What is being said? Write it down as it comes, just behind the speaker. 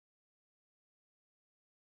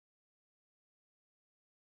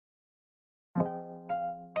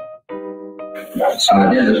There's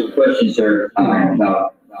a question, sir,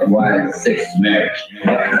 about why sex is marriage.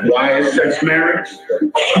 Why is sex marriage?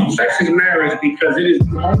 Sex is marriage because it is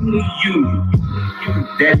the only union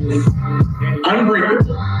that is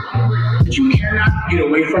unbreakable, that you cannot get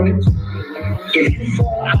away from it. If you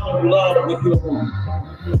fall out of love with your woman,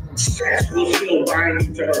 sex will still bind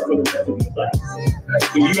you to her for the rest of your life.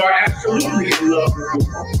 If you are absolutely in love with your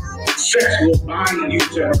woman, sex will bind you to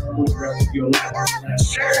her for the rest of your life.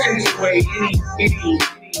 Sex takes away any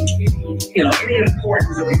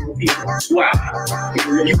importance of your people. Why?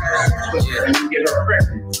 Because if you have sex with her and you get her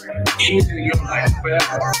pregnant, she's in your life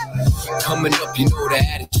forever. Coming up, you know the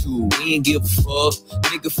attitude. We ain't give a fuck.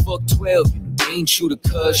 Nigga, fuck 12. Ain't shoot a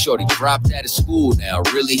cuz, shorty dropped out of school now.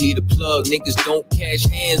 Really hit a plug. Niggas don't cash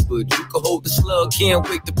hands, but you can hold the slug. Can't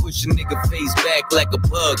wait to push a nigga face back like a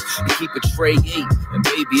bug. And keep a tray 8, and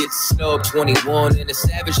baby it's a snub. 21 and a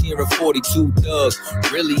savage here at 42 Doug.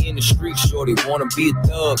 Really in the street, shorty wanna be a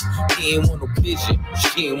thug. He ain't want no pigeon,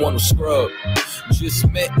 she ain't want no scrub. Just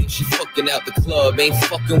met and she fucking out the club. Ain't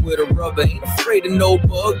fucking with a rubber, ain't afraid of no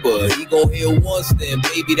bug. But he gon' hear once then,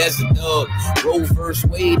 baby that's a dub. Roll verse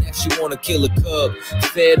way that she wanna kill a cub.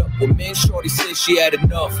 Fed up with men, shorty said she had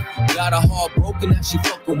enough. Got her heart broken, now she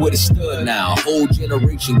fucking with a stud. Now a whole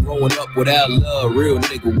generation growing up without love. Real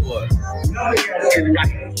nigga what? None of us can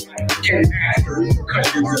master the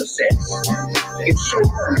repercussions of sex. It's so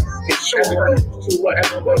hurt. It's so hurt to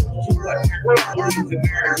whatever. What believes in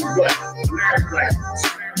marriage is what? A marriage license.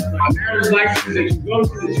 A marriage license is that you go to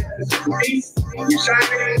the justice of the peace, you sign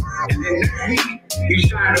it, and then next week you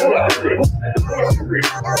sign a what? A divorce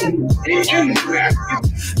agreement.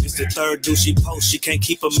 It's the third dude she posts, she can't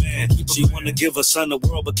keep a man. She wanna give her son the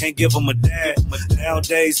world, but can't give him a dad.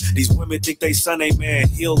 Nowadays, these women think they son ain't man.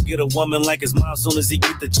 He'll get a woman like his mom soon as he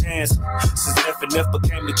get the chance. Since F&F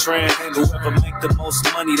became the trend, whoever make the most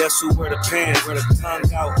money, that's who wear the pants. Wear the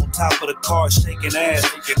tongue out on top of the car, shaking ass.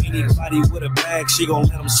 Anybody with a bag, she gon'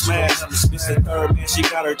 let him smash. It's the third man, she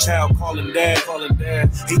got her child calling dad.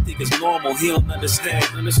 He think it's normal, he don't understand.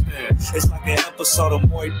 It's like an episode of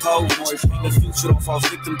Maury Poe. In the future, don't fall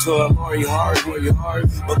victim to a Lori Hard.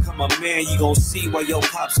 Become a man, you gon' see why your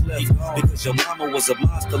pops left. Because your mama was a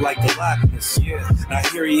monster like the Loch Ness. Yeah. Now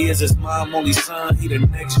here he is, his mom only son. He the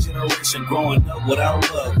next generation growing up without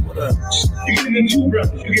love. What up? You give me two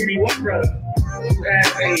brothers. You give me one brother who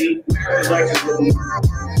has a marriage license with a woman.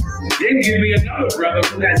 Then give me another brother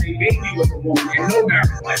who has a baby with a woman and no marriage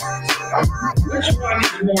license. Which one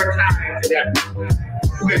is more tied to that?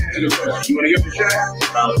 Who gets to the question? You want to give it a shot?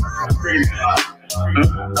 Pretty good.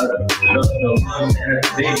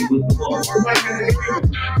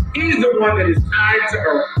 He's the one that is tied to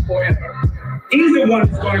her forever. He's the one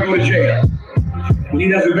that's going to go to jail when he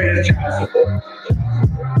doesn't pay his child support.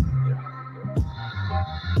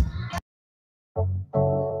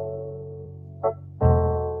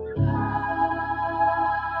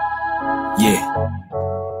 Yeah.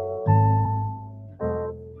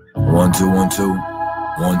 1 2 1 2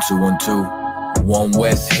 1 2 1 2. One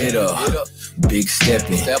West hitter, big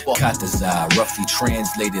stepping, Katazai, roughly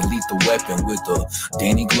translated lethal weapon with the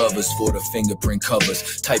Danny Glovers for the fingerprint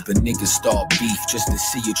covers. Type of niggas start beef just to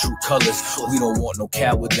see your true colors. We don't want no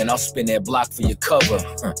coward, then I'll spin that block for your cover.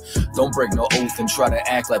 Don't break no oath and try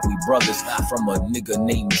to act like we brothers. From a nigga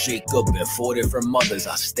named Jacob and 4 different mothers.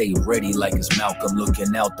 I stay ready like it's Malcolm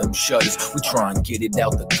looking out them shutters. We try and get it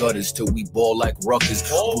out the gutters till we ball like ruckers.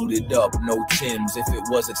 Booted up, no Timbs, if it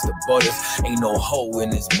was it's the butters. Ain't no hole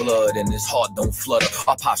in his blood and his heart don't flutter.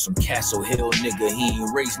 I pop some Castle Hill nigga, he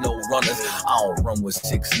ain't raised no runners. I don't run with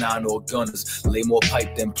 6'9" or gunners. Lay more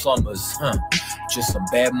pipe than plumbers, just some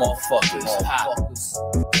bad motherfuckers.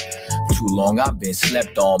 Too long I've been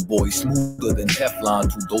slept on, boy, smoother than Teflon.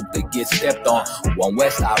 Too dope to get stepped on. One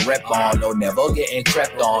West I rep on, no never getting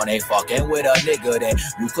crept on. Ain't fucking with a nigga, then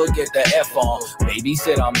you could get the F on. Baby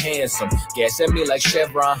said I'm handsome, gas at me like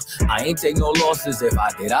Chevron. I ain't take no losses, if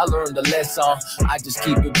I did I learned the lesson. I just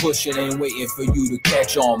keep it pushing, ain't waiting for you to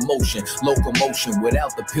catch on motion. Locomotion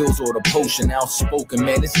without the pills or the potion. Outspoken,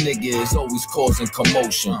 man, this nigga is always causing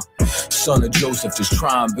commotion. Son of Joseph, just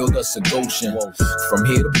try and build us a Goshen. From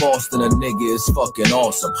here to Boston, a nigga is fucking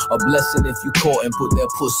awesome. A blessing if you caught and put that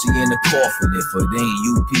pussy in the coffin. If it ain't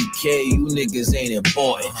UPK, you niggas ain't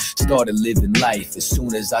important. Started living life as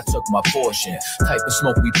soon as I took my portion. Type of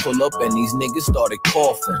smoke we pull up and these niggas started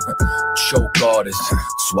coughing. Choke artists,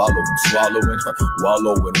 swallowing,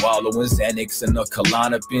 wallowing. Xanax and a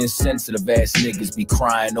Klonopin. Sensitive ass niggas be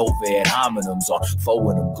crying over ad hominems on foe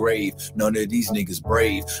in them grave. None of these niggas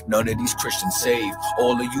brave, none of these Christians saved.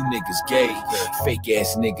 All of you niggas gay. Fake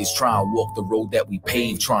ass niggas try Trying to walk the road that we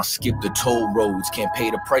paved, trying to skip the toll roads, can't pay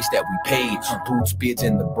the price that we paid. Boots, beards,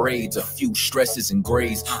 and the braids, a few stresses and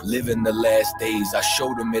grays. Living the last days, I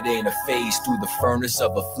showed them it ain't a phase. Through the furnace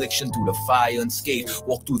of affliction, through the fire unscathed.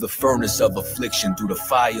 Walk through the furnace of affliction, through the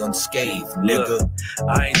fire unscathed, nigga.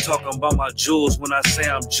 I ain't talking about my jewels when I say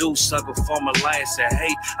I'm juice sucker. Former lion said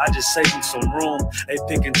hate, I just save them some room. They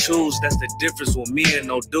pick and choose, that's the difference with me and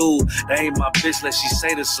no dude. That ain't my bitch, let she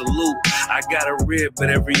say the salute. I got a rib, but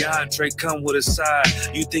every entree come with a side.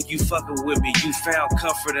 You think you fucking with me, you found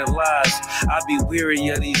comfort in lies. I be weary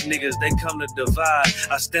of these niggas, they come to divide.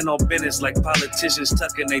 I stand on business like politicians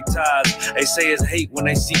tucking their ties. They say it's hate when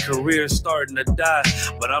they see careers starting to die,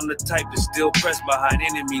 but I'm the type to still press behind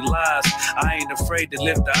enemy lies. I ain't afraid to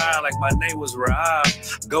lift the iron like my name was Rahab.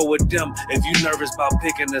 Go with them if you nervous about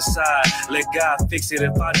picking a side. Let God fix it,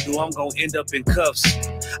 if I do, I'm gonna end up in cuffs.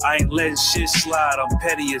 I ain't letting shit slide, I'm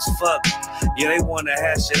petty as fuck. Yeah, they wanna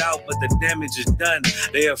hash it out, but the damage is done.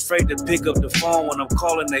 They afraid to pick up the phone when I'm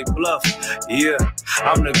calling they bluff. Yeah,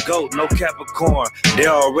 I'm the GOAT, no Capricorn. They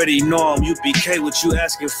already know I'm UPK, what you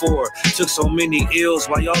asking for? Took so many ills,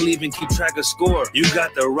 why y'all even keep track of score? You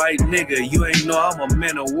got the right nigga, you ain't know I'm a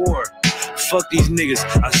man of war. Fuck these niggas,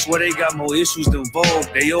 I swear they got more issues than Vogue.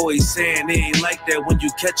 They always saying they ain't like that when you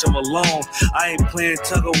catch them alone. I ain't playing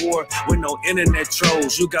tug of war with no internet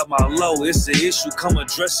trolls. You got my low, it's an issue, come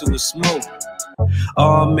address it with smoke.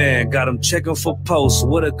 Oh man, got them checking for posts.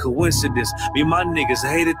 What a coincidence. Me and my niggas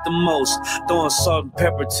hate it the most. Throwing salt and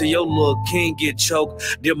pepper till your little king get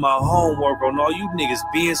choked. Did my homework on all you niggas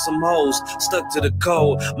being some hoes. Stuck to the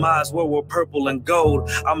code. My eyes were purple and gold.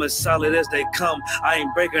 I'm as solid as they come. I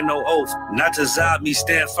ain't breaking no oath. Not to zob me,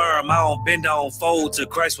 stand firm. I don't bend, I don't fold. To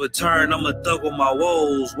Christ's return, I'm a thug with my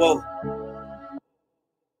woes. Whoa.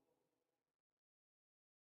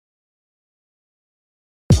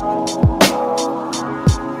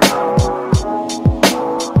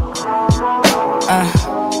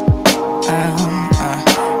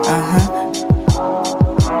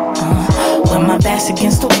 When my back's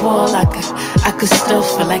against the wall, I could still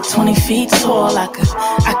feel like 20 feet tall. I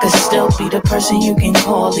could still be the person you can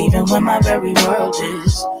call, even when my very world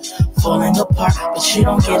is falling apart, but you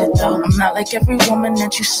don't get it though. I'm not like every woman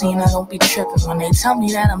that you've seen. I don't be tripping when they tell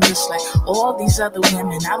me that I'm just like all these other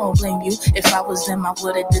women. I don't blame you. If I was them, I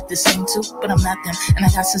would've did the same too, but I'm not them, and I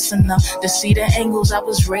got sense enough to see the angles. I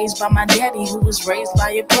was raised by my daddy, who was raised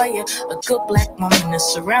by a player, a good black woman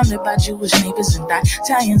that's surrounded by Jewish neighbors and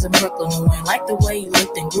Italians in Brooklyn who ain't like the way he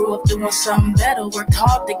lived and grew up doing something better. Worked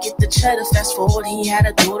hard to get the cheddar. Fast forward, he had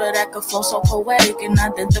a daughter that could flow so poetic and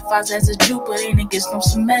identifies as a Jew, but ain't against no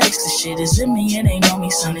Semitics. Shit is in me, it ain't on me,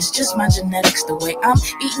 son. It's just my genetics. The way I'm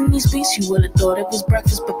eating these beats, you would've thought it was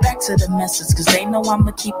breakfast. But back to the message, cause they know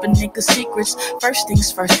I'ma keep a nigga secrets. First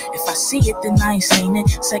things first, if I see it, then I ain't seen it.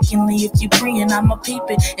 Secondly, if you preying, I'ma peep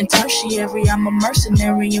it. And tertiary, I'm a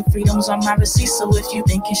mercenary, and freedom's on my receipt. So if you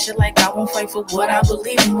thinking shit like I won't fight for what I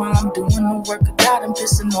believe in, while I'm doing the work of God, I'm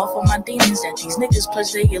pissing off on my demons that these niggas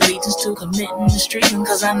pledge their allegiance to, committing the streaming.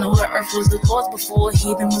 Cause I know the earth was the Lord's before a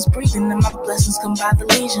heathen was breathing, and my blessings come by the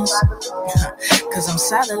legions. Cause I'm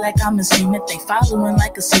solid like I'm a semen. They following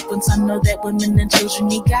like a sequence. I know that women and children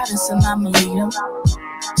need guidance, and I'ma lead them.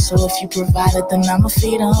 So if you provide it, then I'ma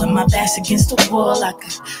feed them. When my back's against the wall, I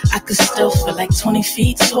could still feel like 20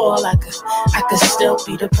 feet tall. I could still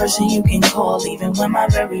be the person you can call, even when my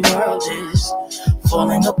very world is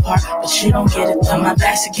falling apart, but you don't get it. When my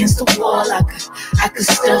back's against the wall, I could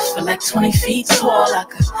still feel like 20 feet tall.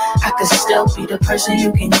 I could still be the person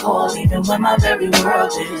you can call, even when my very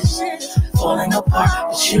world is falling apart,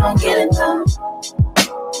 but you don't get it though.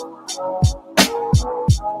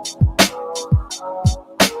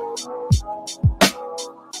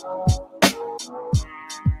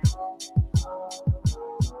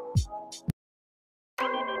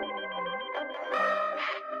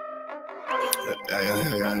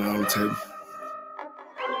 I know, too.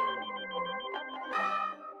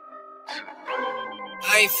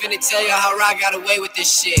 I ain't finna tell y'all how Rock got away with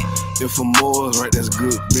this shit. If I'm more right, that's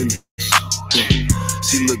good business.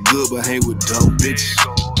 She look good, but hang with dope bitches.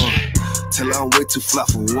 Tell her I'm way too fly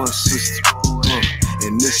for one sister.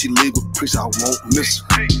 And then she leave a priest, I won't miss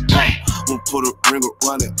her. Won't put a ring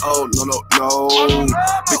around it, oh no.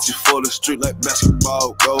 Bitches for the street like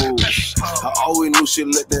basketball goals. I always knew she'd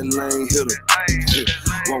let that lane hit her.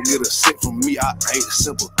 Won't get a sick from me, I ain't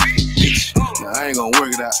simple. Bitch, now I ain't gonna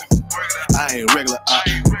work it out. I ain't regular,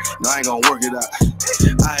 no, I ain't gonna work it out.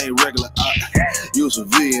 I ain't regular, use a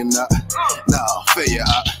V and not, nah, failure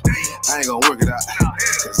out. I ain't gonna work it out,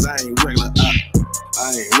 cause I ain't regular,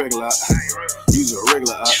 I ain't regular, use a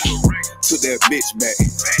regular, Took that bitch back,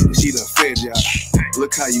 and she done fed y'all.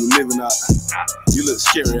 Look how you living out. You look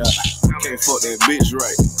scary out. Can't fuck that bitch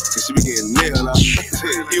right, cause she be getting nailed out.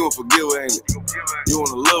 You won't forgive her, ain't it? You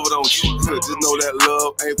wanna love her, don't you? Just know that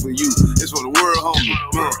love ain't for you. It's for the world, homie.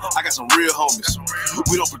 I got some real homies.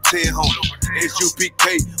 We don't pretend, homie.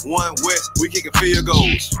 SUPK, 1 West, we kicking field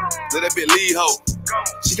goals. Let that bitch lead, ho.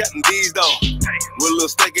 She got them D's, though. With a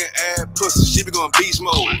little steak and ass pussy, she be going beast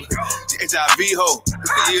mode. She HIV, ho.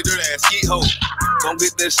 You dirty ass skeet, ho. Don't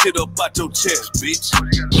get that shit up out your chest, bitch.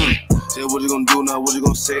 Say what you gonna do now, what you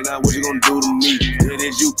gonna say now, what you gonna do to me? It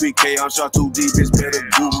is UPK, I'm shot too deep, it's better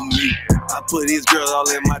Google me. I put these girls all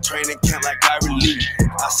in my training camp like I relieve.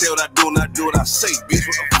 I say what I do, not do what I say, bitch,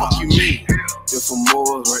 what the fuck you mean? If for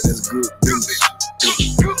more, right, that's good business.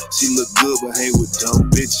 She look good, but hang with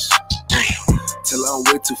dumb bitches. Tell her I'm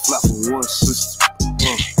way too fly for one sister.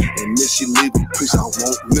 And then she leave a piece, I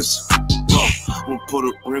won't miss her. Won't put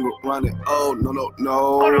a ring around it. Oh, no.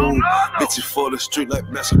 Bitches for the street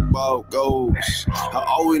like basketball goals. I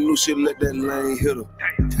always knew she'd let that lane hit her.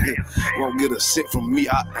 Won't get a cent from me,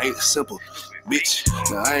 I ain't simple. Bitch,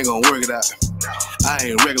 now I ain't gonna work it out. I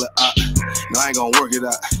ain't regular out. No, I ain't gonna work it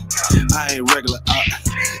out. I ain't regular out.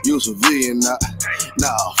 You civilian out.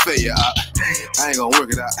 Nah, failure out. I ain't gonna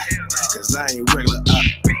work it out. Cause I ain't regular out.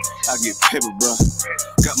 I get paper, bro.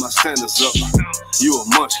 Got my standards up. You a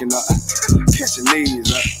munchkin out. Catching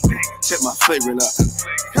these out. Check my favorite out.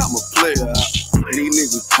 I'm a player out. These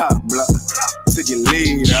niggas top block. Take your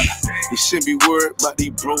lead out. You shouldn't be worried about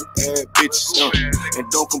these broke ass bitches. And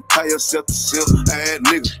don't compare yourself to simp ass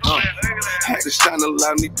niggas. Had to shine a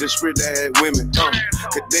lot of these desperate ass women.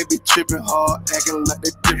 Cause they be tripping hard, acting like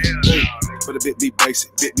they different. But a bit be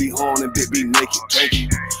basic, bit be horn and bit be naked, drinking,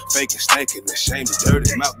 faking, stanking, ashamed,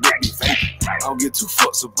 dirty mouth, bit be faking. I don't get too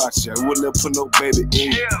fucks about you. I wouldn't have put no baby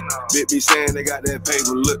in you. Bit be saying they got that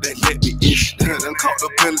paper, look, that let me itch. Done caught the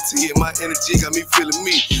penalty, hit my energy, got me feeling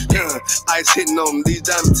me. Ice hitting on these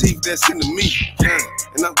diamond teeth that's into me.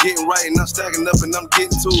 And I'm getting right and I'm stacking up and I'm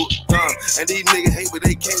getting to it. And these niggas hate but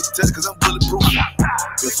they can't touch cause I'm bulletproof.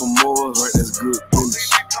 If for more, right, that's good business.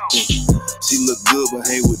 She look good but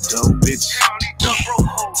hang with dumb bitches. Tell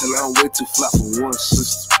her I'm way too fly for one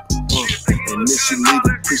sister. And then she leave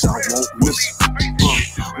a piece, I won't miss her.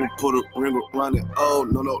 Won't put a ring around it. Oh,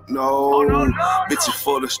 no. Bitches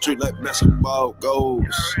for the street like basketball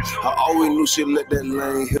goals. I always knew she'd let that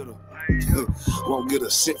lane hit her. Won't get a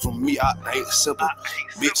cent from me, I ain't simple,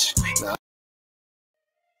 bitch. Nah.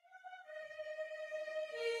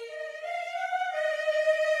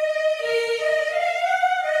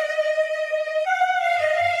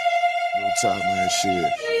 Time, man,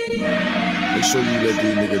 shit. Make sure you let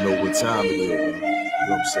these niggas know what time it is, man. You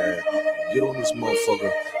know what I'm saying? Get on this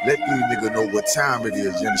motherfucker. Let these niggas know what time it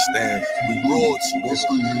is, you understand? We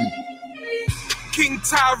royalty. King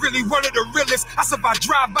Ty really one of the realest. I survived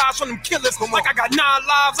drive-bys from them killers. Like I got 9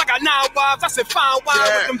 lives, I got 9 wives. I said fine wine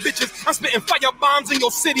with them bitches. I'm spitting fire bombs in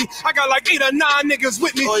your city. I got like 8 or 9 niggas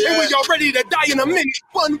with me. And we all ready to die in a minute.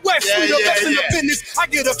 1 West, we the best in the business. I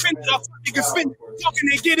get offended, I niggas spin. Talking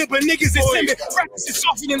and get it, but niggas is timid. Rappers is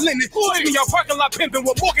softer than linen. Watch me, y'all parking lot pimping.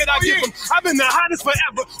 What more could I give them? I've been the hottest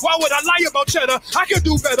forever. Why would I lie about cheddar? I could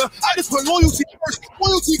do better. I just put loyalty first.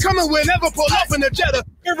 Loyalty coming whenever pull up in the Jetta.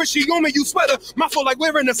 Ever she on me, you sweater. My fault like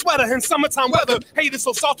wearing a sweater in summertime weather. Haters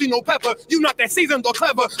so salty, no pepper. You not that seasoned or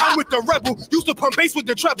clever. I'm with the rebel. Used to pump bass with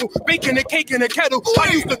the treble. Baking the cake in the kettle.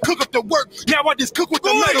 I used to cook up the work. Now I just cook with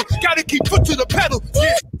the metal. Gotta keep foot to the pedal.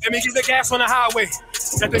 Yeah, let me get the gas on the highway.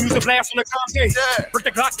 Let the music blast on the Comte. Break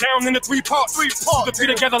the Glock down into 3 parts. Put it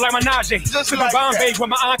together like my Najee. Just like Bombay with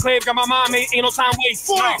my enclave. Got my mind made. Ain't no time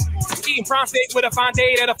waste. Eating prime steak with a fine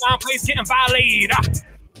date at a fine place. Getting violated.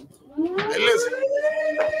 Hey, listen.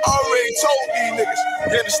 I already told these niggas.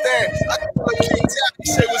 You understand? I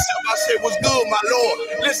say what's up. I say what's good, my lord.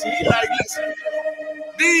 Listen, he like, listen.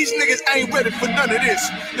 These niggas ain't ready for none of this.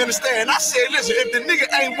 You understand? I said, listen, if the nigga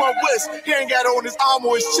ain't 1 West, he ain't got it on his arm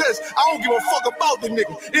or his chest. I don't give a fuck about the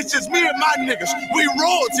nigga. It's just me and my niggas. We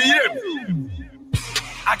royalty, yeah.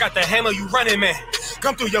 I got the hammer, you running, man.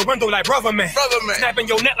 Come through your window like brother man. Snapping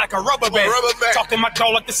your neck like a rubber band. Talking my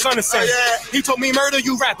dog like the sun is setting. He told me murder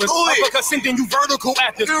you rappers. Uppercut sending you vertical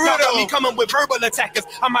actors. Y'all got me coming with verbal attackers.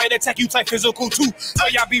 I might attack you type physical too. So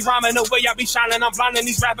y'all be rhyming the way y'all be shining. I'm blinding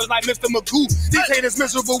these rappers like Mr. Magoo. These haters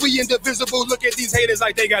miserable, we indivisible. Look at these haters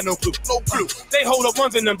like they got no clue. They hold up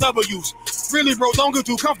ones in them W's. Really, bro, don't get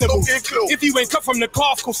too comfortable. If you ain't cut from the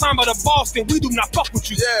cloth, co-signed by the boss, then we do not fuck with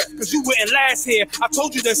you. Cause you wouldn't last here. I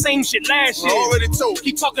told you you the same shit last year. Already told.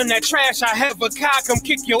 Keep talking that trash, I have a car, come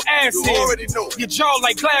kick your ass You in. already know. Your jaw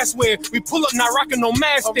like glassware. We pull up, not rocking no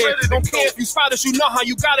mask I'm there. ready to Don't go. care if you spot us, you know how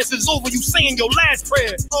you got us. It's over, you saying your last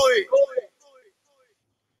prayer.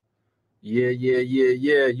 Yeah.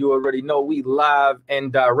 You already know we live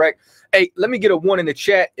and direct. Hey, let me get a 1 in the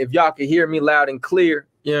chat if y'all can hear me loud and clear.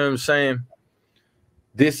 You know what I'm saying?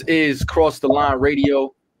 This is Cross the Line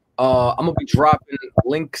Radio. I'm gonna be dropping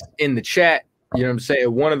links in the chat. You know what I'm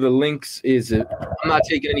saying? One of the links is I'm not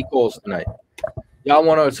taking any calls tonight. Y'all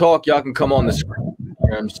want to talk? Y'all can come on the screen. You know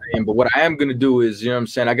what I'm saying? But what I am gonna do is, you know what I'm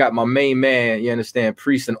saying, I got my main man, you understand,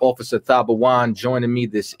 Priest and Officer Thabawan joining me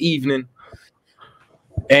this evening.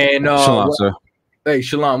 And Shalom, sir. Hey,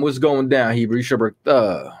 Shalom, what's going down, Hebrew? You should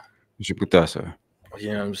sir.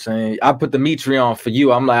 You know what I'm saying? I put the Mitri on for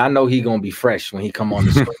you. I'm like, I know he gonna be fresh when he come on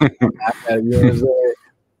the screen. You know what I'm saying?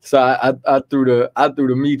 So I threw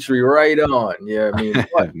the Mitri right on. Yeah, I mean,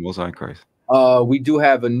 Most High Christ. We do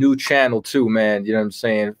have a new channel too, man. You know what I'm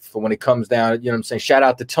saying? For when it comes down, you know what I'm saying? Shout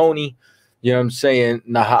out to Tony. You know what I'm saying?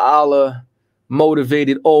 Naha'ala,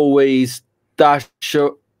 motivated always.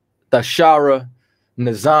 Dashara,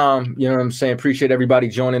 Nizam, you know what I'm saying? Appreciate everybody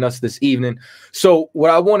joining us this evening. So what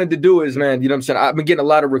I wanted to do is, man, you know what I'm saying? I've been getting a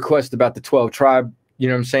lot of requests about the 12 tribe, you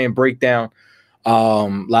know what I'm saying, breakdown. A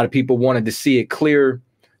lot of people wanted to see it clear.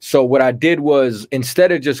 So what I did was,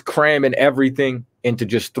 instead of just cramming everything into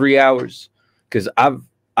just 3 hours, because I've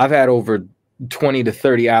had over 20 to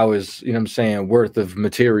 30 hours, you know what I'm saying, worth of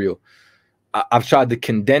material. I've tried to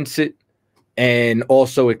condense it and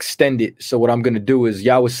also extend it. So what I'm going to do is,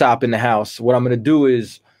 y'all was sop in the house. What I'm going to do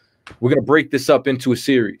is, we're going to break this up into a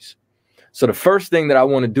series. So the first thing that I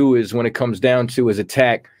want to do is, when it comes down to, is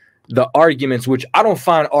attack the arguments, which I don't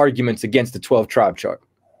find arguments against the 12 tribe chart.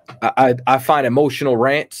 I find emotional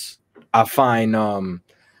rants. I find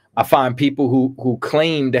people who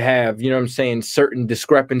claim to have, you know what I'm saying, certain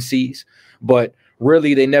discrepancies, but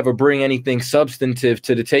really they never bring anything substantive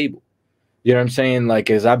to the table. You know what I'm saying? Like,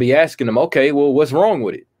 as I be asking them, okay, well, what's wrong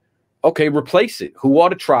with it? Okay, replace it. Who are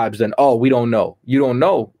the tribes then? Oh, we don't know. You don't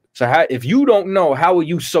know. So if you don't know, how are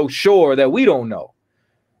you so sure that we don't know?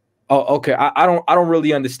 Oh, okay. I don't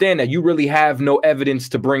really understand that. You really have no evidence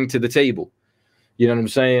to bring to the table. You know what I'm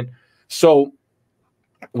saying? So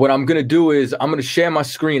what I'm going to do is, I'm going to share my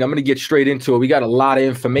screen. I'm going to get straight into it. We got a lot of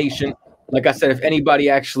information. Like I said, if anybody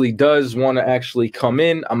actually does want to actually come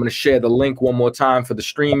in, I'm going to share the link one more time for the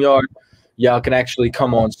StreamYard. Y'all can actually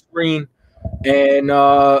come on screen. And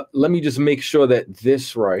let me just make sure that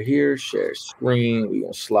this right here, share screen, we're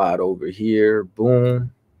going to slide over here.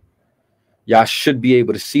 Boom. Y'all should be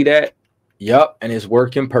able to see that. Yup. And it's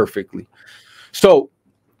working perfectly. So,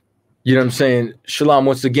 you know what I'm saying? Shalom,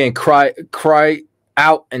 once again, cry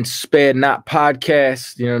out and spare not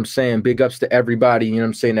podcast. You know what I'm saying? Big ups to everybody, you know what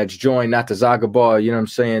I'm saying, that's joined, not to Zagabar, you know what I'm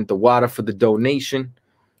saying? The water for the donation.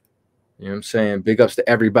 You know what I'm saying? Big ups to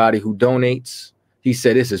everybody who donates. He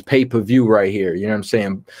said this is pay-per-view right here. You know what I'm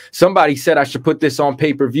saying? Somebody said I should put this on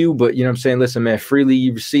pay-per-view, but you know what I'm saying? Listen, man, freely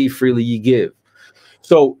you receive, freely you give.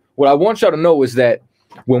 So what I want y'all to know is that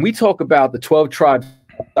when we talk about the 12 tribe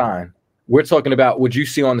sign, we're talking about what you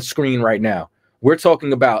see on the screen right now. We're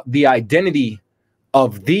talking about the identity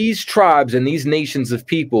of these tribes and these nations of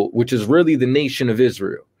people, which is really the nation of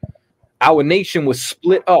Israel. Our nation was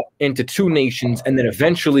split up into 2 nations and then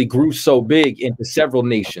eventually grew so big into several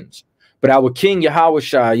nations. But our King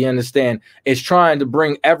Yahushua, you understand, is trying to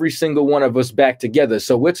bring every single one of us back together.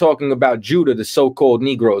 So we're talking about Judah, the so-called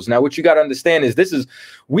Negroes. Now, what you got to understand is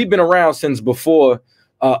we've been around since before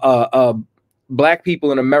black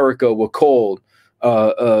people in America were called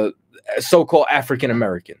so-called African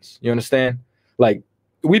Americans. You understand? Like,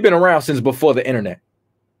 we've been around since before the internet.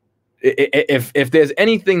 If there's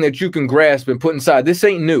anything that you can grasp and put inside, this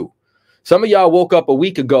ain't new. Some of y'all woke up a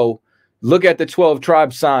week ago, look at the 12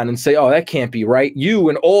 tribe sign and say, oh, that can't be right. You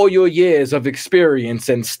and all your years of experience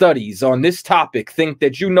and studies on this topic think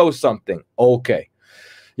that you know something. Okay.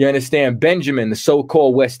 You understand? Benjamin, the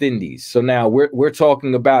so-called West Indies. So now we're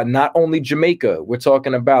talking about not only Jamaica, we're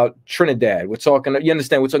talking about Trinidad. We're talking, you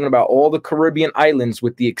understand, we're talking about all the Caribbean islands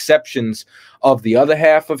with the exceptions of the other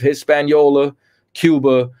half of Hispaniola,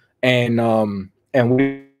 Cuba, and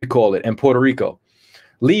we call it, and Puerto Rico.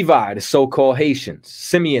 Levi, the so-called Haitians.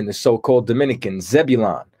 Simeon, the so-called Dominicans.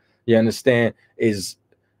 Zebulon, you understand, is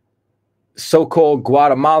so-called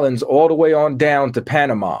Guatemalans all the way on down to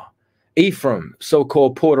Panama. Ephraim,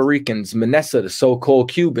 so-called Puerto Ricans. Manasseh, the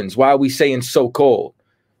so-called Cubans. Why are we saying so-called?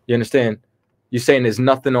 You understand? You're saying there's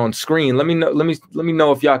nothing on screen. Let me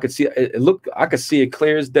know if y'all could see it. Look, I could see it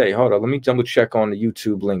clear as day. Hold on, let me double check on the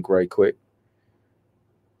YouTube link right quick.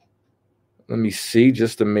 Let me see,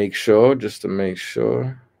 just to make sure.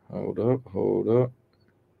 Hold up.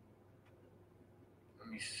 Let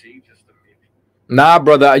me see, Nah,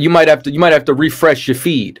 brother, you might have to refresh your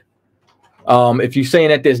feed. If you're saying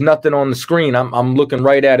that there's nothing on the screen, I'm looking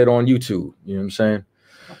right at it on YouTube. You know what I'm saying?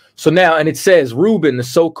 So now, and it says Reuben, the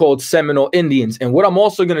so-called Seminole Indians. And what I'm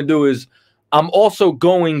also going to do is I'm also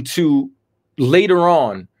going to later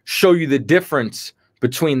on show you the difference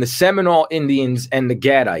between the Seminole Indians and the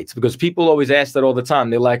Gadites, because people always ask that all the time.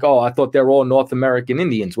 They're like, oh, I thought they're all North American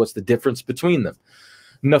Indians. What's the difference between them?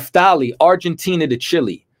 Naphtali, Argentina to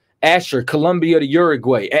Chile. Asher, Colombia to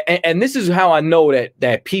Uruguay. And this is how I know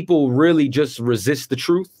that people really just resist the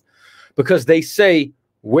truth, because they say,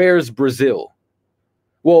 where's Brazil?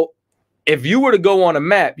 Well, if you were to go on a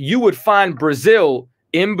map, you would find Brazil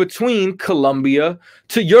in between Colombia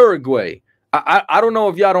to Uruguay. I don't know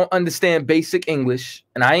if y'all don't understand basic English,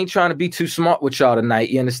 and I ain't trying to be too smart with y'all tonight,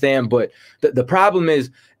 you understand? But the problem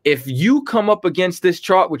is, if you come up against this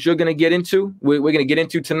chart, which you're going to get into, we're going to get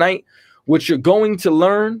into tonight, what you're going to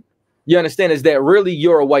learn, you understand, is that really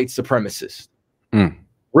you're a white supremacist.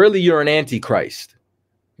 Really, you're an antichrist.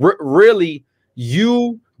 Really,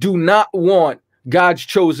 you do not want God's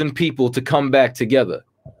chosen people to come back together.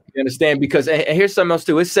 You understand? Because, and here's something else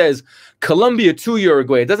too. It says Colombia to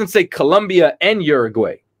Uruguay. It doesn't say Colombia and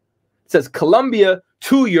Uruguay. It says Colombia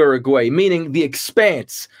to Uruguay, meaning the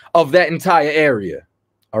expanse of that entire area.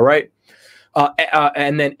 All right.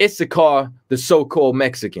 And then Issachar, the so-called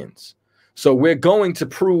Mexicans. So we're going to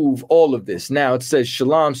prove all of this. Now it says,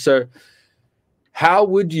 Shalom, sir. How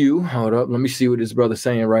would you, hold up, let me see what this brother's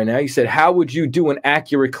saying right now. He said, how would you do an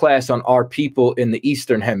accurate class on our people in the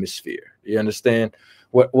Eastern Hemisphere? You understand?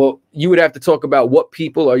 Well, you would have to talk about what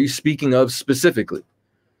people are you speaking of specifically.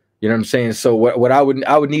 You know what I'm saying? So what I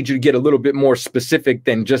would need you to get a little bit more specific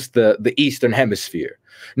than just the Eastern Hemisphere.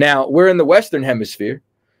 Now, we're in the Western Hemisphere,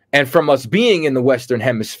 and from us being in the Western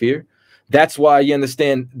Hemisphere, that's why, you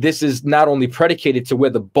understand, this is not only predicated to where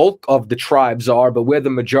the bulk of the tribes are, but where the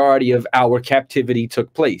majority of our captivity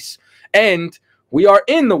took place. And we are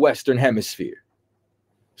in the Western Hemisphere.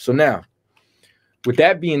 So now, with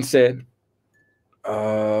that being said,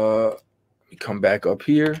 let me come back up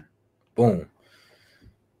here. Boom.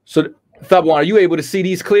 So, Thabwan, are you able to see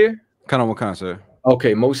these clear? Kind of what kind, sir?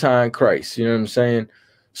 Okay, Most High in Christ. You know what I'm saying?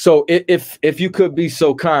 So if you could be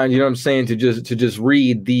so kind, you know what I'm saying, to just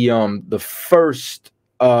read the first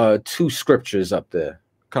two scriptures up there.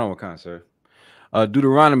 Kind of what kind, sir?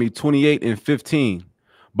 Deuteronomy 28:15.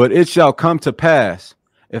 But it shall come to pass,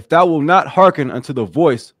 if thou wilt not hearken unto the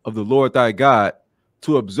voice of the Lord thy God,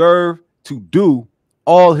 to observe, to do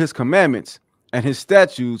all his commandments and his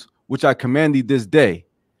statutes, which I command thee this day,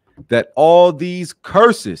 that all these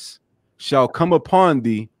curses shall come upon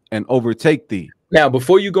thee and overtake thee. Now,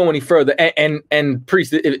 before you go any further, and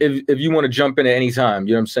priest, if you want to jump in at any time,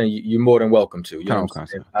 you know what I'm saying, you're more than welcome to. You know what I'm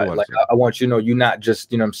saying? I want you to know you're not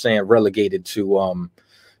just, you know what I'm saying, relegated to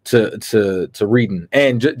reading.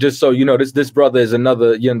 And just so you know, this brother is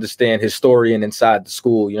another, you understand, historian inside the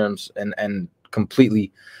school, you know, and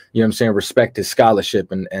completely, you know what I'm saying, respect his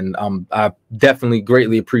scholarship, and I definitely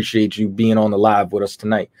greatly appreciate you being on the live with us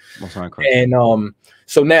tonight. And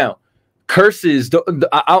so now, curses,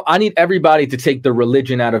 I need everybody to take the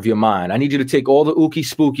religion out of your mind. I need you to take all the ooky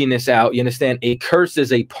spookiness out. You understand? A curse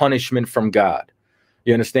is a punishment from God.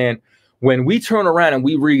 You understand? When we turn around and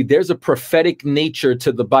we read, there's a prophetic nature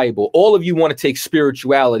to the Bible. All of you want to take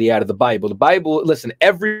spirituality out of the Bible. The Bible, listen,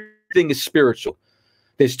 everything is spiritual.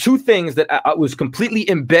 There's two things that I was completely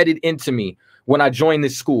embedded into me when I joined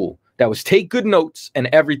this school. That was take good notes, and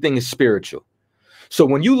everything is spiritual. So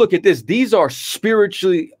when you look at this, these are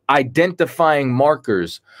spiritually identifying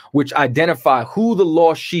markers which identify who the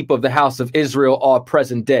lost sheep of the house of Israel are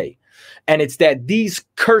present day. And it's that these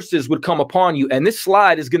curses would come upon you. And this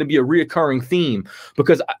slide is going to be a reoccurring theme,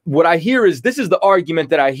 because what I hear is, this is the argument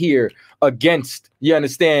that I hear against, you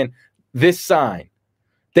understand, this sign.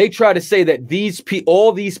 They try to say that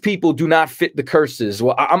all these people do not fit the curses.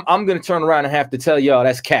 Well, I'm going to turn around and have to tell y'all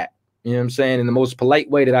that's cat. You know what I'm saying? In the most polite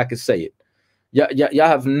way that I could say it. Y'all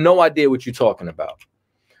have no idea what you're talking about.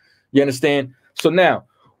 You understand? So now,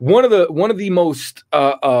 one of the most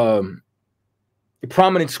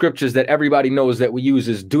prominent scriptures that everybody knows that we use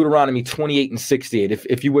is Deuteronomy 28:68.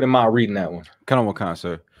 If you wouldn't mind reading that one. Kind of what kind,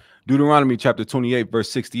 sir? Deuteronomy chapter 28, verse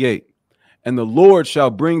 68. And the Lord shall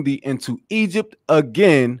bring thee into Egypt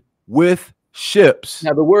again with ships.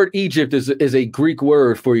 Now, the word Egypt is a Greek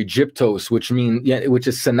word for Egyptos, which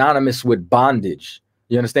is synonymous with bondage.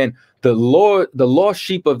 You understand? The lost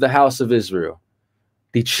sheep of the house of Israel,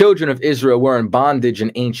 the children of Israel, were in bondage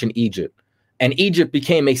in ancient Egypt. And Egypt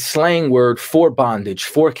became a slang word for bondage,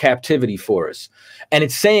 for captivity for us. And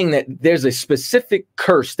it's saying that there's a specific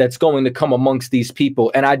curse that's going to come amongst these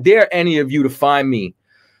people. And I dare any of you to find me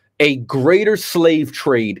a greater slave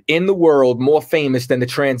trade in the world more famous than the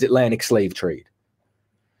transatlantic slave trade.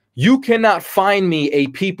 You cannot find me a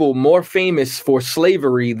people more famous for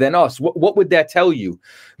slavery than us. What would that tell you?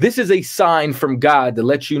 This is a sign from God to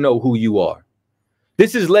let you know who you are.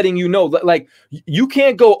 This is letting you know that, like, you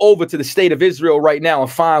can't go over to the state of Israel right now and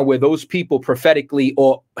find where those people prophetically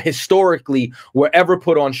or historically were ever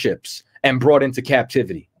put on ships and brought into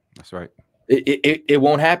captivity. That's right. It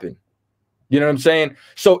won't happen. You know what I'm saying?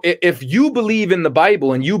 So if you believe in the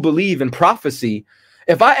Bible and you believe in prophecy,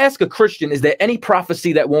 if I ask a Christian, is there any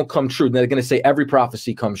prophecy that won't come true? They're going to say every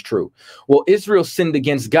prophecy comes true. Well, Israel sinned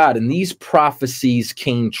against God and these prophecies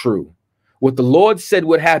came true. What the Lord said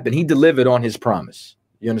would happen, he delivered on his promise.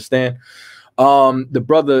 You understand? The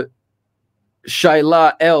brother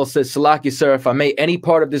Shaila L says, Salaki, sir, if I may, any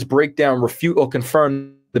part of this breakdown refute or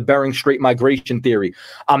confirm the Bering Strait migration theory.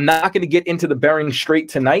 I'm not going to get into the Bering Strait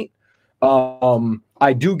tonight.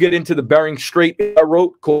 I do get into the Bering Strait. I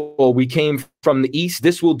wrote called We Came from the East.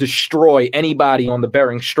 This will destroy anybody on the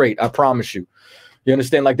Bering Strait. I promise you. You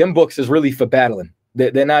understand? Like, them books is really for battling.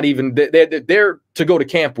 They're not even, they're to go to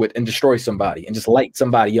camp with and destroy somebody and just light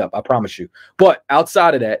somebody up. I promise you. But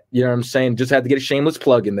outside of that, you know what I'm saying? Just had to get a shameless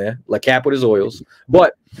plug in there, like Cap with his oils.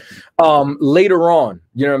 But later on,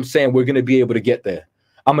 you know what I'm saying? We're going to be able to get there.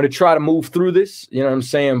 I'm going to try to move through this, you know what I'm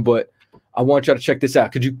saying? But I want y'all to check this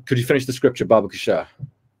out. Could you finish the scripture, Baba Kasha?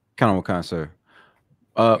 Kind, sir.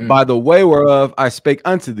 By the way whereof I spake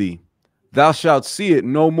unto thee, thou shalt see it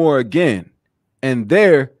no more again, and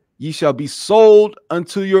there ye shall be sold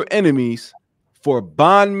unto your enemies for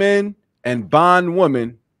bondmen and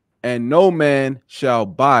bondwomen, and no man shall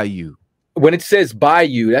buy you. When it says buy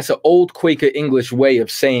you, that's an old Quaker English way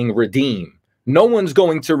of saying redeem. No one's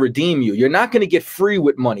going to redeem you. You're not going to get free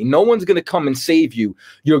with money. No one's going to come and save you.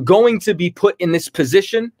 You're going to be put in this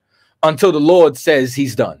position until the Lord says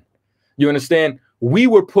he's done. You understand? We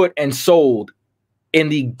were put and sold in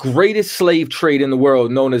the greatest slave trade in the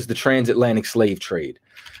world, known as the transatlantic slave trade.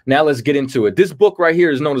 Now let's get into it. This book right here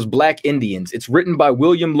is known as Black Indians. It's written by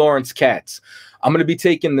William Lawrence Katz. I'm going to be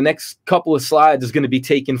taking the next couple of slides is going to be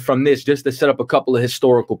taken from this just to set up a couple of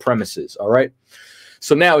historical premises. All right.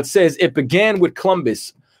 So now it says it began with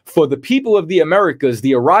Columbus. For the people of the Americas,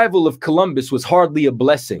 the arrival of Columbus was hardly a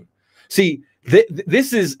blessing. See,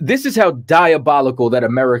 this is how diabolical that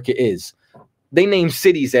America is. They name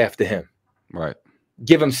cities after him. Right.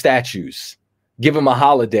 Give him statues. Give him a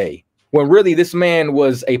holiday. When really this man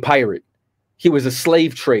was a pirate. He was a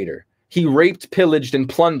slave trader. He raped, pillaged, and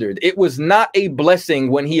plundered. It was not a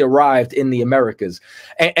blessing when he arrived in the Americas.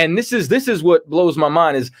 And this is what blows my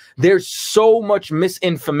mind is there's so much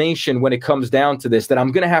misinformation when it comes down to this that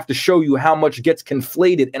I'm going to have to show you how much gets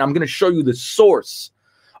conflated, and I'm going to show you the source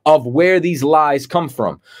of where these lies come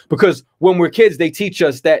from. Because when we're kids, they teach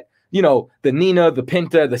us that, you know, the Nina, the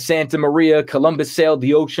Pinta, the Santa Maria, Columbus sailed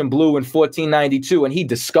the ocean blue in 1492, and he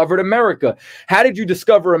discovered America. How did you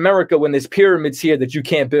discover America when there's pyramids here that you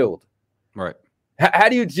can't build? Right. How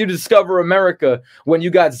do you discover America when you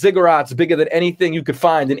got ziggurats bigger than anything you could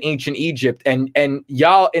find in ancient Egypt, and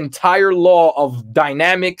y'all entire law of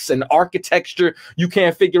dynamics and architecture, you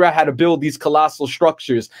can't figure out how to build these colossal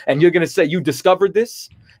structures, and you're going to say you discovered this?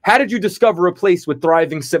 How did you discover a place with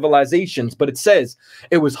thriving civilizations? But it says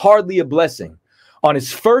it was hardly a blessing. On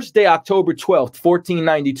his first day, October 12th,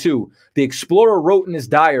 1492, the explorer wrote in his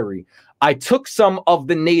diary, I took some of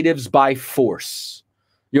the natives by force.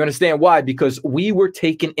 You understand why? Because we were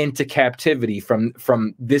taken into captivity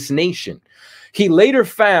from this nation. He later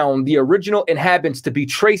found the original inhabitants to be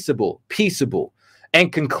traceable, peaceable,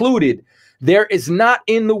 and concluded there is not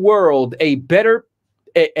in the world a better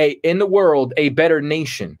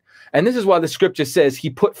nation. And this is why the scripture says he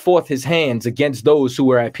put forth his hands against those who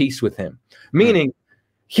were at peace with him. Meaning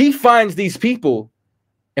he finds these people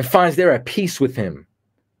and finds they're at peace with him.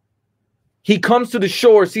 He comes to the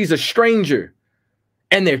shore, sees a stranger,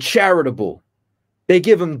 and they're charitable. They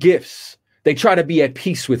give him gifts. They try to be at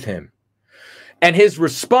peace with him. And his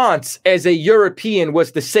response as a European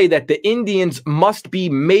was to say that the Indians must be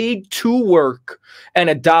made to work and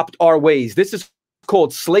adopt our ways. This is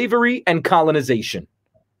called slavery and colonization.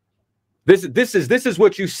 This is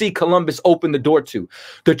what you see Columbus open the door to.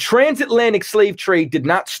 The transatlantic slave trade did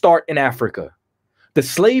not start in Africa. The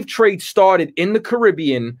slave trade started in the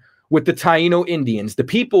Caribbean with the Taino Indians, the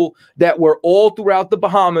people that were all throughout the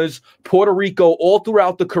Bahamas, Puerto Rico, all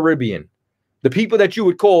throughout the Caribbean. The people that you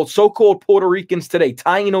would call so-called Puerto Ricans today,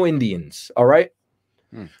 Taino Indians, all right?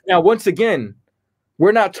 Now, once again,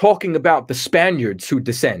 we're not talking about the Spaniards who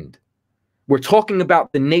descend. We're talking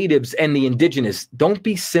about the natives and the indigenous. Don't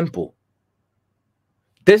be simple.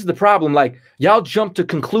 This is the problem. Like, y'all jump to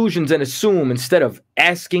conclusions and assume instead of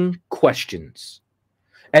asking questions.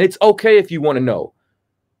 And it's okay if you want to know.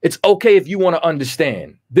 It's okay if you want to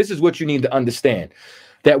understand. This is what you need to understand.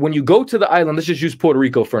 That when you go to the island, let's just use Puerto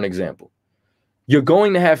Rico for an example. You're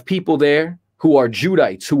going to have people there who are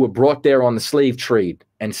Judites who were brought there on the slave trade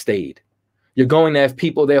and stayed. You're going to have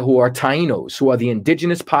people there who are Taínos, who are the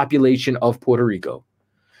indigenous population of Puerto Rico.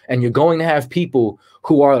 And you're going to have people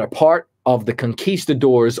who are a part of the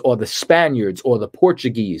conquistadors or the Spaniards or the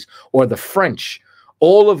Portuguese or the French,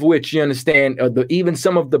 all of which, you understand, even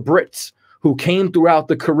some of the Brits who came throughout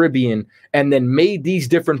the Caribbean and then made these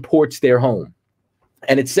different ports their home.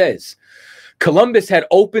 And it says, Columbus had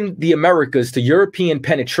opened the Americas to European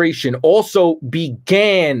penetration, also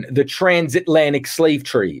began the transatlantic slave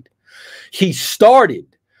trade. He started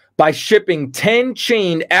by shipping 10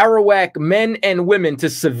 chained Arawak men and women to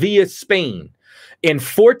Sevilla, Spain. In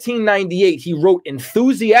 1498, he wrote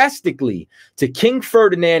enthusiastically to King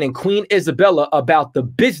Ferdinand and Queen Isabella about the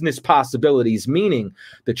business possibilities, meaning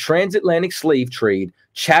the transatlantic slave trade,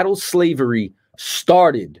 chattel slavery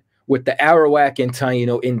started with the Arawak and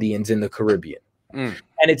Taíno Indians in the Caribbean. And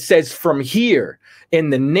it says, from here,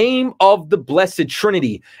 in the name of the Blessed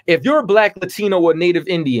Trinity, if you're a Black, Latino, or Native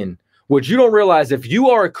Indian, what you don't realize, if you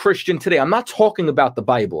are a Christian today, I'm not talking about the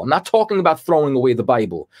Bible. I'm not talking about throwing away the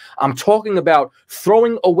Bible. I'm talking about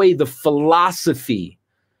throwing away the philosophy.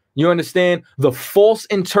 You understand? The false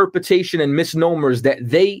interpretation and misnomers that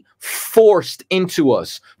they forced into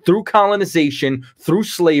us through colonization, through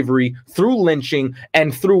slavery, through lynching,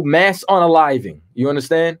 and through mass unaliving. You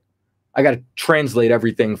understand? I got to translate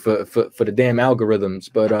everything for the damn algorithms.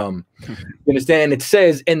 But you understand? It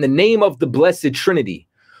says, in the name of the Blessed Trinity,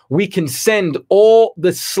 we can send all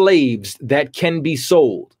the slaves that can be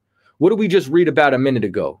sold. What did we just read about a minute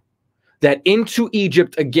ago? That into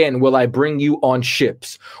Egypt again will I bring you on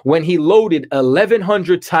ships. When he loaded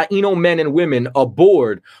 1,100 Taíno men and women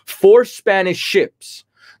aboard 4 Spanish ships,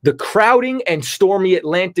 the crowding and stormy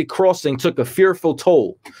Atlantic crossing took a fearful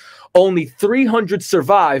toll. Only 300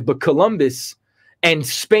 survived, but Columbus and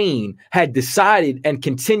Spain had decided and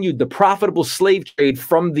continued the profitable slave trade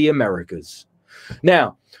from the Americas.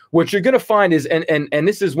 Now, what you're going to find is, and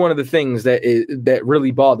this is one of the things that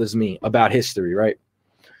really bothers me about history, right?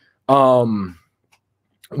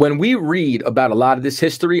 When we read about a lot of this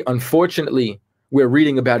history, unfortunately, we're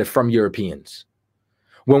reading about it from Europeans.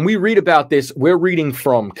 When we read about this, we're reading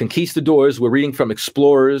from conquistadors, we're reading from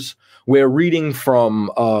explorers, we're reading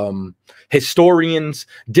from historians,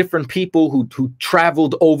 different people who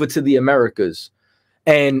traveled over to the Americas,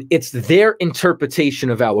 and it's their interpretation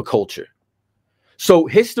of our culture. So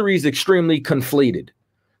history is extremely conflated.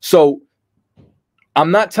 So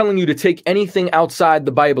I'm not telling you to take anything outside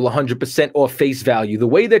the Bible 100% or face value. The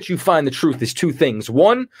way that you find the truth is 2 things.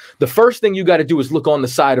 One, the first thing you got to do is look on the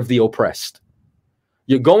side of the oppressed.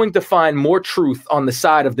 You're going to find more truth on the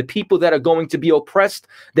side of the people that are going to be oppressed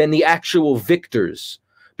than the actual victors,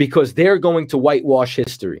 because they're going to whitewash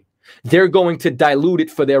history. They're going to dilute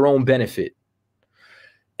it for their own benefit.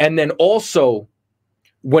 And then also,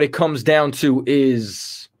 what it comes down to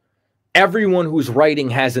is everyone who's writing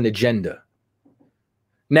has an agenda.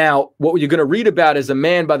 Now, what you're going to read about is a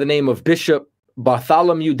man by the name of Bishop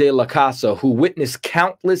Bartholomew de la Casa, who witnessed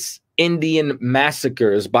countless Indian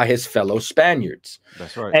massacres by his fellow Spaniards.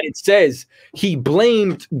 That's right. And it says he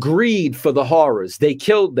blamed greed for the horrors. They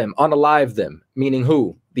killed them, unalived them, meaning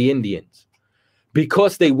who? The Indians.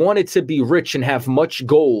 Because they wanted to be rich and have much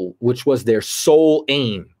gold, which was their sole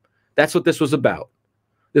aim. That's what this was about.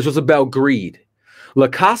 This was about greed. La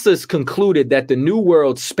Casas concluded that the New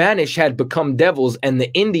World Spanish had become devils and the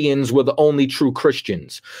Indians were the only true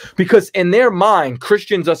Christians. Because in their mind,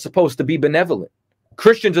 Christians are supposed to be benevolent.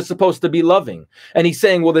 Christians are supposed to be loving. And he's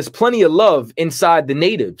saying, well, there's plenty of love inside the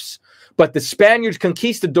natives, but the Spaniards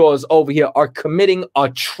conquistadors over here are committing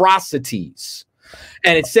atrocities.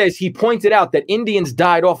 And it says he pointed out that Indians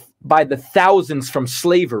died off by the thousands from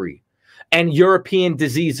slavery and European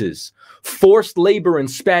diseases. Forced labor in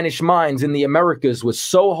Spanish mines in the Americas was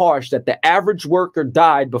so harsh that the average worker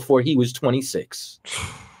died before he was 26.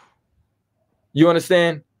 You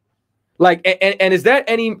understand? Like, and is that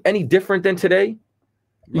any different than today?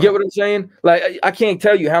 You get what I'm saying? Like, I can't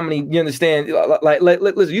tell you how many, you understand? Like,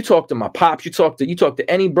 listen, you talk to my pops, you talk to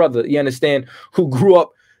any brother, you understand, who grew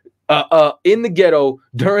up in the ghetto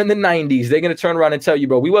during the 90s. They're going to turn around and tell you,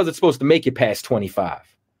 bro, we wasn't supposed to make it past 25.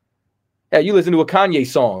 Yeah, you listen to a Kanye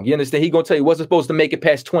song. You understand? He gonna tell you wasn't supposed to make it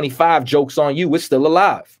past 25. Jokes on you. We're still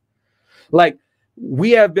alive. Like,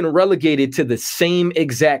 we have been relegated to the same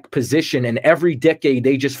exact position, and every decade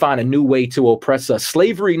they just find a new way to oppress us.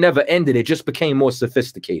 Slavery never ended. It just became more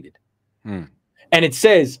sophisticated. And it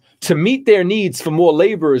says, to meet their needs for more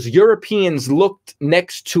laborers, Europeans looked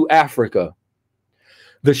next to Africa.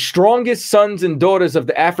 The strongest sons and daughters of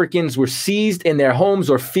the Africans were seized in their homes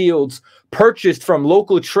or fields, purchased from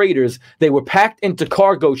local traders. They were packed into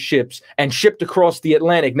cargo ships and shipped across the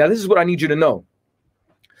Atlantic. Now, this is what I need you to know.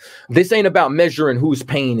 This ain't about measuring whose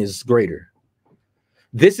pain is greater.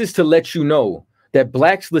 This is to let you know that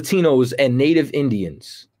blacks, Latinos, and Native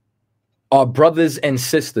Indians are brothers and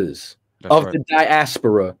sisters of the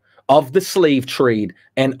diaspora, of the slave trade,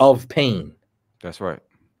 and of pain. That's right.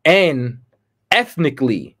 And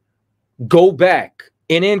ethnically go back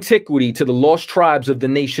in antiquity to the lost tribes of the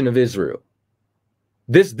nation of Israel.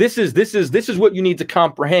 This is what you need to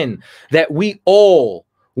comprehend, that we all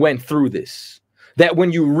went through this. That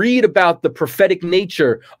when you read about the prophetic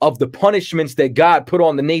nature of the punishments that God put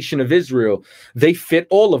on the nation of Israel, they fit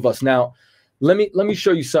all of us. Now, let me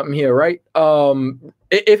show you something here, right?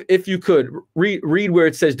 If you could read where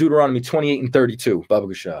it says Deuteronomy 28 and 32, Baba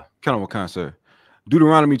Gashah. Kind of what sir?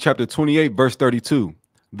 Deuteronomy chapter 28, verse 32.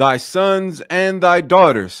 Thy sons and thy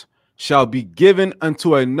daughters shall be given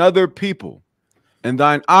unto another people, and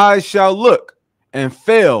thine eyes shall look and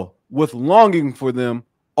fail with longing for them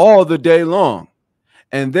all the day long,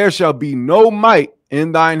 and there shall be no might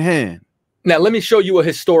in thine hand. Now, let me show you a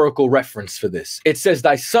historical reference for this. It says,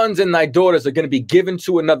 thy sons and thy daughters are going to be given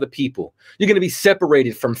to another people. You're going to be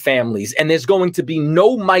separated from families, and there's going to be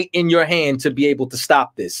no might in your hand to be able to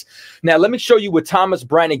stop this. Now, let me show you what Thomas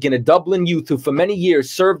Brannigan, a Dublin youth who for many years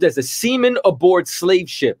served as a seaman aboard slave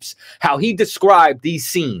ships, how he described these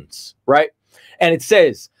scenes, right? And it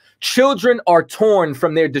says, children are torn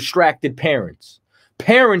from their distracted parents,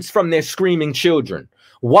 parents from their screaming children,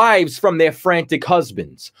 wives from their frantic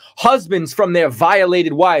husbands, husbands from their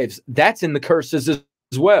violated wives. That's in the curses as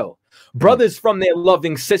well. Brothers from their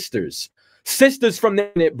loving sisters, sisters from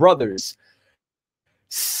their brothers.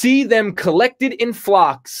 See them collected in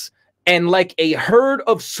flocks and like a herd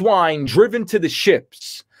of swine driven to the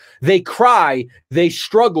ships. They cry, they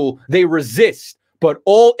struggle, they resist, but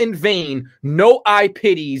all in vain. No eye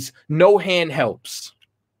pities, no hand helps.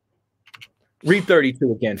 Read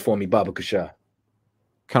 32 again for me, Baba Kashah.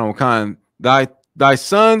 Thy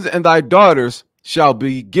sons and thy daughters shall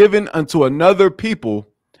be given unto another people,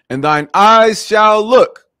 and thine eyes shall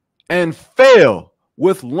look and fail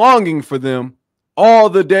with longing for them all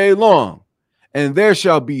the day long, and there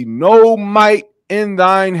shall be no might in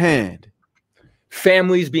thine hand.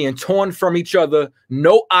 Families being torn from each other,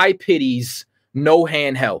 no eye pities, no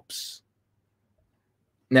hand helps.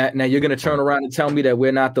 Now you're going to turn around and tell me that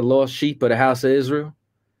we're not the lost sheep of the house of Israel?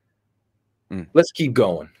 Let's keep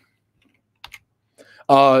going.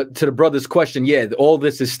 To the brother's question, yeah, all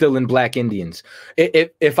this is still in Black Indians.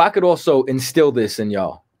 If I could also instill this in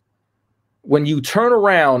y'all, when you turn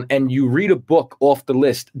around and you read a book off the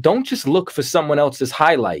list, don't just look for someone else's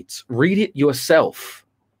highlights. Read it yourself.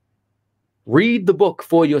 Read the book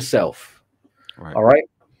for yourself. Right. All right.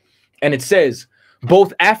 And it says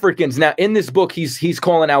both Africans. Now, in this book, he's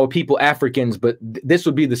calling our people Africans, but this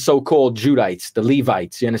would be the so-called Judites, the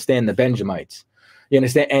Levites, you understand, the Benjamites. You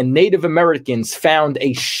understand? And Native Americans found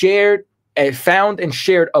and shared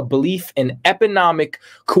a belief in economic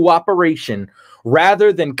cooperation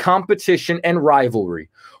rather than competition and rivalry.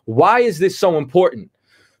 Why is this so important?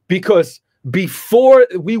 Because before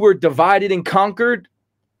we were divided and conquered,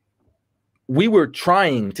 we were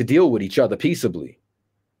trying to deal with each other peaceably.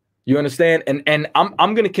 You understand? And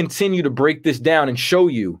I'm going to continue to break this down and show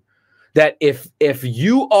you that if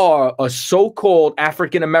you are a so-called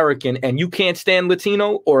African American and you can't stand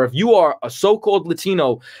Latino, or if you are a so-called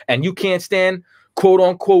Latino and you can't stand quote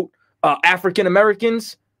unquote African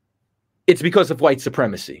Americans, it's because of white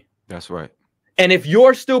supremacy. That's right. And if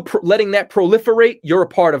you're still letting that proliferate, you're a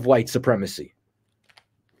part of white supremacy.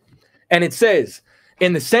 And it says,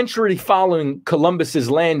 in the century following Columbus's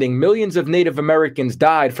landing, millions of Native Americans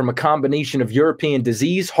died from a combination of European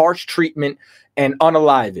disease, harsh treatment, and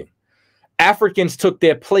unaliving. Africans took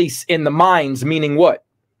their place in the mines, meaning what?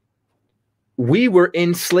 We were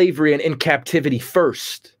in slavery and in captivity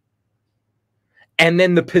first. And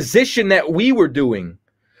then the position that we were doing,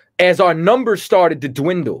 as our numbers started to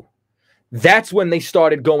dwindle, that's when they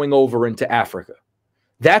started going over into Africa.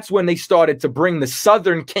 That's when they started to bring the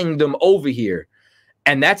Southern Kingdom over here.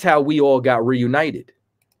 And that's how we all got reunited.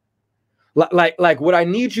 Like what I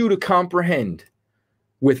need you to comprehend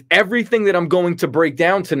with everything that I'm going to break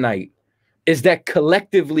down tonight is that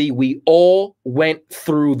collectively we all went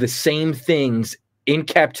through the same things in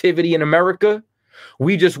captivity in America.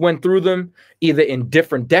 We just went through them either in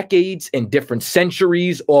different decades, in different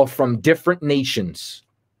centuries, or from different nations.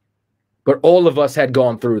 But all of us had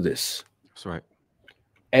gone through this. That's right.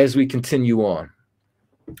 As we continue on.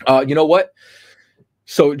 You know what?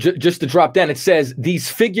 So just to drop down, it says these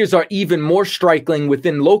figures are even more striking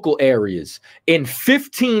within local areas. In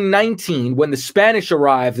 1519, when the Spanish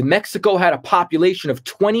arrived, Mexico had a population of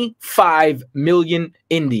 25 million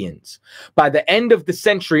Indians. By the end of the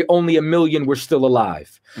century, only 1 million were still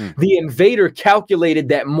alive. The invader calculated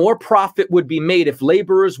that more profit would be made if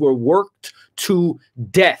laborers were worked to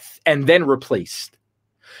death and then replaced.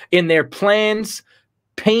 In their plans,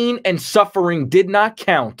 pain and suffering did not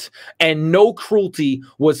count, and no cruelty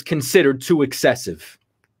was considered too excessive.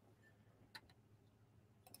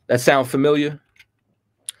 That sound familiar?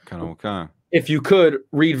 Kind. If you could,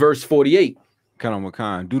 read verse 48.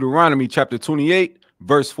 Kind. Deuteronomy chapter 28,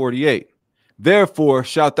 verse 48. Therefore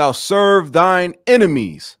shalt thou serve thine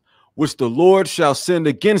enemies, which the Lord shall send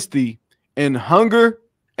against thee, in hunger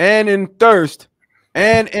and in thirst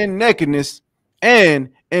and in nakedness and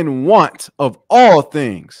in want of all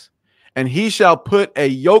things, and he shall put a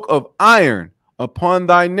yoke of iron upon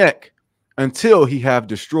thy neck until he have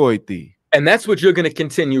destroyed thee. And that's what you're going to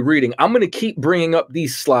continue reading. I'm going to keep bringing up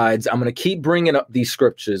these slides. I'm going to keep bringing up these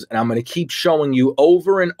scriptures, and I'm going to keep showing you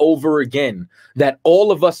over and over again that all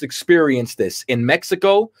of us experience this in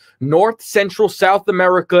Mexico, North, Central, South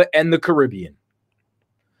America, and the Caribbean.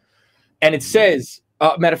 And it says,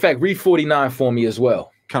 matter of fact, read 49 for me as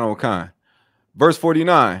well. Kind. Verse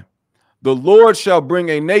 49, the Lord shall bring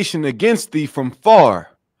a nation against thee from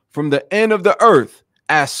far, from the end of the earth,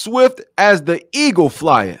 as swift as the eagle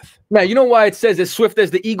flieth. Now, you know why it says as swift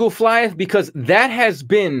as the eagle flieth? Because that has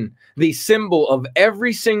been the symbol of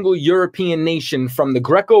every single European nation from the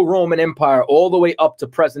Greco-Roman Empire all the way up to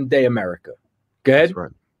present-day America. Go ahead. That's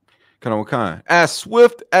right. Kind. As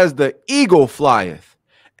swift as the eagle flieth,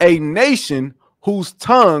 a nation whose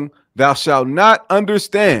tongue thou shalt not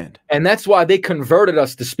understand. And that's why they converted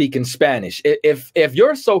us to speak in Spanish. If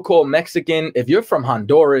you're so-called Mexican, if you're from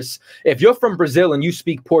Honduras, if you're from Brazil and you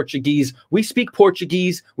speak Portuguese, we speak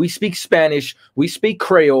Spanish, we speak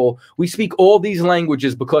Creole, we speak all these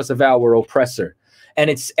languages because of our oppressor. And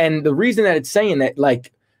the reason that it's saying that,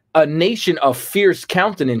 like, a nation of fierce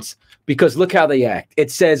countenance, because look how they act. It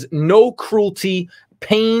says no cruelty,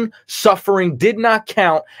 pain, suffering did not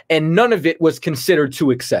count, and none of it was considered too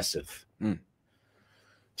excessive.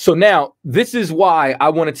 So now, this is why I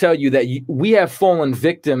want to tell you that we have fallen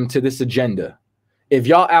victim to this agenda. If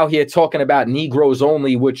y'all out here talking about Negroes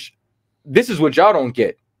only, which this is what y'all don't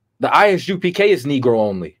get. The ISUPK is Negro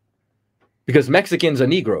only because Mexicans are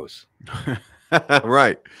Negroes.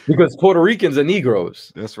 Right. Because Puerto Ricans are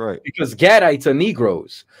Negroes. That's right. Because Gadites are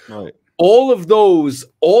Negroes. Right. All of those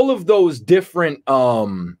different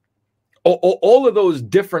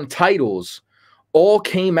titles all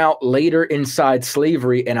came out later inside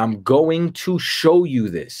slavery, and I'm going to show you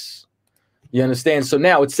this. You understand? So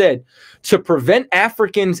now it said, to prevent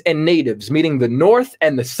Africans and natives, meaning the North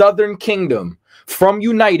and the Southern Kingdom, from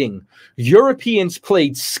uniting, Europeans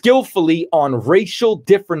played skillfully on racial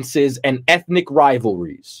differences and ethnic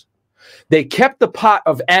rivalries. They kept the pot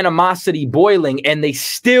of animosity boiling, and they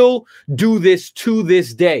still do this to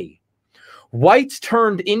this day. Whites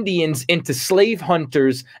turned Indians into slave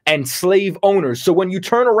hunters and slave owners. So when you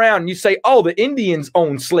turn around and you say, oh, the Indians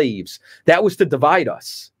own slaves, that was to divide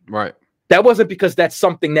us. Right. That wasn't because that's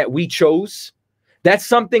something that we chose. That's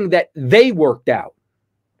something that they worked out.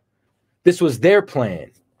 This was their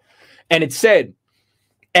plan. And it said,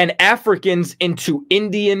 and Africans into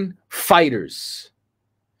Indian fighters.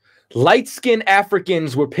 Light-skinned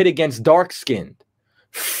Africans were pit against dark-skinned,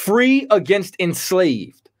 free against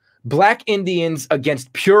enslaved, Black Indians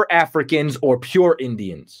against pure Africans or pure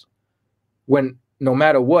Indians. When no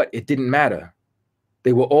matter what, it didn't matter.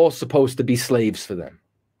 They were all supposed to be slaves for them.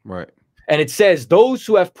 Right. And it says those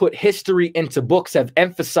who have put history into books have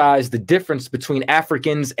emphasized the difference between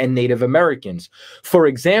Africans and Native Americans. For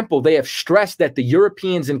example, they have stressed that the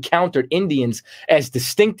Europeans encountered Indians as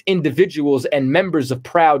distinct individuals and members of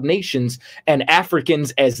proud nations, and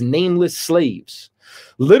Africans as nameless slaves.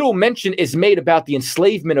 Little mention is made about the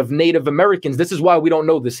enslavement of Native Americans. This is why we don't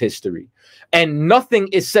know this history. And nothing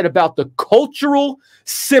is said about the cultural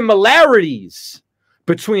similarities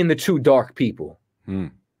between the two dark people.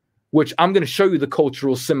 Which I'm going to show you the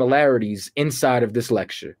cultural similarities inside of this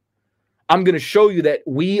lecture. I'm going to show you that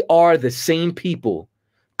we are the same people,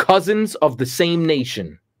 cousins of the same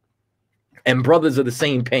nation, and brothers of the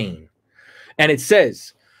same pain. And it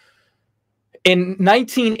says, In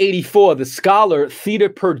 1984, the scholar Theda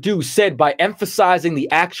Perdue said, by emphasizing the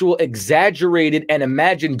actual exaggerated and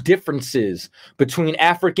imagined differences between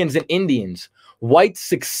Africans and Indians, whites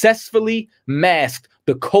successfully masked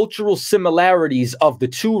the cultural similarities of the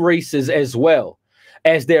two races as well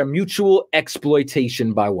as their mutual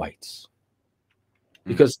exploitation by whites.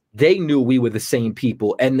 Because they knew we were the same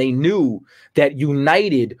people, and they knew that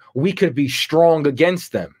united, we could be strong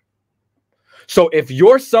against them. So if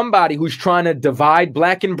you're somebody who's trying to divide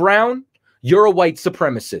black and brown, you're a white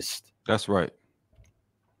supremacist. That's right.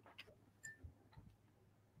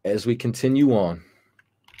 As we continue on.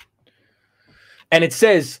 And it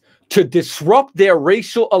says, to disrupt their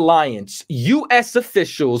racial alliance, U.S.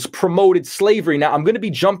 officials promoted slavery. Now, I'm going to be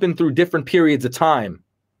jumping through different periods of time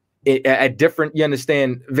at different, you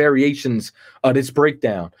understand, variations of this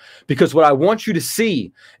breakdown. Because what I want you to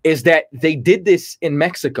see is that they did this in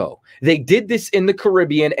Mexico. They did this in the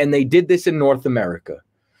Caribbean, and they did this in North America.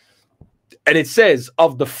 And it says,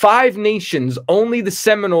 of the 5 nations, only the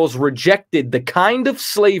Seminoles rejected the kind of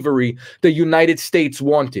slavery the United States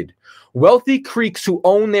wanted. Wealthy Creeks who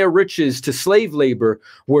owned their riches to slave labor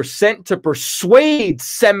were sent to persuade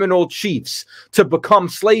Seminole chiefs to become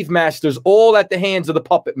slave masters, all at the hands of the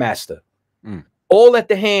puppet master. All at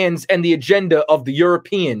the hands and the agenda of the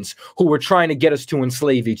Europeans who were trying to get us to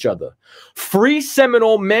enslave each other. Free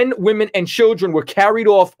Seminole men, women, and children were carried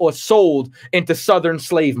off or sold into southern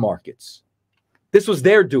slave markets. This was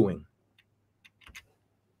their doing.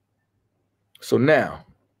 So now,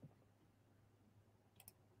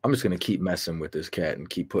 I'm just going to keep messing with this cat and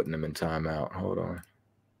keep putting him in timeout. Hold on.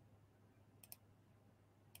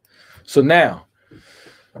 So now,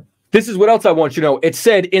 this is what else I want you to know. It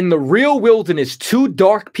said, in the real wilderness, 2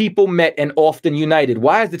 dark people met and often united.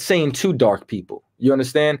 Why is it saying 2 dark people? You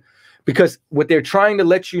understand? Because what they're trying to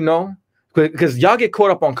let you know, because y'all get caught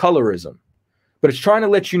up on colorism, but it's trying to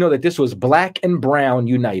let you know that this was black and brown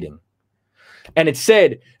uniting. And it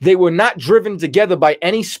said they were not driven together by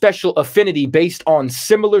any special affinity based on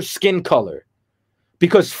similar skin color,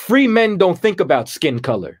 because free men don't think about skin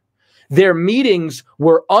color. Their meetings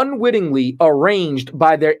were unwittingly arranged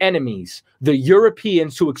by their enemies, the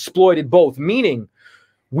Europeans who exploited both, meaning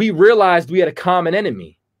we realized we had a common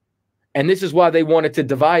enemy. And this is why they wanted to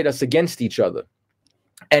divide us against each other.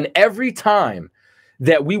 And every time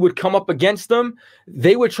that we would come up against them,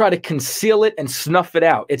 they would try to conceal it and snuff it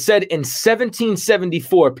out. It said in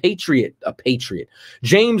 1774,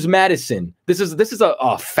 James Madison, this is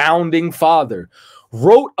a founding father,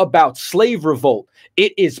 wrote about slave revolt.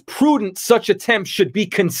 It is prudent such attempts should be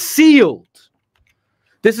concealed.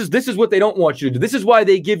 This is what they don't want you to do. This is why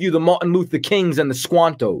they give you the Martin Luther Kings and the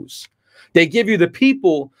Squantos. They give you the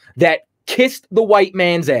people that kissed the white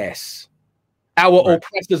man's ass, our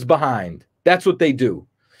oppressors behind. That's what they do.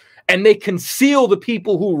 And they conceal the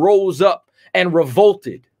people who rose up and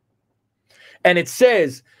revolted. And it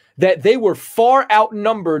says that they were far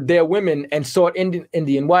outnumbered their women and sought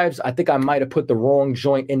Indian wives. I think I might have put the wrong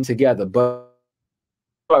joint in together, but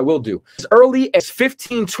I will do. As early as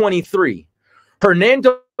 1523,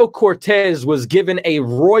 Hernando Cortez was given a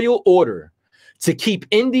royal order to keep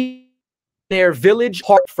Indians in their village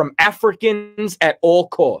apart from Africans at all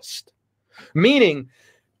cost. Meaning,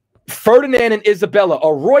 Ferdinand and Isabella,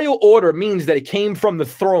 a royal order means that it came from the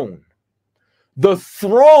throne. The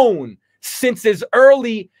throne, since as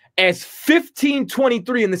early as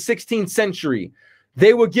 1523 in the 16th century,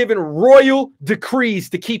 they were given royal decrees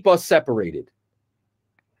to keep us separated.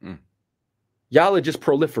 Y'all are just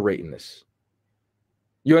proliferating this.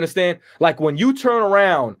 You understand? Like when you turn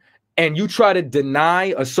around and you try to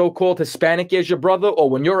deny a so-called Hispanic as your brother, or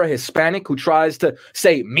when you're a Hispanic who tries to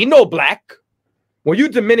say, me no black, when you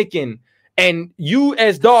Dominican and you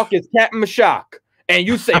as dark as Captain Mashak, and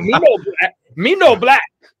you say, me no black.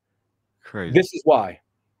 Crazy. This is why.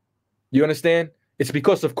 You understand? It's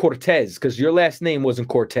because of Cortez, because your last name wasn't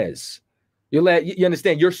Cortez. You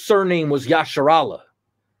understand? Your surname was Yasharala.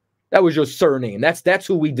 That was your surname. That's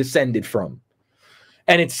who we descended from.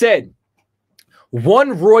 And it said,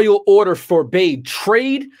 one royal order forbade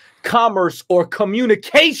trade, commerce, or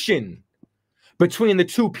communication between the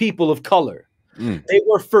two people of color. They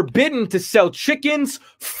were forbidden to sell chickens,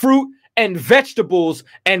 fruit, and vegetables,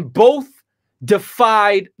 and both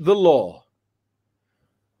defied the law.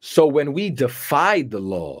 So when we defied the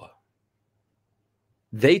law,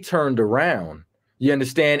 they turned around, you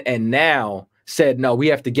understand, and now said, no, we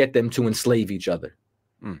have to get them to enslave each other.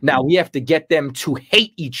 Now we have to get them to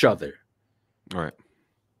hate each other. All right.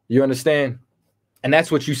 You understand? And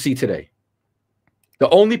that's what you see today. The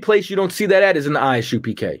only place you don't see that at is in the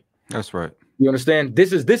ISUPK. That's right. You understand?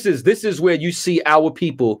 This is where you see our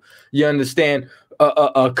people, you understand,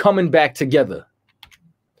 coming back together.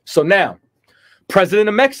 So now, President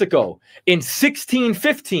of Mexico in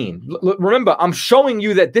 1615. Remember, I'm showing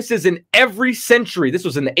you that this is in every century. This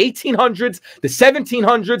was in the 1800s, the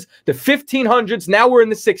 1700s, the 1500s. Now we're in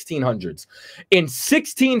the 1600s. In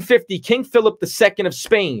 1650, King Philip II of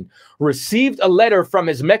Spain received a letter from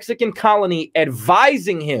his Mexican colony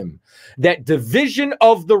advising him that division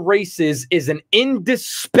of the races is an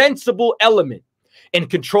indispensable element in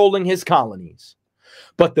controlling his colonies.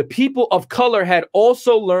 But the people of color had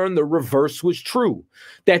also learned the reverse was true,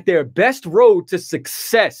 that their best road to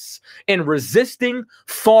success in resisting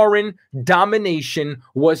foreign domination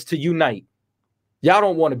was to unite. Y'all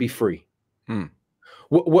don't want to be free.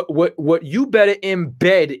 What you better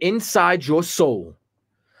embed inside your soul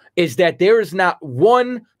is that there is not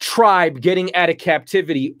one tribe getting out of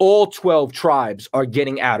captivity. All 12 tribes are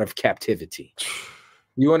getting out of captivity.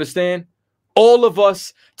 You understand? All of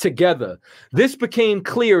us together. This became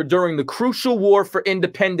clear during the crucial war for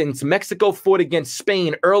independence Mexico fought against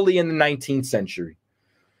Spain early in the 19th century,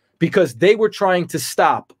 because they were trying to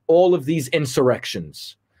stop all of these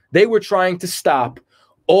insurrections. They were trying to stop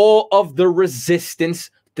all of the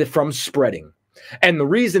resistance from spreading. And the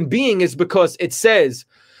reason being is because it says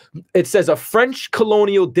a French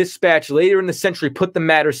colonial dispatch later in the century put the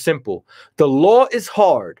matter simple. The law is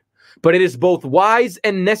hard, but it is both wise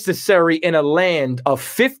and necessary in a land of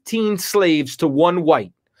 15 slaves to one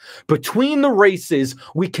white. Between the races,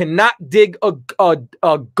 we cannot dig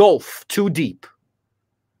a gulf too deep.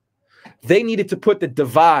 They needed to put the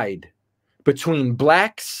divide between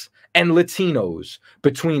blacks and Latinos,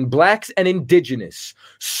 between blacks and indigenous,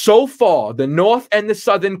 so far the North and the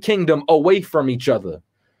Southern Kingdom away from each other,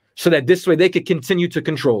 so that this way they could continue to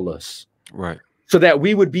control us. Right. So that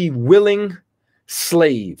we would be willing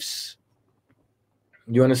slaves.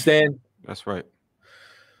 You understand? That's right.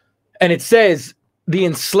 And it says the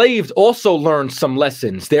enslaved also learned some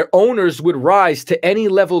lessons. Their owners would rise to any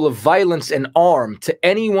level of violence and arm to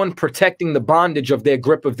anyone protecting the bondage of their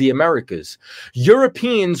grip of the Americas.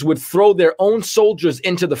 Europeans would throw their own soldiers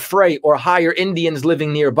into the fray or hire Indians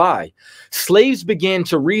living nearby. Slaves began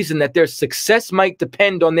to reason that their success might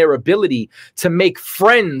depend on their ability to make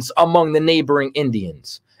friends among the neighboring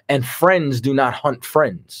Indians. And friends do not hunt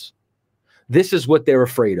friends. This is what they're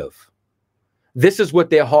afraid of. This is what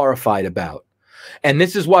they're horrified about. And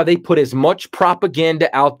this is why they put as much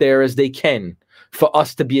propaganda out there as they can for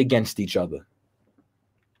us to be against each other.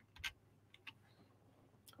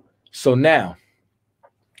 So now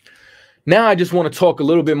I just want to talk a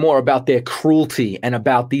little bit more about their cruelty and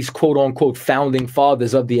about these quote unquote founding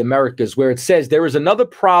fathers of the Americas, where it says there is another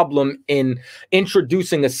problem in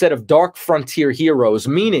introducing a set of dark frontier heroes,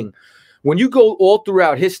 meaning when you go all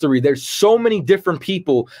throughout history, there's so many different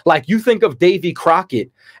people. Like you think of Davy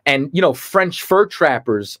Crockett and, you know, French fur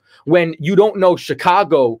trappers, when you don't know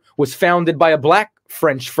Chicago was founded by a black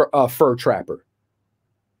French fur trapper.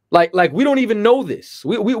 Like we don't even know this.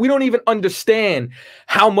 We don't even understand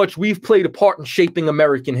how much we've played a part in shaping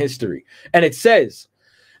American history. And it says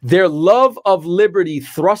their love of liberty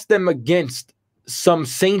thrust them against some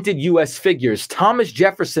sainted U.S. figures. Thomas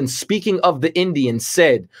Jefferson, speaking of the Indians,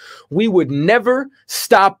 said, "We would never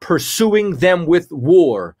stop pursuing them with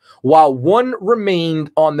war while one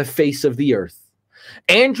remained on the face of the earth."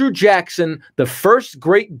 Andrew Jackson, the first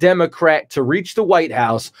great Democrat to reach the White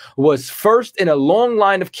House, was first in a long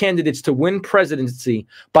line of candidates to win presidency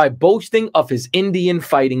by boasting of his Indian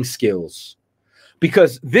fighting skills.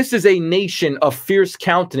 Because this is a nation of fierce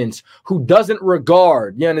countenance who doesn't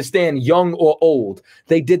regard, you understand, young or old.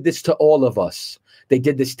 They did this to all of us. They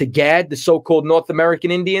did this to Gad, the so-called North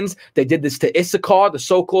American Indians. They did this to Issachar, the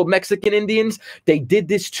so-called Mexican Indians. They did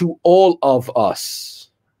this to all of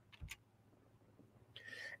us.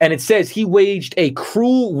 And it says he waged a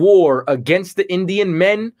cruel war against the Indian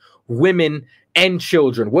men, women, and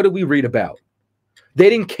children. What did we read about? They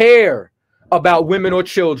didn't care about women or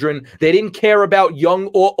children. They didn't care about young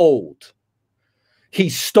or old. He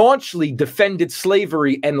staunchly defended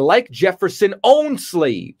slavery and, like Jefferson, owned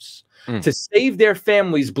slaves. To save their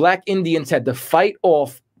families, black Indians had to fight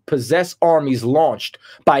off possessed armies launched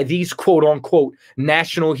by these quote unquote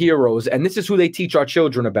national heroes. And this is who they teach our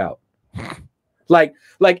children about. Like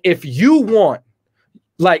if you want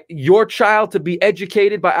like your child to be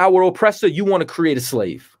educated by our oppressor, you want to create a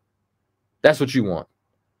slave. That's what you want.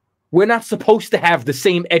 We're not supposed to have the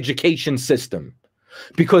same education system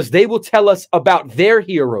because they will tell us about their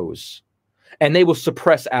heroes and they will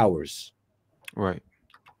suppress ours. Right.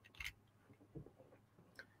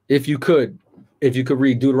 If you could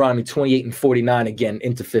read Deuteronomy 28 and 49 again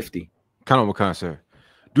into 50. Count on Wakan, sir.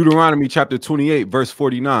 Deuteronomy chapter 28, verse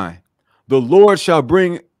 49. The Lord shall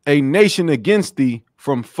bring a nation against thee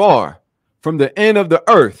from far, from the end of the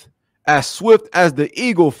earth, as swift as the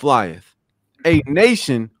eagle flieth, a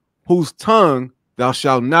nation whose tongue thou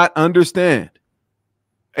shalt not understand.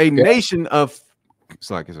 A nation of,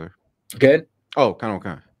 sorry, sir. Good. Oh, kind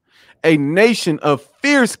of. A nation of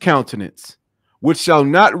fierce countenance, which shall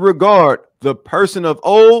not regard the person of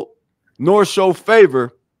old, nor show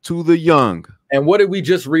favor to the young. And what did we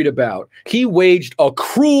just read about? He waged a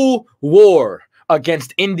cruel war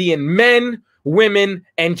against Indian men, women,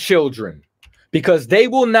 and children, because they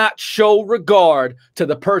will not show regard to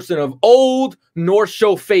the person of old, nor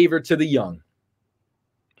show favor to the young.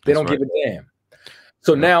 They don't give a damn.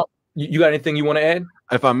 So now, you got anything you want to add?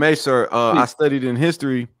 If I may, sir, I studied in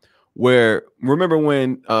history where, remember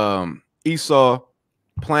when Esau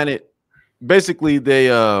planted, basically they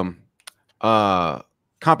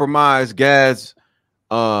compromised Gad's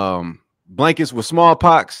blankets with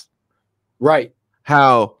smallpox. Right.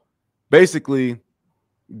 How basically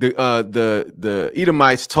the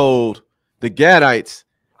Edomites told the Gadites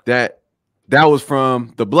that was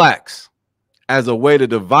from the blacks as a way to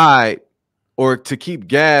divide or to keep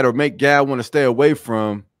Gad or make Gad want to stay away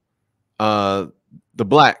from the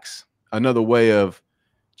blacks. Another way of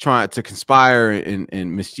trying to conspire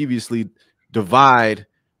and mischievously divide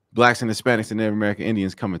blacks and Hispanics and Native American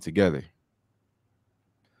Indians coming together.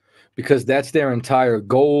 Because that's their entire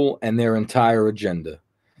goal and their entire agenda,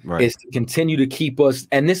 right? Is to continue to keep us.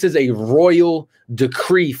 And this is a royal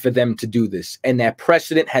decree for them to do this. And that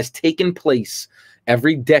precedent has taken place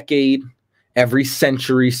every decade, every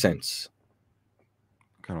century since.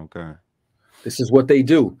 Okay. This is what they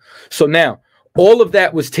do. So now, all of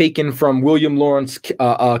that was taken from William Lawrence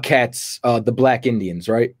Katz's The Black Indians,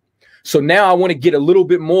 right? So now I want to get a little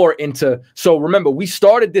bit more into, so remember, we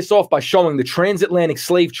started this off by showing the transatlantic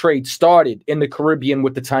slave trade started in the Caribbean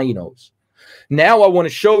with the Tainos. Now I want to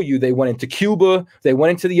show you they went into Cuba, they went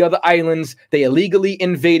into the other islands, they illegally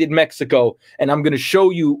invaded Mexico, and I'm going to show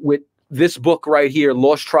you with this book right here,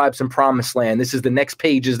 Lost Tribes and Promised Land. This is the next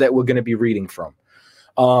pages that we're going to be reading from.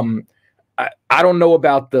 I don't know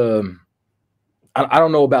about the... I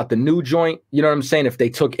don't know about the new joint. You know what I'm saying? If they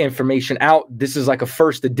took information out, this is like a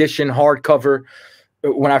first edition hardcover.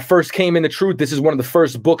 When I first came into Truth, this is one of the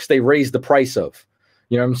first books they raised the price of.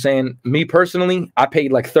 You know what I'm saying? Me personally, I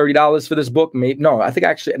paid like $30 for this book.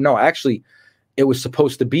 Actually, it was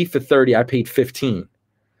supposed to be for $30. I paid $15.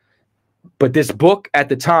 But this book at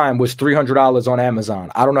the time was $300 on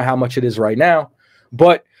Amazon. I don't know how much it is right now,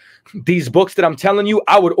 but these books that I'm telling you,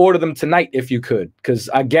 I would order them tonight if you could, because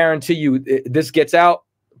I guarantee you this gets out,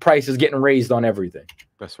 price is getting raised on everything.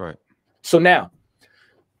 That's right. So now,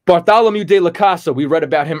 Bartholomew de la Casa, we read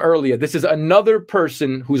about him earlier. This is another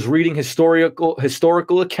person who's reading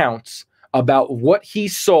historical accounts about what he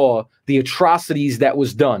saw, the atrocities that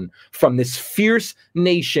was done from this fierce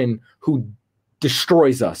nation who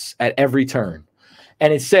destroys us at every turn.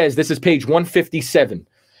 And it says, this is page 157.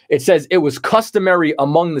 It says, it was customary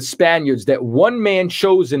among the Spaniards that one man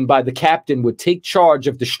chosen by the captain would take charge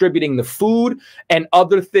of distributing the food and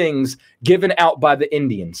other things given out by the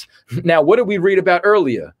Indians. Now, what did we read about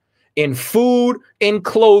earlier? In food, in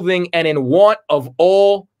clothing, and in want of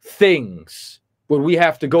all things would we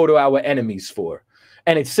have to go to our enemies for.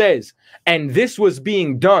 And it says, and this was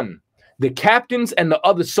being done. The captains and the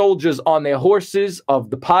other soldiers on their horses of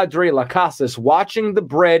the Padre Las Casas watching the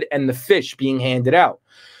bread and the fish being handed out.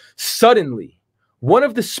 Suddenly, one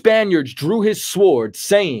of the Spaniards drew his sword,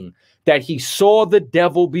 saying that he saw the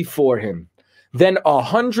devil before him. Then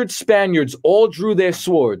 100 Spaniards all drew their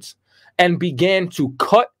swords and began to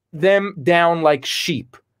cut them down like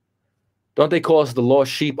sheep. Don't they call us the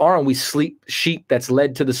lost sheep? Aren't we sheep that's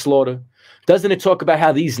led to the slaughter? Doesn't it talk about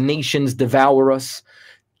how these nations devour us?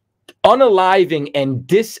 Unaliving and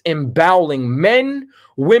disemboweling men,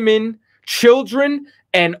 women, children,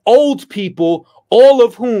 and old people, all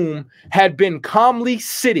of whom had been calmly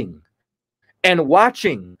sitting and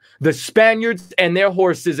watching the Spaniards and their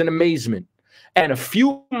horses in amazement. And a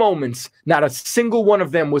few moments, not a single one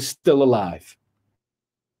of them was still alive.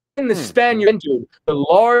 And the Spaniard entered the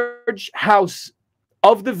large house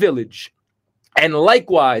of the village and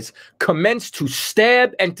likewise commenced to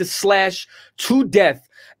stab and to slash to death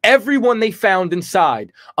everyone they found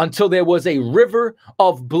inside, until there was a river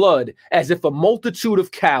of blood, as if a multitude of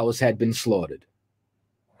cows had been slaughtered.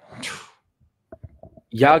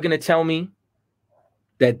 Y'all gonna tell me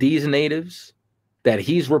that these natives that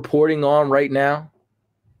he's reporting on right now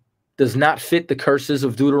does not fit the curses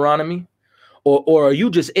of Deuteronomy? Or are you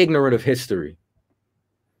just ignorant of history?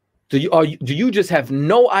 Do you just have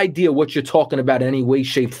no idea what you're talking about in any way,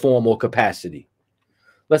 shape, form, or capacity?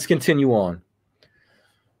 Let's continue on.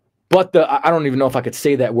 But I don't even know if I could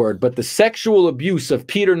say that word, but the sexual abuse of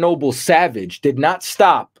Peter Noble Savage did not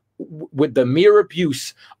stop with the mere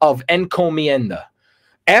abuse of encomienda.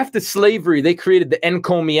 After slavery, they created the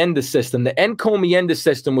encomienda system. The encomienda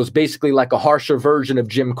system was basically like a harsher version of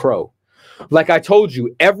Jim Crow. Like I told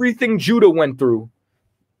you, everything Judah went through,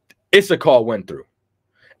 Issachar went through.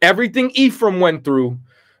 Everything Ephraim went through,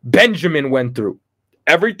 Benjamin went through.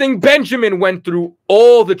 Everything Benjamin went through,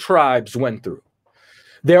 all the tribes went through.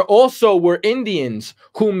 There also were Indians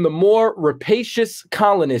whom the more rapacious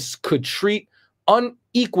colonists could treat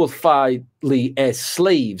unequally as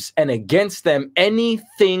slaves, and against them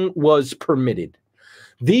anything was permitted.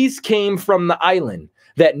 These came from the island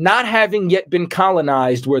that, not having yet been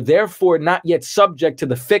colonized, were therefore not yet subject to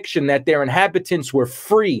the fiction that their inhabitants were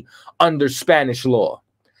free under Spanish law.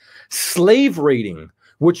 Slave raiding,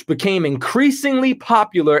 which became increasingly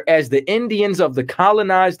popular as the Indians of the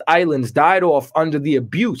colonized islands died off under the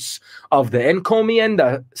abuse of the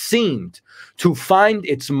encomienda, seemed to find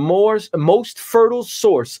its most fertile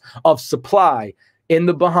source of supply in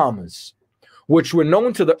the Bahamas, which were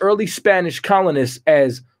known to the early Spanish colonists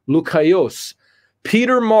as Lucayos.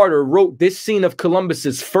 Peter Martyr wrote this scene of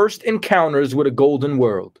Columbus's first encounters with a golden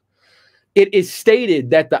world. It is stated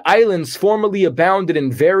that the islands formerly abounded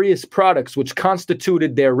in various products which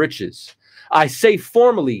constituted their riches. I say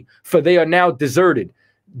formerly, for they are now deserted.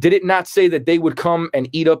 Did it not say that they would come and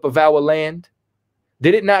eat up of our land?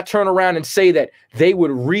 Did it not turn around and say that they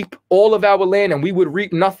would reap all of our land and we would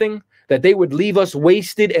reap nothing? That they would leave us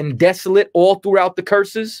wasted and desolate all throughout the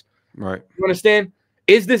curses? Right. You understand?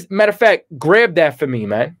 Is this, matter of fact, grab that for me,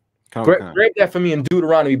 man. Grab that for me in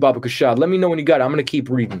Deuteronomy, Baba Kashad. Let me know when you got it. I'm going to keep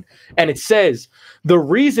reading. And it says, the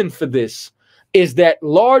reason for this is that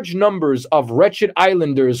large numbers of wretched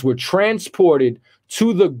islanders were transported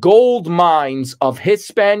to the gold mines of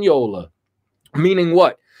Hispaniola. Meaning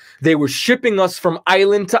what? They were shipping us from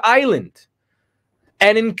island to island.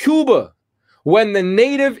 And in Cuba, when the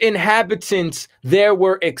native inhabitants there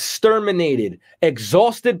were exterminated,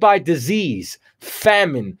 exhausted by disease,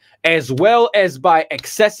 famine, as well as by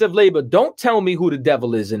excessive labor. Don't tell me who the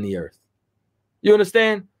devil is in the earth. You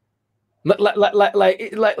understand? Like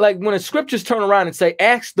when the scriptures turn around and say,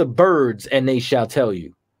 ask the birds and they shall tell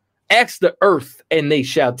you. Ask the earth and they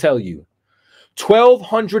shall tell you.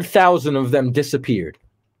 1,200,000 of them disappeared.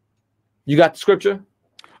 You got the scripture?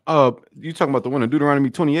 You talking about the one in Deuteronomy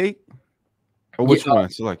 28? Or which one?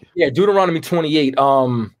 Select it. Yeah, Deuteronomy 28.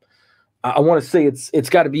 I want to say it's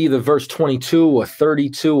got to be either verse 22 or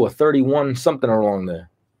 32 or 31, something along there.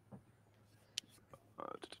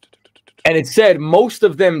 And it said most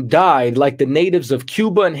of them died like the natives of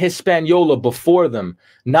Cuba and Hispaniola before them,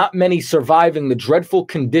 not many surviving the dreadful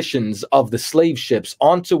conditions of the slave ships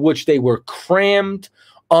onto which they were crammed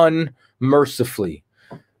unmercifully.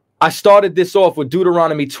 I started this off with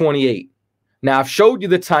Deuteronomy 28. Now, I've showed you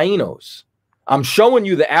the Taínos. I'm showing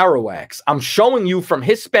you the Arawaks. I'm showing you from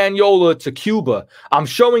Hispaniola to Cuba. I'm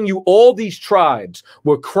showing you all these tribes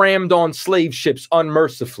were crammed on slave ships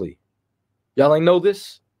unmercifully. Y'all ain't know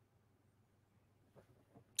this?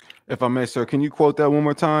 If I may, sir, can you quote that one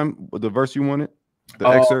more time? The verse you wanted? The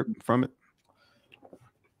excerpt from it?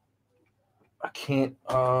 I can't.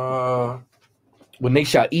 When they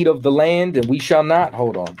shall eat of the land and we shall not.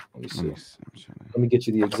 Hold on. Let me see. Let me get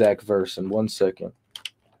you the exact verse in 1 second.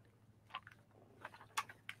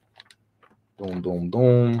 Boom, boom,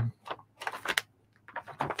 boom.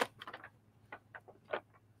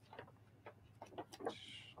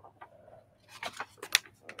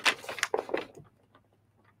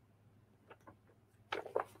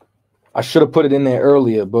 I should have put it in there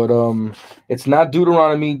earlier, but it's not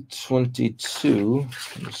Deuteronomy 22.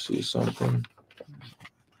 Let me see something.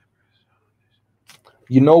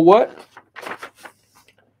 You know what?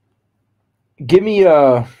 Give me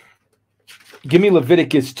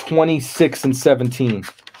Leviticus 26 and 17.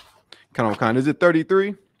 Kind. Is it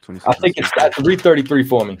 33? I think it's 333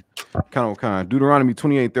 for me. Kind. Deuteronomy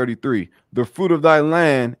 28:33. The fruit of thy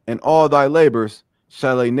land and all thy labors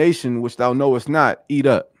shall a nation which thou knowest not eat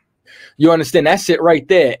up. You understand? That's it right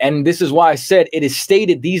there. And this is why I said it is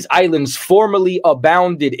stated these islands formerly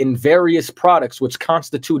abounded in various products which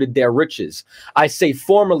constituted their riches. I say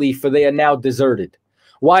formerly, for they are now deserted.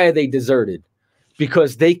 Why are they deserted?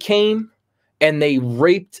 Because they came and they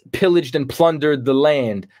raped, pillaged, and plundered the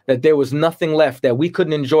land, that there was nothing left, that we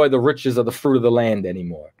couldn't enjoy the riches of the fruit of the land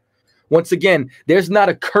anymore. Once again, there's not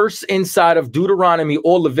a curse inside of Deuteronomy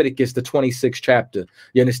or Leviticus, the 26th chapter.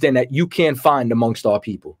 You understand that you can't find amongst our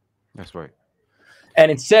people. That's right. And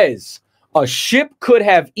it says, a ship could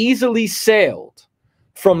have easily sailed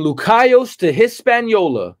from Lucayos to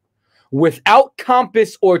Hispaniola without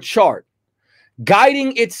compass or chart,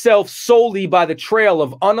 guiding itself solely by the trail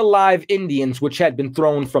of unalive Indians which had been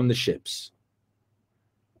thrown from the ships.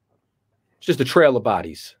 It's just a trail of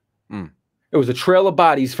bodies. It was a trail of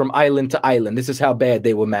bodies from island to island. This is how bad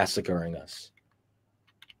they were massacring us.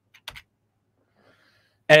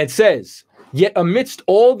 And it says, yet amidst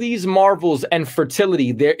all these marvels and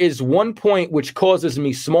fertility, there is one point which causes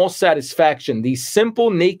me small satisfaction. These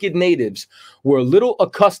simple naked natives were little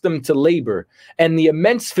accustomed to labor, and the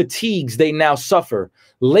immense fatigues they now suffer,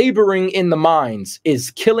 laboring in the mines,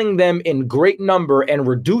 is killing them in great number and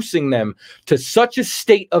reducing them to such a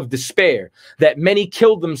state of despair that many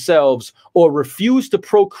kill themselves or refuse to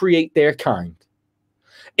procreate their kind.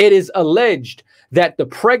 It is alleged that the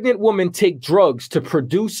pregnant women take drugs to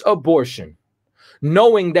produce abortion,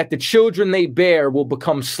 knowing that the children they bear will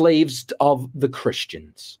become slaves of the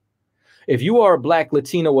Christians. If you are a Black,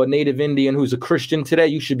 Latino, or Native Indian who's a Christian today,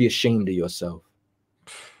 you should be ashamed of yourself.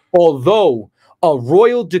 Although a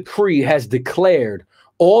royal decree has declared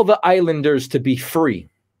all the islanders to be free,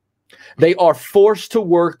 they are forced to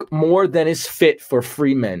work more than is fit for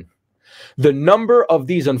free men. The number of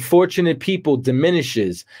these unfortunate people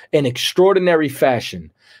diminishes in extraordinary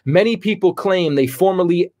fashion. Many people claim they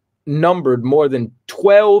formerly numbered more than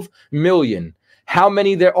 12 million. How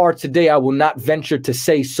many there are today, I will not venture to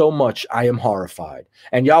say. So much I am horrified.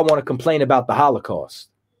 And y'all want to complain about the Holocaust.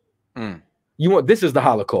 This is the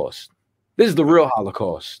Holocaust. This is the real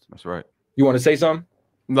Holocaust. That's right. You want to say something?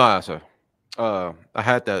 Nah, sir. I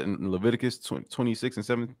had that in Leviticus 26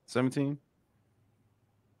 and 17.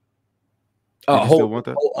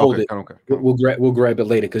 Hold it. Okay. We'll grab it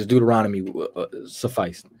later because Deuteronomy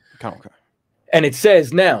sufficed. Okay. And it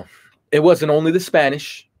says, now, it wasn't only the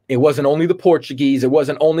Spanish, it wasn't only the Portuguese, it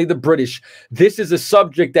wasn't only the British. This is a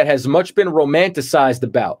subject that has much been romanticized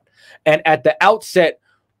about. And at the outset,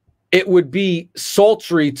 it would be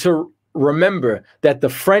sultry to remember that the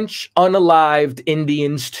French unalived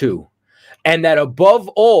Indians too, and that above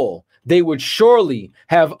all, they would surely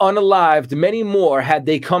have unalived many more had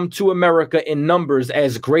they come to America in numbers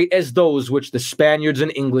as great as those which the Spaniards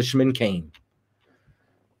and Englishmen came.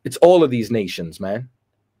 It's all of these nations, man.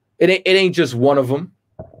 It ain't just one of them.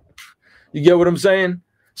 You get what I'm saying?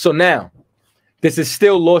 So now, this is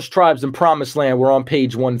still Lost Tribes and Promised Land. We're on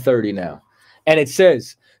page 130 now. And it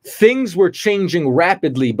says, things were changing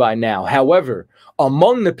rapidly by now. However,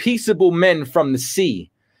 among the peaceable men from the sea,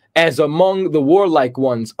 as among the warlike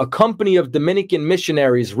ones, a company of Dominican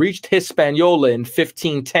missionaries reached Hispaniola in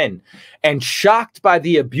 1510, and shocked by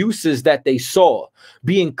the abuses that they saw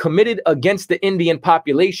being committed against the Indian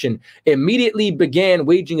population, immediately began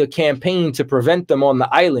waging a campaign to prevent them on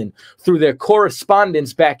the island through their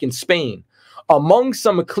correspondence back in Spain. Among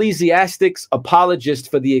some ecclesiastics apologists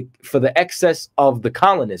for the excess of the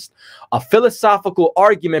colonists, a philosophical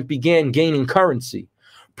argument began gaining currency.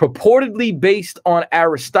 Purportedly based on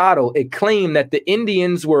Aristotle, it claimed that the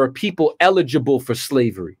Indians were a people eligible for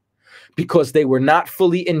slavery because they were not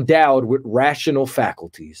fully endowed with rational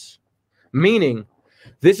faculties. Meaning,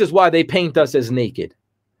 this is why they paint us as naked.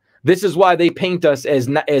 This is why they paint us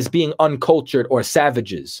as being uncultured or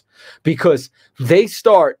savages, because they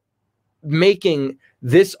start making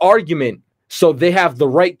this argument so they have the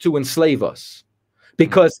right to enslave us,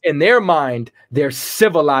 because in their mind, they're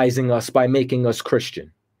civilizing us by making us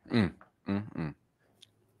Christian.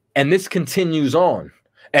 And this continues on.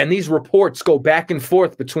 And these reports go back and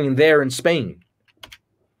forth between there and Spain.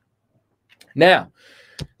 Now,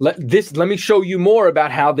 let me show you more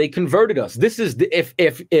about how they converted us. This is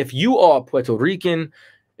if you are Puerto Rican,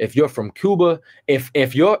 if you're from Cuba,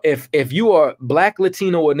 if you are Black,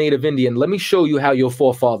 Latino, or Native Indian, let me show you how your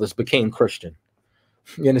forefathers became Christian.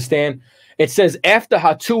 You understand? It says after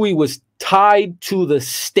Hatui was tied to the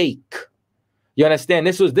stake. You understand?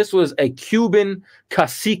 This was a Cuban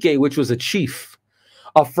cacique, which was a chief.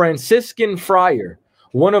 A Franciscan friar,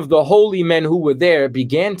 one of the holy men who were there,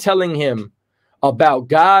 began telling him about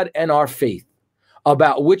God and our faith,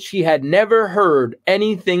 about which he had never heard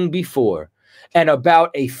anything before, and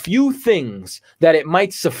about a few things that it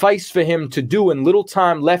might suffice for him to do in little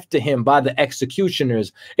time left to him by the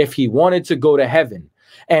executioners if he wanted to go to heaven,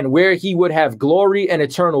 and where he would have glory and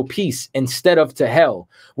eternal peace instead of to hell,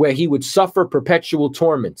 where he would suffer perpetual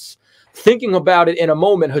torments. Thinking about it in a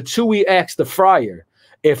moment, Hatui asked the friar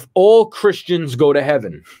if all Christians go to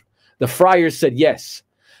heaven. The friar said yes.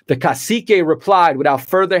 The cacique replied without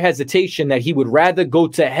further hesitation that he would rather go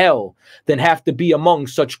to hell than have to be among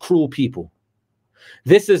such cruel people.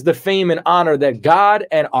 This is the fame and honor that God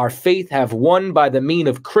and our faith have won by the mean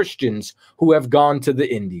of Christians who have gone to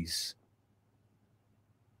the Indies.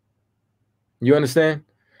 You understand?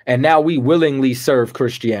 And now we willingly serve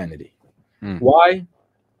Christianity. Why?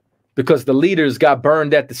 Because the leaders got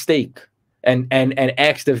burned at the stake and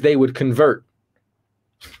asked if they would convert.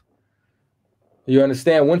 You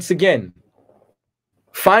understand? Once again,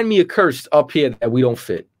 find me a curse up here that we don't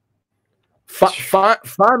fit.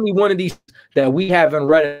 Find me one of these that we haven't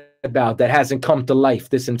read about that hasn't come to life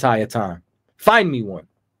this entire time. Find me one.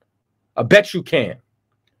 I bet you can.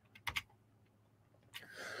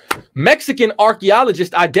 Mexican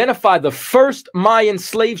archaeologists identify the first Mayan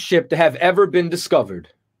slave ship to have ever been discovered.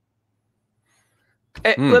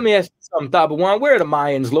 Let me ask you something, Tabawan. Where are the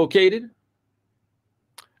Mayans located?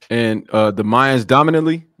 And the Mayans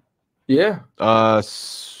dominantly? Yeah.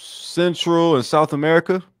 Central and South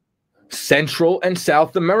America? Central and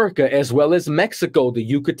South America, as well as Mexico, the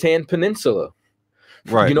Yucatan Peninsula.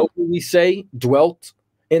 Right. You know who we say dwelt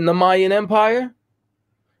in the Mayan Empire?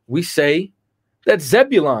 We say that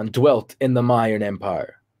Zebulon dwelt in the Mayan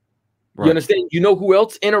Empire. Right. You understand? You know who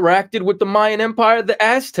else interacted with the Mayan Empire? The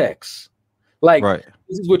Aztecs. Like,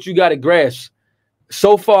 this is what you got to grasp.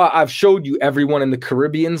 So far, I've showed you everyone in the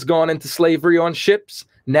Caribbean's gone into slavery on ships.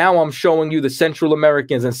 Now I'm showing you the Central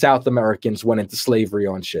Americans and South Americans went into slavery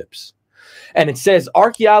on ships. And it says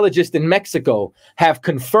archaeologists in Mexico have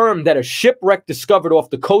confirmed that a shipwreck discovered off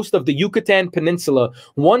the coast of the Yucatan Peninsula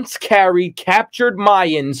once carried captured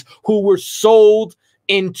Mayans who were sold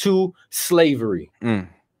into slavery.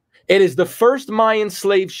 It is the first Mayan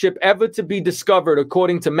slave ship ever to be discovered,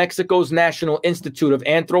 according to Mexico's National Institute of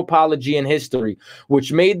Anthropology and History,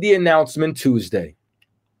 which made the announcement Tuesday.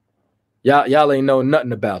 Y'all ain't know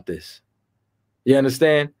nothing about this. You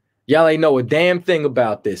understand? Y'all ain't know a damn thing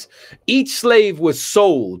about this. Each slave was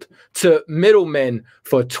sold to middlemen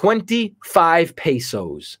for 25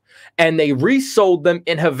 pesos, and they resold them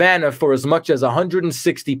in Havana for as much as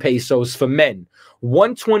 160 pesos for men,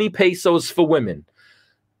 120 pesos for women.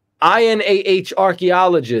 INAH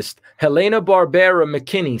archaeologist Helena Barbera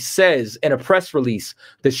McKinney says in a press release,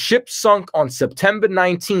 the ship sunk on September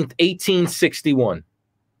 19th, 1861.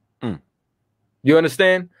 You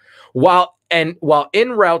understand? While en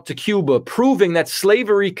route to Cuba, proving that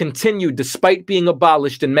slavery continued despite being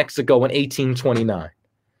abolished in Mexico in 1829.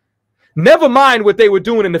 Never mind what they were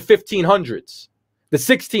doing in the 1500s, the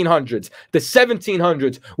 1600s, the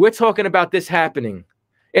 1700s. We're talking about this happening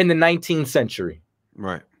in the 19th century.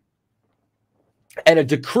 Right. And a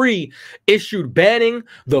decree issued banning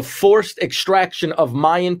the forced extraction of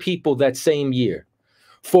Mayan people that same year.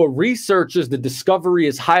 For researchers, the discovery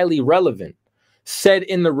is highly relevant. Said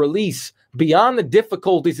in the release, beyond the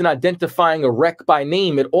difficulties in identifying a wreck by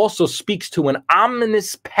name, it also speaks to an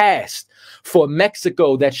ominous past for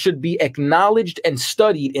Mexico that should be acknowledged and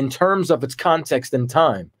studied in terms of its context and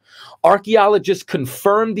time. Archaeologists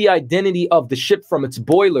confirmed the identity of the ship from its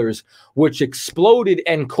boilers, which exploded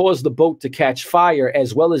and caused the boat to catch fire,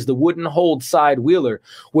 as well as the wooden hold side wheeler,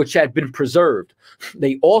 which had been preserved.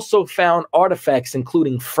 They also found artifacts,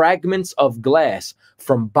 including fragments of glass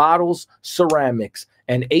from bottles, ceramics,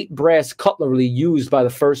 and 8 brass cutlery used by the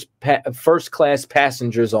first-class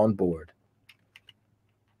passengers on board.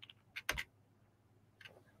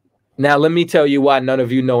 Now, let me tell you why none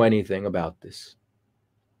of you know anything about this.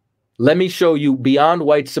 Let me show you beyond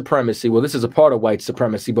white supremacy. Well, this is a part of white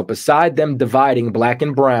supremacy, but beside them dividing black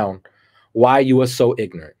and brown, why you are so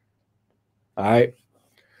ignorant. All right.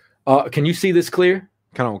 Can you see this clear?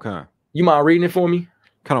 Kind. You mind reading it for me?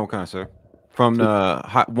 Kind, sir. From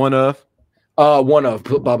the one of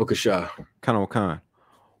Baba Kasha. Kind.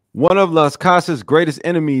 One of Las Casas' greatest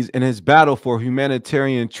enemies in his battle for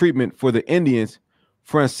humanitarian treatment for the Indians,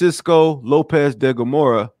 Francisco Lopez de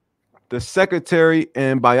Gomora, the secretary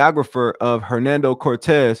and biographer of Hernando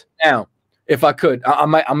Cortez. Now, if I could,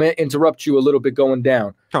 I'm going to interrupt you a little bit going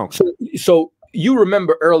down. So you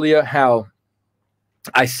remember earlier how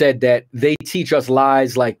I said that they teach us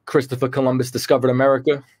lies like Christopher Columbus discovered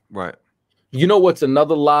America? Right. You know what's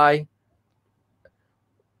another lie?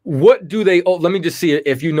 What do they, let me just see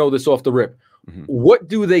if you know this off the rip. What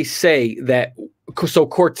do they say that, so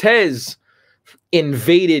Cortez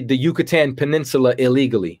invaded the Yucatan Peninsula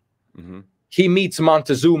illegally. He meets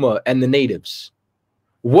Montezuma and the natives.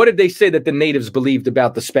 What did they say that the natives believed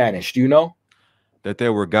about the Spanish? Do you know? That they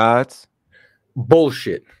were gods?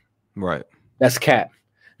 Bullshit. Right. That's cap.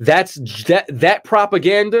 That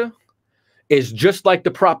propaganda is just like the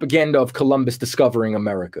propaganda of Columbus discovering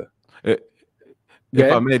America. If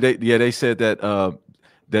I may, they said that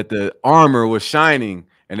that the armor was shining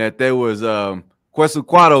and that there was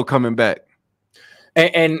Quetzalcoatl coming back.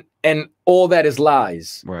 And all that is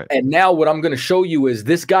lies. Right. And now what I'm going to show you is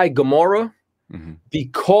this guy Gomorrah,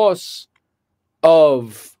 because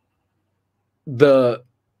of the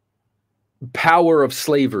power of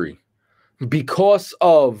slavery, because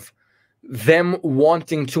of them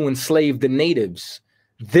wanting to enslave the natives,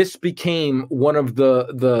 this became one of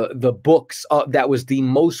the books that was the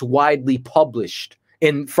most widely published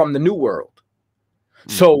from the New World.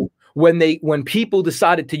 So when people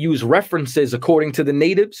decided to use references according to the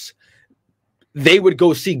natives, they would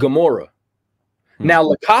go see Gomorrah. Now,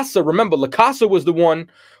 La Casa, remember, La Casa was the one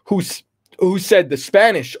who said the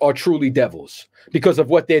Spanish are truly devils because of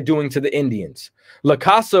what they're doing to the Indians. La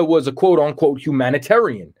Casa was a quote-unquote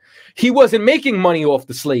humanitarian. He wasn't making money off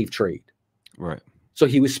the slave trade. Right. So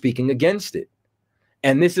he was speaking against it.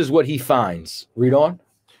 And this is what he finds. Read on.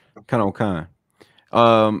 Kind.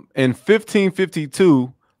 In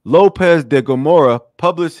 1552, Lopez de Gomorrah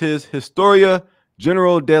published his Historia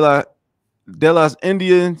General de las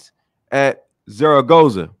Indians at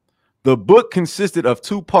Zaragoza. The book consisted of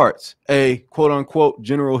two parts, a quote-unquote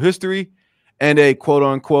general history and a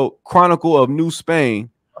quote-unquote chronicle of New Spain.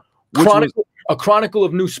 A chronicle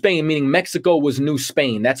of New Spain, meaning Mexico was New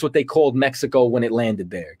Spain. That's what they called Mexico when it landed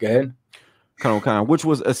there. Go ahead. Kind. Which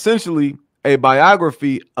was essentially a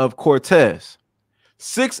biography of Cortez.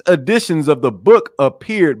 6 editions of the book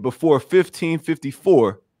appeared before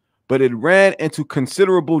 1554, but it ran into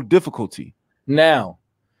considerable difficulty. Now,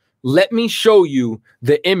 let me show you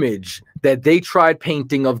the image that they tried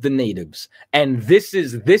painting of the natives. And this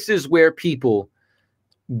is where people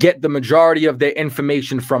get the majority of their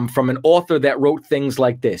information from an author that wrote things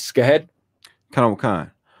like this. Go ahead.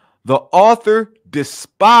 Kind. The author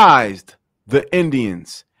despised the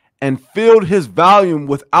Indians and filled his volume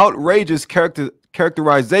with outrageous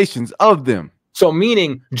characterizations of them. So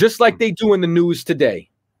meaning, just like they do in the news today,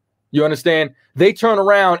 you understand? They turn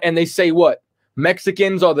around and they say what?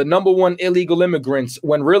 Mexicans are the #1 illegal immigrants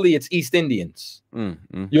when really it's East Indians.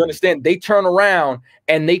 You understand? They turn around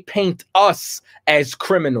and they paint us as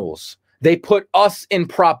criminals. They put us in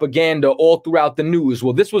propaganda all throughout the news.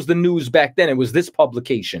 Well, this was the news back then. It was this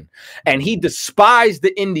publication. And he despised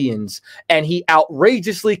the Indians and he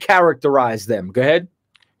outrageously characterized them. Go ahead.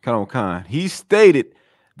 Kind. He stated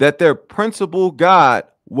that their principal god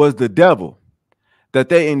was the devil, that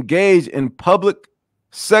they engaged in public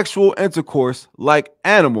sexual intercourse like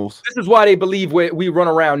animals. This is why they believe we run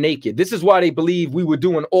around naked. This is why they believe we were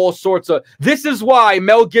doing all sorts of... This is why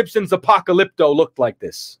Mel Gibson's Apocalypto looked like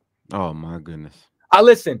this. Oh, my goodness.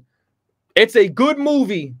 Listen, it's a good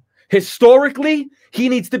movie. Historically, he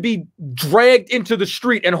needs to be dragged into the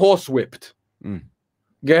street and horsewhipped.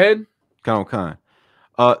 Go ahead. Kind.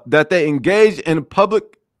 That they engaged in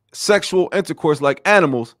public sexual intercourse like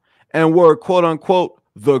animals and were, quote-unquote,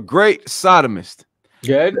 the great sodomist.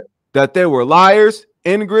 Good. That they were liars,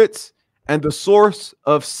 ingrates, and the source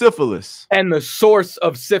of syphilis. And the source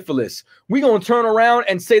of syphilis. We're going to turn around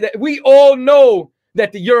and say that we all know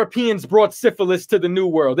that the Europeans brought syphilis to the New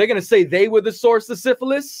World. They're going to say they were the source of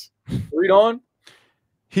syphilis? Read on.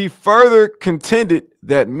 He further contended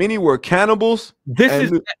that many were cannibals.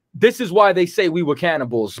 This is why they say we were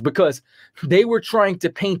cannibals, because they were trying to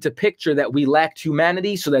paint a picture that we lacked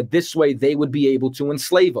humanity so that this way they would be able to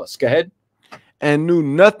enslave us. Go ahead. And knew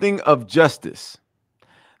nothing of justice,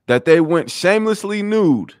 that they went shamelessly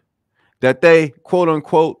nude, that they, quote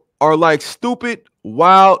unquote, are like stupid,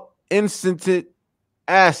 wild, insensate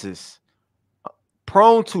asses,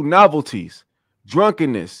 prone to novelties,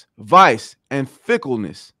 drunkenness, vice, and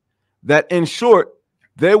fickleness, that in short,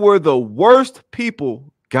 they were the worst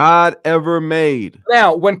people God ever made.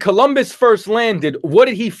 Now, when Columbus first landed, what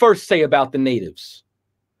did he first say about the natives?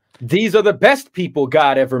 These are the best people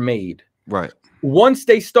God ever made. Right. Once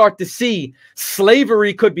they start to see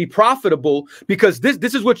slavery could be profitable, because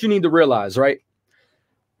this is what you need to realize, right?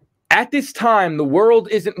 At this time, the world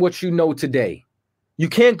isn't what you know today. You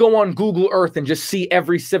can't go on Google Earth and just see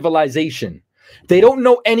every civilization. They don't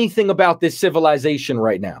know anything about this civilization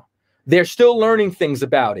right now. They're still learning things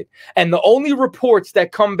about it. And the only reports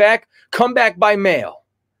that come back by mail,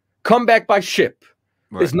 come back by ship.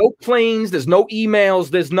 Right. There's no planes, there's no emails,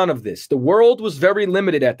 there's none of this. The world was very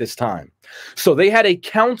limited at this time. So they had a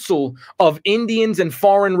council of Indians and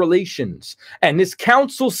foreign relations. And this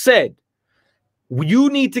council said, you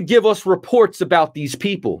need to give us reports about these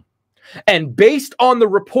people. And based on the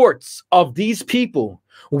reports of these people,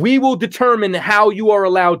 we will determine how you are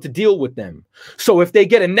allowed to deal with them. So if they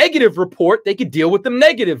get a negative report, they could deal with them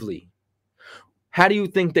negatively. How do you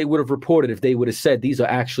think they would have reported if they would have said these are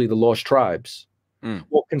actually the lost tribes?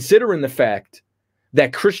 Well, considering the fact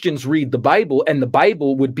that Christians read the Bible and the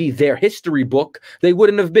Bible would be their history book, they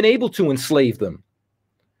wouldn't have been able to enslave them.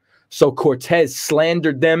 So Cortez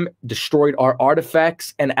slandered them, destroyed our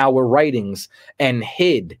artifacts and our writings, and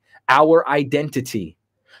hid our identity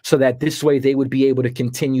so that this way they would be able to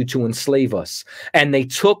continue to enslave us. And they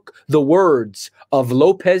took the words of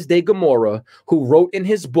Lopez de Gomorrah, who wrote in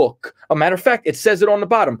his book, a matter of fact, it says it on the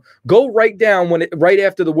bottom. Go right down right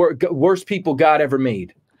after the worst people God ever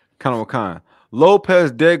made. Khan.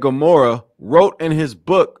 Lopez de Gomorrah wrote in his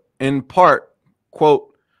book, in part,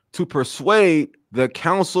 quote, to persuade the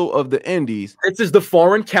Council of the Indies. This is the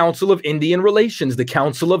Foreign Council of Indian Relations, the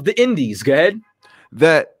Council of the Indies. Go ahead.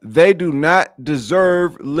 That they do not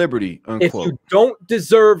deserve liberty, unquote. If you don't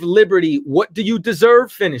deserve liberty, what do you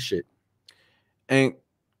deserve? Finish it. And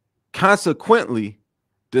consequently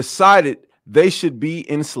decided they should be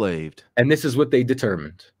enslaved. And this is what they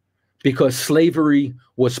determined. Because slavery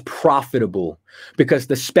was profitable, because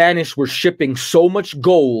the Spanish were shipping so much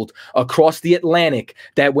gold across the Atlantic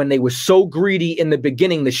that when they were so greedy in the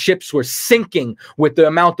beginning, the ships were sinking with the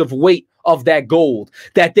amount of weight of that gold,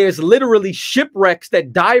 that there's literally shipwrecks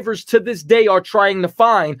that divers to this day are trying to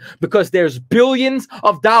find because there's billions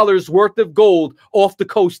of dollars worth of gold off the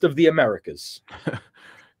coast of the Americas.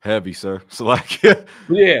 Heavy, sir. So like,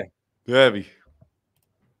 yeah, heavy.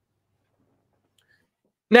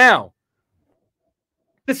 Now,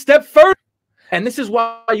 the step further, and this is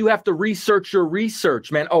why you have to research your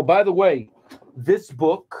research, man. Oh, by the way, this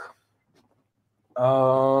book,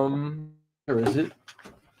 where is it?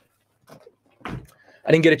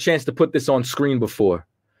 I didn't get a chance to put this on screen before.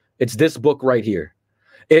 It's this book right here.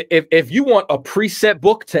 If you want a preset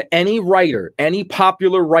book to any writer, any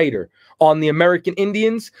popular writer on the American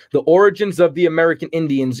Indians, the origins of the American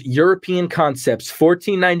Indians, European concepts,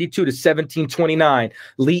 1492 to 1729,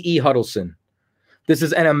 Lee E. Huddleston. This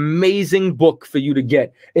is an amazing book for you to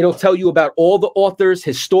get. It'll tell you about all the authors,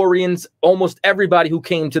 historians, almost everybody who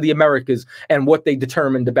came to the Americas and what they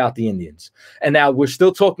determined about the Indians. And now we're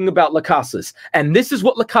still talking about Las Casas. And this is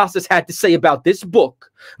what Las Casas had to say about this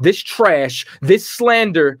book, this trash, this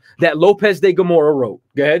slander that Lopez de Gomorrah wrote.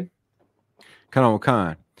 Go ahead.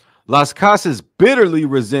 Khan. Las Casas bitterly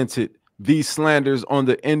resented these slanders on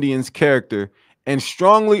the Indians' character and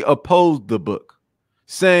strongly opposed the book,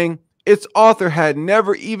 saying its author had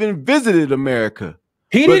never even visited America.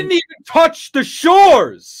 He didn't even touch the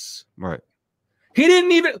shores. Right. He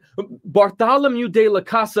didn't even. Bartholomew de la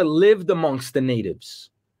Casa lived amongst the natives,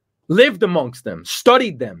 lived amongst them,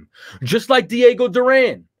 studied them, just like Diego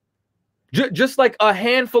Duran, just like a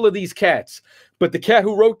handful of these cats. But the cat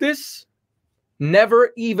who wrote this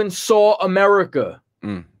never even saw America.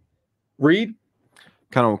 Read.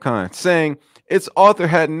 Khan, saying its author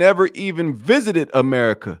had never even visited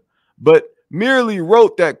America, but merely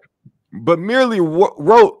wrote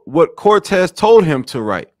what Cortez told him to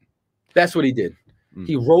write. That's what he did.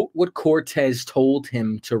 He wrote what Cortez told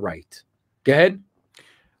him to write. Go ahead.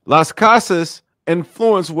 Las Casas'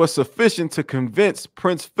 influence was sufficient to convince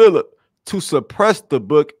Prince Philip to suppress the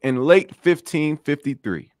book in late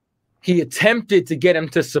 1553. He attempted to get him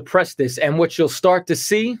to suppress this, and what you'll start to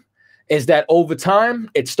see is that over time,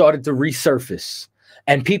 it started to resurface.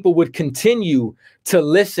 And people would continue to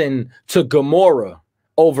listen to Gomorrah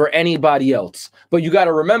over anybody else. But you got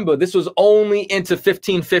to remember, this was only into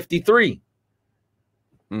 1553.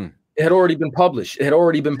 It had already been published. It had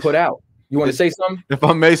already been put out. You want to say something? If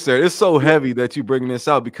I may, sir, it's so heavy that you bringing this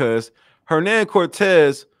out because Hernan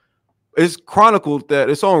Cortez is chronicled that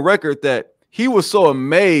it's on record that he was so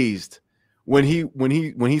amazed when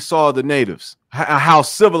he saw the natives, how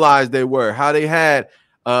civilized they were, how they had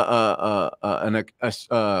an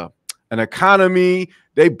economy,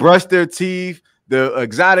 they brushed their teeth, the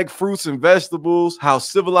exotic fruits and vegetables, how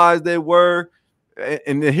civilized they were,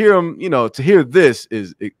 and to hear them, to hear this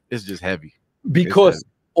it's just heavy. Because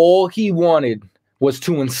all he wanted was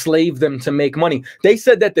to enslave them to make money. They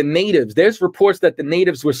said that the natives, there's reports that the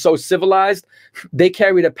natives were so civilized, they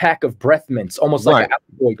carried a pack of breath mints, almost like an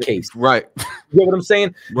alcohol case. Right. You know what I'm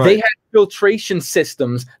saying? Right. They had filtration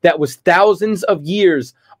systems that was thousands of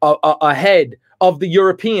years ahead of the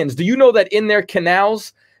Europeans. Do you know that in their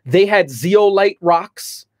canals, they had zeolite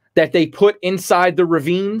rocks that they put inside the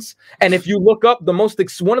ravines? And if you look up,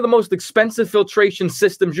 one of the most expensive filtration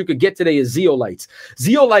systems you could get today is zeolites.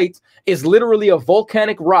 Zeolite is literally a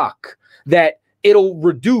volcanic rock that it'll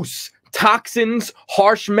reduce toxins,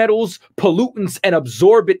 harsh metals, pollutants, and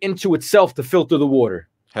absorb it into itself to filter the water.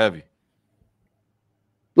 Heavy.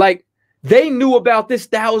 Like, they knew about this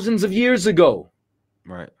thousands of years ago.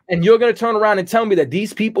 Right. And you're going to turn around and tell me that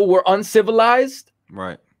these people were uncivilized?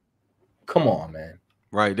 Right. Come on, man.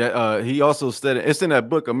 Right. That he also said it's in that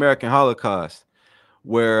book, American Holocaust,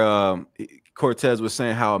 where Cortez was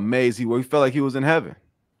saying how amazed he was. He felt like he was in heaven.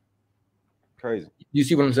 Crazy. You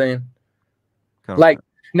see what I'm saying? Like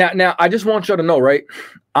now I just want y'all to know, right?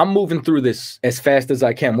 I'm moving through this as fast as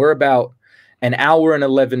I can. We're about an hour and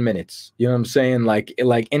 11 minutes. You know what I'm saying? Like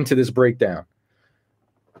into this breakdown.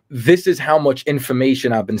 This is how much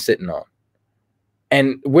information I've been sitting on.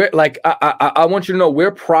 And we're like, I want you to know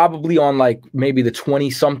we're probably on like maybe the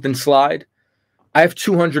 20-something slide. I have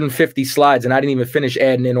 250 slides and I didn't even finish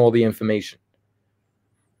adding in all the information.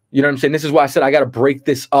 You know what I'm saying? This is why I said I got to break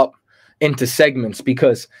this up into segments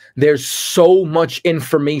because there's so much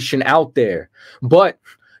information out there. But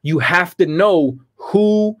you have to know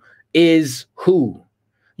who is who.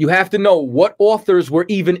 You have to know what authors were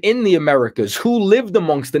even in the Americas, who lived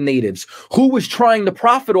amongst the natives, who was trying to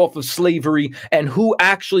profit off of slavery, and who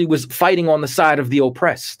actually was fighting on the side of the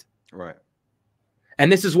oppressed. Right.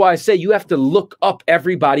 And this is why I say you have to look up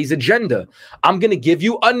everybody's agenda. I'm going to give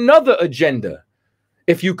you another agenda.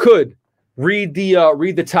 If you could, read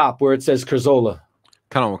the top where it says Kurzola.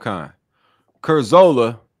 Khan.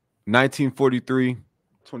 Kurzola,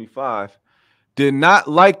 1943-25, did not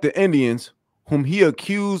like the Indians whom he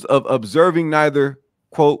accused of observing neither,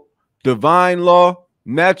 quote, divine law,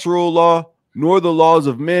 natural law, nor the laws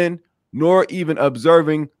of men, nor even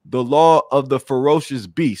observing the law of the ferocious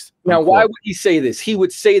beast. Now, unquote. why would he say this? He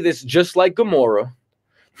would say this just like Gomorrah.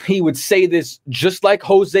 He would say this just like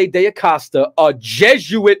Jose de Acosta, a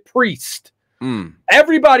Jesuit priest.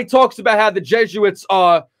 Everybody talks about how the Jesuits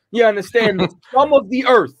are, you understand, the scum of the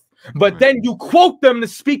earth. But then you quote them to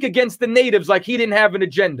speak against the natives like he didn't have an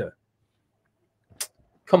agenda.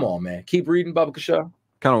 Come on, man. Keep reading, Baba Kasha.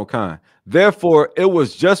 Khan. Therefore, it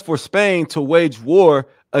was just for Spain to wage war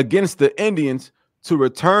against the Indians, to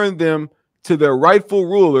return them to their rightful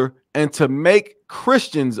ruler, and to make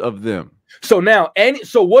Christians of them. So now,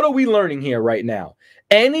 so what are we learning here right now?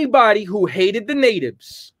 Anybody who hated the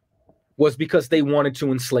natives was because they wanted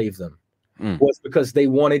to enslave them. Was because they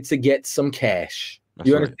wanted to get some cash. That's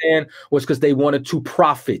you right. understand? Was because they wanted to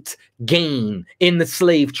profit, gain in the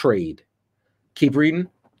slave trade. Keep reading.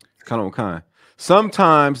 Khan.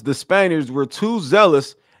 Sometimes the Spaniards were too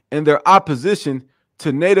zealous in their opposition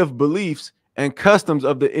to native beliefs and customs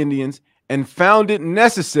of the Indians and found it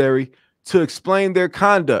necessary to explain their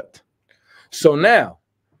conduct. So now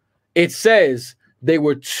it says they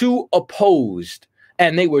were too opposed,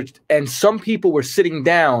 and some people were sitting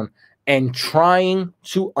down and trying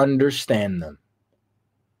to understand them.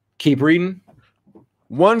 Keep reading.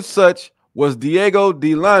 One such was Diego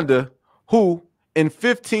de Landa, who in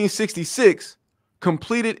 1566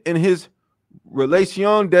 completed in his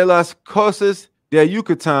Relación de las Cosas de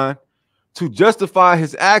Yucatán to justify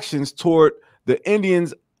his actions toward the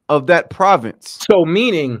Indians of that province. So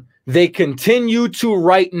meaning they continue to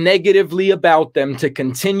write negatively about them, to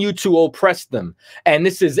continue to oppress them. And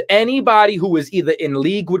this is anybody who is either in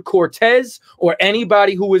league with Cortez or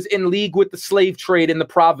anybody who is in league with the slave trade in the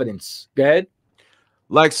province. Go ahead.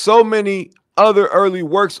 Like so many other early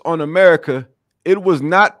works on America, it was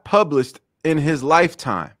not published in his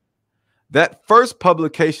lifetime. That first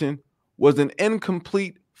publication was an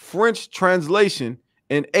incomplete French translation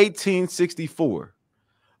in 1864.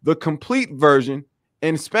 The complete version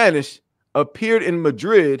in Spanish appeared in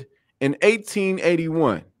Madrid in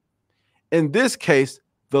 1881. In this case,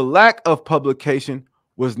 the lack of publication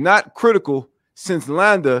was not critical, since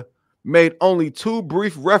Landa made only 2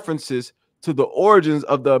 brief references to the origins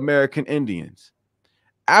of the American Indians.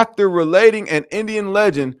 After relating an Indian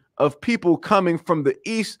legend of people coming from the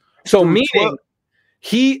east. So meaning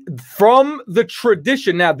he, from the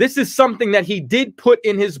tradition, now this is something that he did put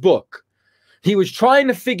in his book. He was trying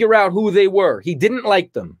to figure out who they were. He didn't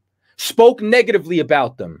like them, spoke negatively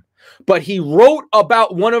about them, but he wrote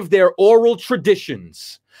about one of their oral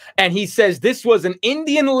traditions. And he says this was an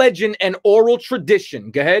Indian legend and oral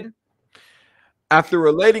tradition. Go ahead. After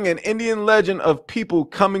relating an Indian legend of people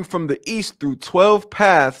coming from the east through 12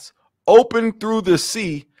 paths open through the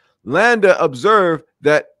sea, Landa observed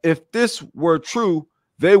that if this were true,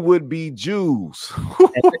 they would be Jews.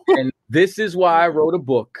 and this is why I wrote a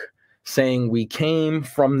book saying we came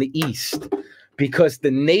from the east, because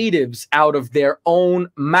the natives out of their own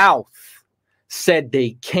mouth said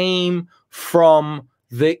they came from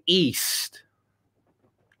the east.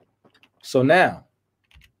 So now,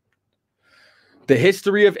 the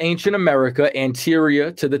history of ancient America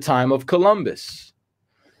anterior to the time of Columbus.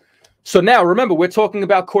 So now, remember, we're talking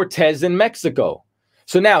about Cortez in Mexico.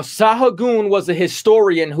 So now, Sahagún was a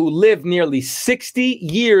historian who lived nearly 60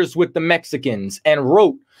 years with the Mexicans and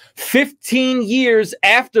wrote 15 years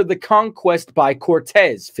after the conquest by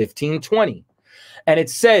Cortez, 1520. And it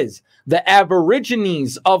says, the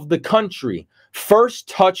Aborigines of the country first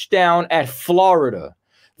touched down at Florida,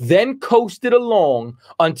 then coasted along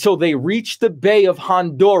until they reached the Bay of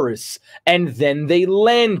Honduras, and then they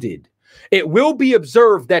landed. It will be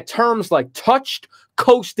observed that terms like touched,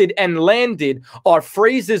 coasted, and landed are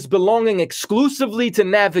phrases belonging exclusively to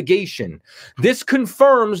navigation. This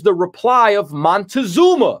confirms the reply of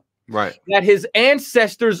Montezuma, right, that his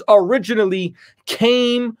ancestors originally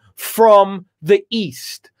came from the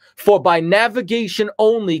east, for by navigation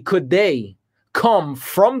only could they come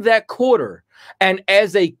from that quarter, and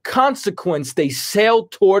as a consequence they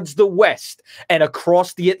sailed towards the west and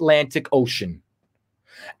across the Atlantic Ocean.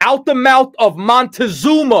 Out the mouth of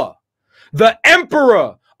Montezuma, the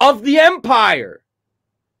emperor of the empire,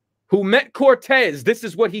 who met Cortez, this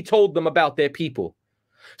is what he told them about their people.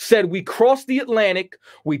 Said, we crossed the Atlantic,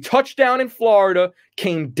 we touched down in Florida,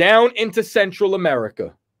 came down into Central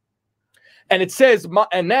America. And it says,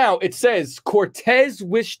 and now it says, Cortez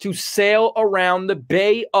wished to sail around the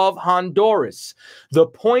Bay of Honduras, the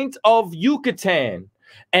point of Yucatan,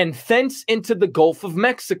 and thence into the Gulf of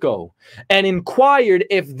Mexico, and inquired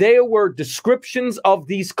if there were descriptions of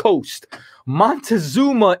these coasts.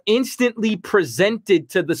 Montezuma instantly presented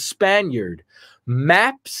to the Spaniard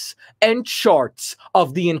maps and charts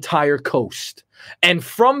of the entire coast. And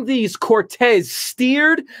from these, Cortez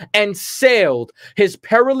steered and sailed his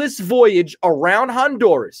perilous voyage around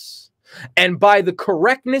Honduras. And by the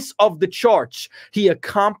correctness of the charts, he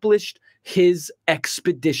accomplished his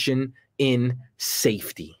expedition in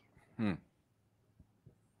safety. Do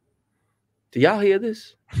y'all hear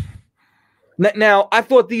this? Now, I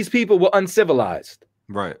thought these people were uncivilized.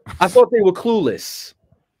 Right. I thought they were clueless.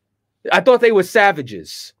 I thought they were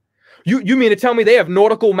savages. You mean to tell me they have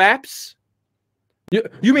nautical maps?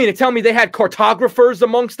 You mean to tell me they had cartographers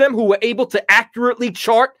amongst them who were able to accurately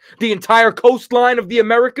chart the entire coastline of the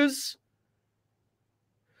Americas?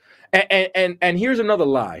 And here's another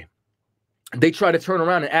lie. They try to turn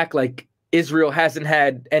around and act like Israel hasn't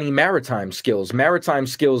had any maritime skills. Maritime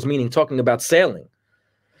skills meaning talking about sailing.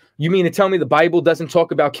 You mean to tell me the Bible doesn't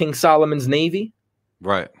talk about King Solomon's navy?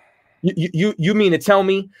 Right. You mean to tell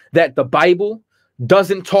me that the Bible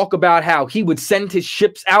doesn't talk about how he would send his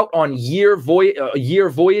ships out on year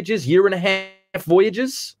voyages, year and a half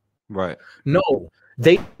voyages? Right. No,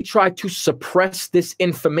 they try to suppress this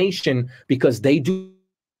information because they do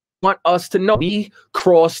want us to know we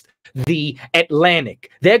crossed the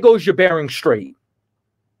Atlantic. There goes your Bering Strait.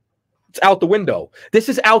 It's out the window. This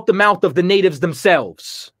is out the mouth of the natives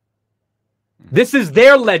themselves. This is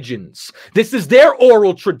their legends. This is their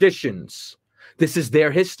oral traditions. This is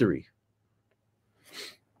their history.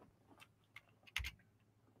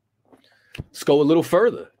 Let's go a little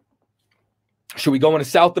further. Should we go into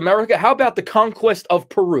South America? How about the conquest of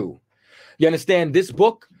Peru? You understand, this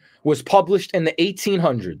book was published in the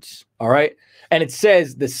 1800s, all right? And it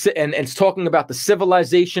says, and it's talking about the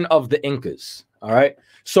civilization of the Incas, all right?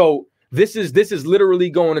 So this is literally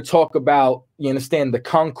going to talk about, you understand, the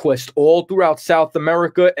conquest all throughout South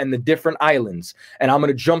America and the different islands. And I'm going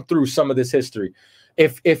to jump through some of this history.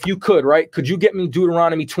 If you could, right, could you get me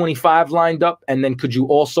Deuteronomy 25 lined up? And then could you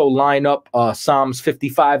also line up Psalms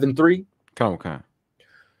 55 and 3? Okay.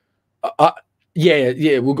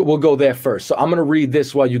 Yeah, we'll go there first. So I'm going to read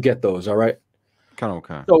this while you get those, all right?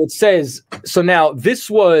 Okay. So it says, so now this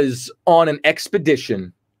was on an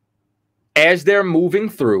expedition as they're moving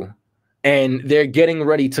through and they're getting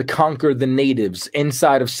ready to conquer the natives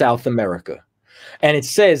inside of South America. And it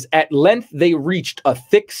says, at length they reached a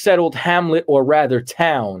thick settled hamlet, or rather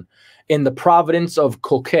town, in the province of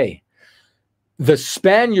Coque. The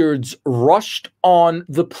Spaniards rushed on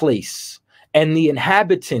the place, and the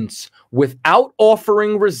inhabitants, without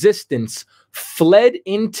offering resistance, fled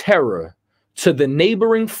in terror to the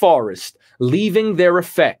neighboring forest, leaving their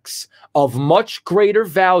effects of much greater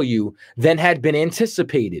value than had been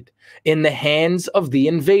anticipated in the hands of the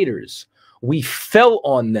invaders. We fell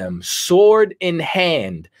on them, sword in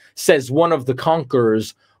hand, says one of the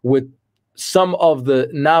conquerors with some of the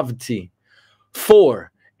naivety.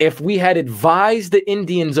 For if we had advised the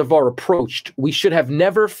Indians of our approach, we should have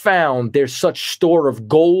never found there such store of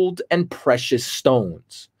gold and precious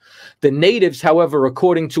stones. The natives, however,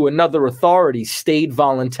 according to another authority, stayed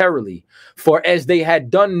voluntarily, for as they had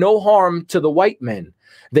done no harm to the white men,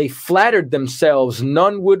 they flattered themselves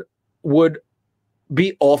none would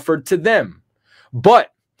be offered to them,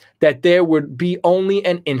 but that there would be only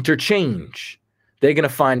an interchange. They're going to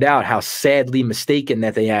find out how sadly mistaken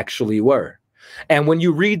that they actually were. And when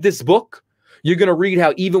you read this book, you're going to read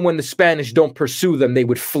how even when the Spanish don't pursue them, they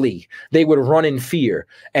would flee. They would run in fear,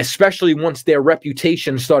 especially once their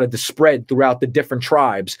reputation started to spread throughout the different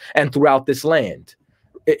tribes and throughout this land.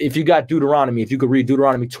 If you got Deuteronomy, if you could read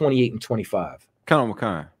Deuteronomy 28 and 25. Come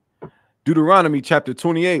on. Deuteronomy chapter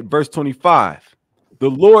 28, verse 25. The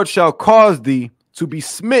Lord shall cause thee to be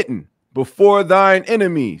smitten before thine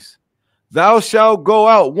enemies. Thou shalt go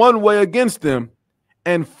out one way against them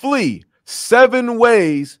and flee 7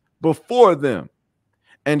 ways before them,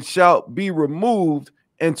 and shalt be removed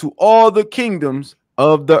into all the kingdoms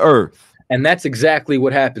of the earth. And that's exactly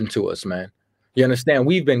what happened to us, man. You understand?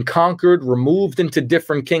 We've been conquered, removed into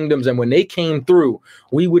different kingdoms, and when they came through,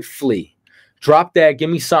 we would flee. Drop that.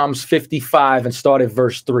 Give me Psalms 55 and start at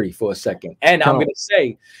verse 3 for a second. And I'm going to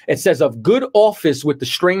say, it says, of good office with the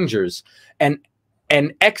strangers and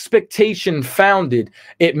an expectation founded,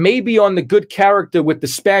 it may be on the good character which the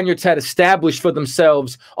Spaniards had established for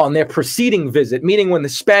themselves on their preceding visit, meaning when the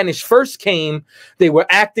Spanish first came, they were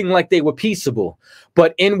acting like they were peaceable,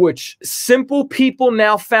 but in which simple people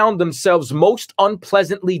now found themselves most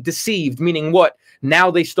unpleasantly deceived, meaning what?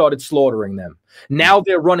 Now they started slaughtering them. Now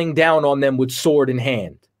they're running down on them with sword in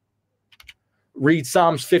hand. Read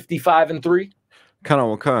Psalms 55 and 3.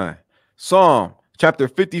 Psalm chapter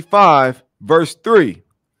 55, verse 3.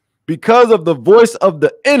 Because of the voice of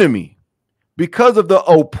the enemy, because of the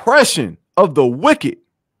oppression of the wicked,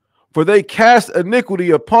 for they cast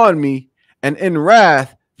iniquity upon me, and in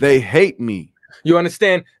wrath they hate me. You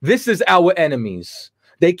understand? This is our enemies.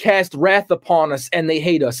 They cast wrath upon us and they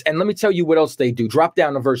hate us. And let me tell you what else they do. Drop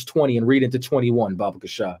down to verse 20 and read into 21, Baba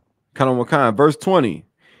Kasha. Verse 20.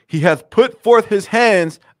 He hath put forth his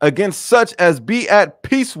hands against such as be at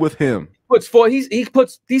peace with him.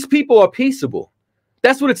 These people are peaceable.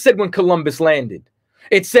 That's what it said when Columbus landed.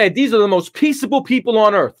 It said, these are the most peaceable people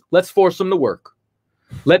on earth. Let's force them to work.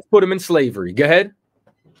 Let's put them in slavery. Go ahead.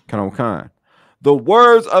 The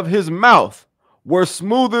words of his mouth were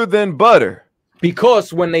smoother than butter.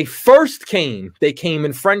 Because when they first came, they came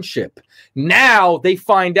in friendship. Now they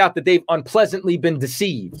find out that they've unpleasantly been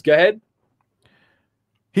deceived. Go ahead.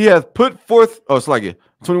 He hath put forth,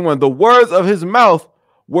 21. The words of his mouth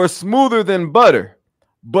were smoother than butter,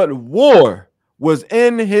 but war was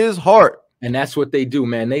in his heart. And that's what they do,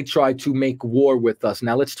 man. They try to make war with us.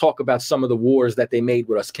 Now let's talk about some of the wars that they made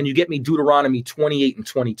with us. Can you get me Deuteronomy 28 and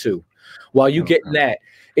 22? While you getting that,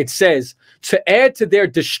 it says, to add to their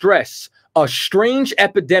distress, a strange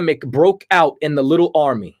epidemic broke out in the little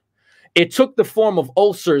army. It took the form of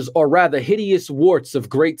ulcers, or rather hideous warts of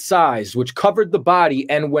great size, which covered the body,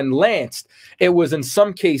 and when lanced, it was in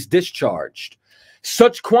some case discharged.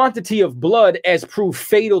 Such quantity of blood as proved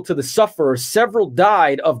fatal to the sufferer, several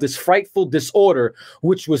died of this frightful disorder,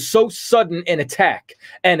 which was so sudden an attack,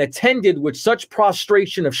 and attended with such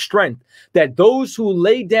prostration of strength, that those who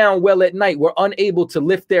lay down well at night were unable to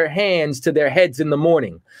lift their hands to their heads in the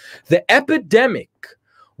morning. The epidemic,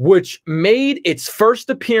 which made its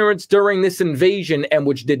first appearance during this invasion and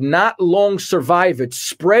which did not long survive it,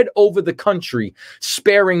 spread over the country,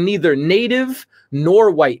 sparing neither native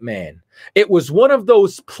nor white man. It was one of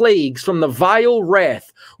those plagues from the vile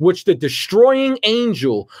wrath which the destroying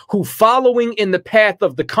angel, who following in the path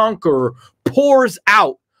of the conqueror, pours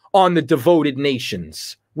out on the devoted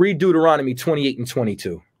nations. Read Deuteronomy 28 and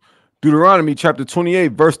 22. Deuteronomy chapter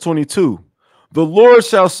 28, verse 22. The Lord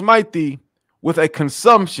shall smite thee with a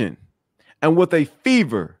consumption, and with a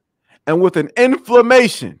fever, and with an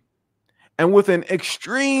inflammation, and with an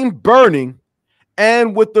extreme burning,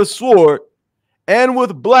 and with the sword, and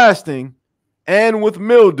with blasting, and with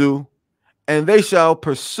mildew, and they shall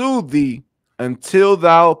pursue thee until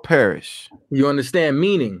thou perish. You understand?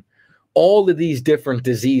 Meaning, all of these different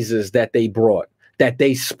diseases that they brought, that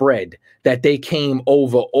they spread, that they came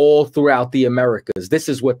over all throughout the Americas, this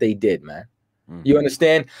is what they did, man. You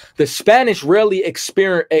understand? The Spanish rarely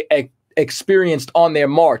experienced on their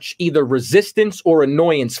march either resistance or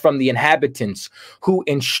annoyance from the inhabitants, who,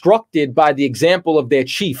 instructed by the example of their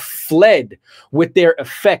chief, fled with their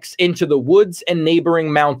effects into the woods and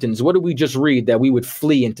neighboring mountains. What did we just read? That we would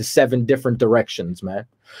flee into 7 different directions, man.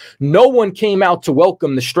 No one came out to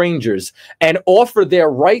welcome the strangers and offer their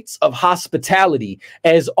rights of hospitality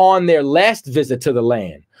as on their last visit to the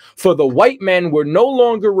land. For the white men were no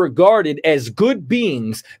longer regarded as good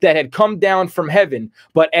beings that had come down from heaven,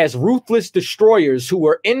 but as ruthless destroyers who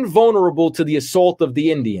were invulnerable to the assault of the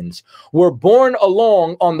Indians, were borne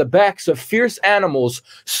along on the backs of fierce animals,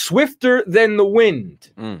 swifter than the wind,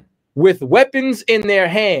 with weapons in their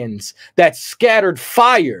hands that scattered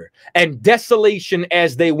fire and desolation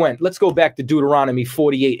as they went. Let's go back to Deuteronomy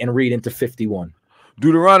 48 and read into 51.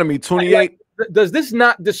 Deuteronomy 28. does this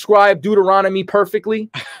not describe Deuteronomy perfectly?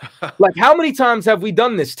 Like, how many times have we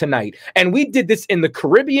done this tonight? And we did this in the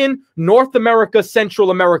Caribbean, North America,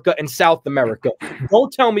 Central America, and South America.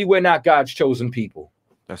 Don't tell me we're not God's chosen people.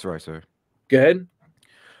 That's right, sir. Go ahead.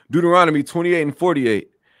 Deuteronomy 28 and 48.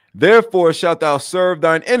 Therefore shalt thou serve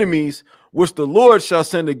thine enemies, which the Lord shall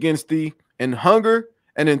send against thee, in hunger,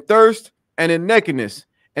 and in thirst, and in nakedness,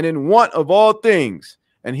 and in want of all things.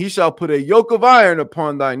 And he shall put a yoke of iron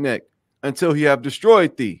upon thy neck, until he have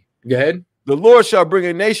destroyed thee. Go ahead. The Lord shall bring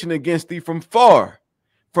a nation against thee from far,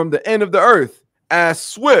 from the end of the earth, as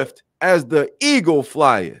swift as the eagle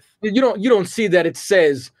flieth. You don't see that it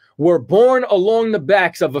says, were born along the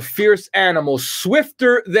backs of a fierce animal,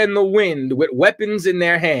 swifter than the wind, with weapons in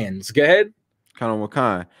their hands. Go ahead. Kind of what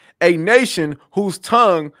kind? A nation whose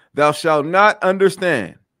tongue thou shalt not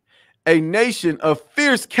understand. A nation of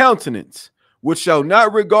fierce countenance, which shall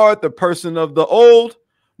not regard the person of the old,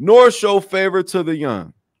 nor show favor to the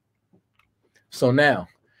young. So now,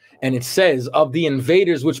 and it says, of the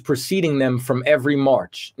invaders which preceding them from every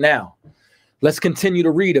march. Now, let's continue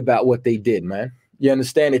to read about what they did, man. You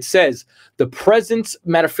understand? It says, the presence,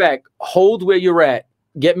 matter of fact, hold where you're at.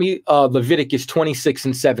 Get me Leviticus 26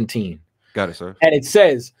 and 17. Got it, sir. And it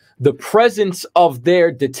says, the presence of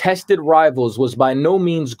their detested rivals was by no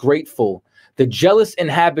means grateful. The jealous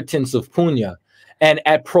inhabitants of Punya and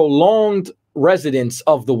at prolonged residence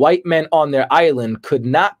of the white men on their island could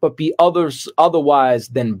not but be otherwise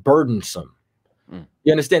than burdensome.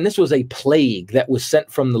 You understand? This was a plague that was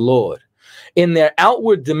sent from the Lord. In their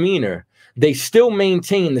outward demeanor, they still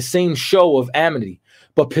maintain the same show of amity,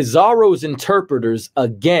 but Pizarro's interpreters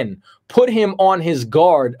again put him on his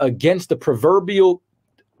guard against the proverbial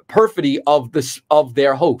perfidy of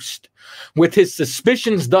their host. With his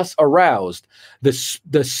suspicions thus aroused,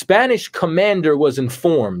 the Spanish commander was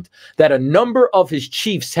informed that a number of his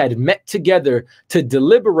chiefs had met together to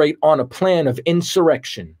deliberate on a plan of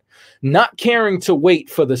insurrection. Not caring to wait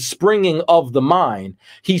for the springing of the mine,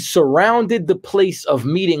 he surrounded the place of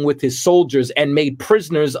meeting with his soldiers and made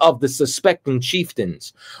prisoners of the suspecting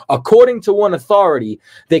chieftains. According to one authority,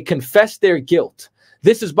 they confessed their guilt.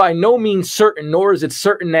 This is by no means certain, nor is it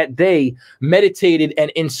certain that they meditated an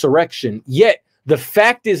insurrection. Yet, the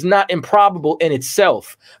fact is not improbable in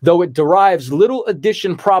itself, though it derives little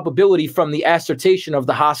addition probability from the assertion of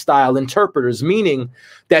the hostile interpreters, meaning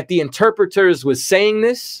that the interpreters was saying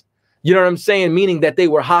this, you know what I'm saying? Meaning that they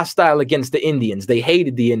were hostile against the Indians. They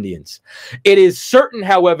hated the Indians. It is certain,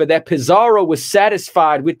 however, that Pizarro was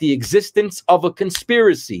satisfied with the existence of a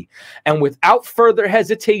conspiracy, and without further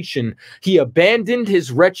hesitation, he abandoned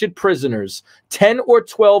his wretched prisoners, 10 or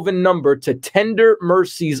 12 in number, to tender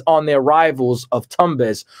mercies on their rivals of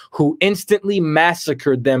Tumbes, who instantly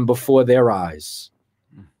massacred them before their eyes.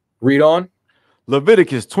 Read on.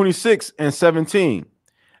 Leviticus 26 and 17.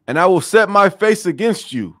 And I will set my face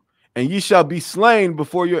against you, and ye shall be slain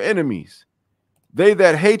before your enemies. They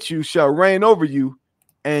that hate you shall reign over you,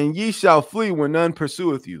 and ye shall flee when none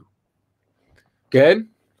pursueth you. Good.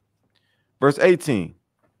 Verse 18.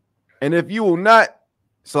 And if you will not,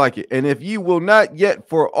 it's like it, and if ye will not yet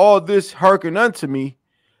for all this hearken unto me,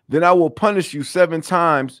 then I will punish you 7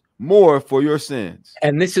 times more for your sins.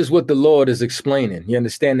 And this is what the Lord is explaining. You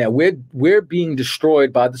understand that we're being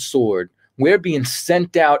destroyed by the sword. We're being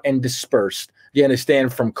sent out and dispersed. You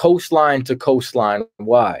understand? From coastline to coastline.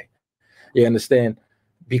 Why? You understand?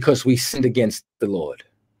 Because we sinned against the Lord.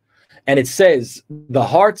 And it says, the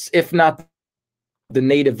hearts, if not the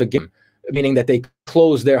native again, meaning that they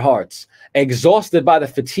closed their hearts, exhausted by the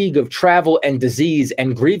fatigue of travel and disease,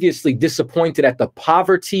 and grievously disappointed at the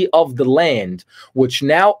poverty of the land, which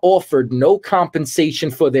now offered no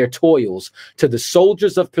compensation for their toils, to the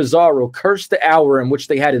soldiers of Pizarro cursed the hour in which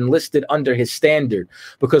they had enlisted under his standard.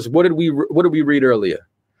 Because what did we read earlier?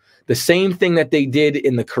 The same thing that they did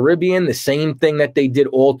in the Caribbean, the same thing that they did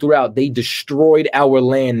all throughout. They destroyed our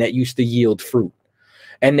land that used to yield fruit.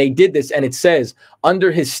 And they did this, and it says,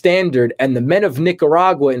 under his standard, and the men of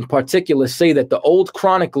Nicaragua in particular say that the old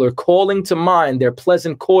chronicler, calling to mind their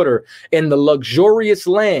pleasant quarter in the luxurious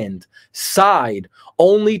land, sighed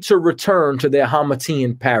only to return to their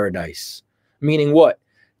Hamatian paradise. Meaning what?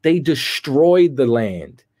 They destroyed the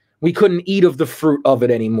land. We couldn't eat of the fruit of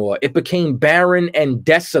it anymore. It became barren and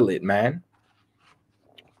desolate, man.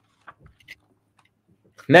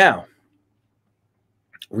 Now,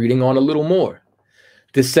 reading on a little more.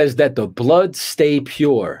 This says that the blood stay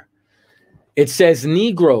pure. It says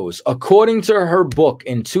Negroes, according to her book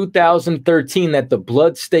in 2013, that the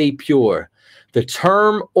blood stay pure. The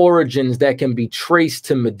term origins that can be traced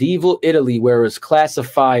to medieval Italy, where it's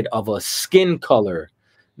classified of a skin color,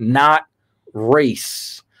 not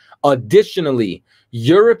race. Additionally,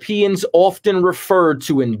 Europeans often referred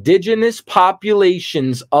to indigenous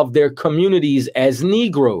populations of their communities as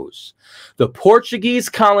Negroes. The Portuguese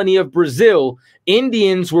colony of Brazil,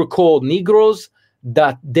 Indians were called Negros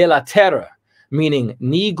de la Terra, meaning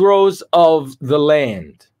Negroes of the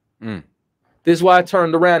land. This is why I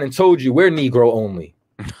turned around and told you we're Negro only.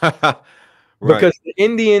 Because the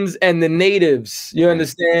Indians and the natives, you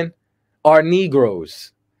understand, are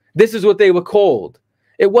Negroes. This is what they were called.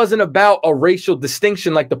 It wasn't about a racial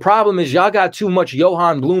distinction. Like, the problem is y'all got too much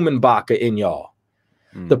Johann Blumenbacher in y'all.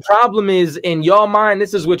 The problem is, in y'all mind,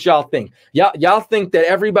 this is what y'all think. Y'all think that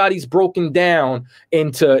everybody's broken down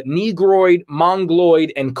into Negroid,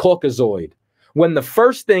 Mongoloid, and Caucasoid, when the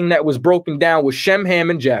first thing that was broken down was Shem,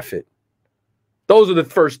 Ham, and Japhet. Those are the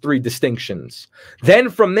first three distinctions. Then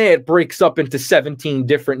from there, it breaks up into 17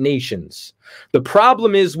 different nations. The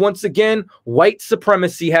problem is, once again, white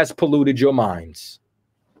supremacy has polluted your minds.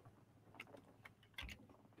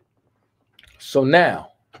 So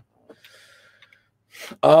now,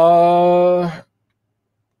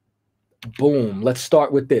 boom, let's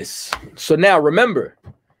start with this. So now, remember,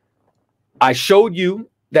 I showed you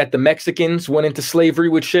that the Mexicans went into slavery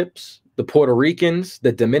with ships. The Puerto Ricans,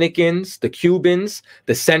 the Dominicans, the Cubans,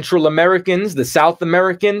 the Central Americans, the South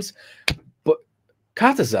Americans. But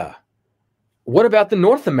Kataza, what about the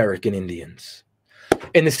North American Indians?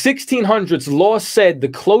 In the 1600s, law said the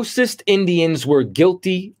closest Indians were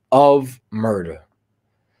guilty of murder.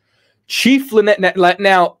 Chief Lynette,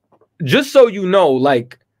 now, just so you know,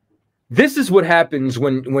 like, this is what happens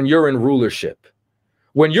when you're in rulership.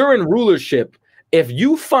 When you're in rulership, if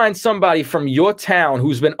you find somebody from your town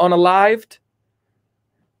who's been unalived,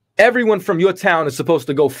 everyone from your town is supposed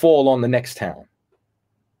to go fall on the next town.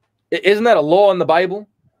 Isn't that a law in the Bible?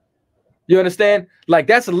 You understand? Like,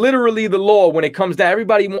 that's literally the law when it comes down.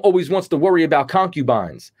 Everybody always wants to worry about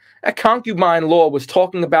concubines. That concubine law was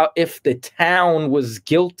talking about if the town was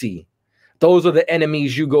guilty. Those are the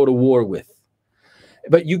enemies you go to war with.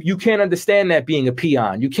 But you can't understand that being a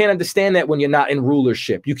peon. You can't understand that when you're not in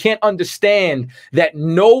rulership. You can't understand that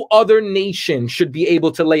no other nation should be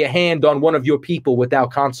able to lay a hand on one of your people without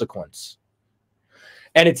consequence.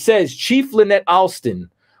 And it says, Chief Lynette Alston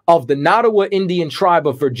of the Nottawa Indian tribe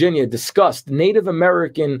of Virginia discussed Native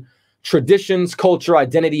American traditions, culture,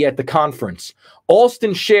 identity at the conference.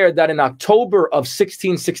 Alston shared that in October of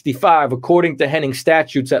 1665, according to Henning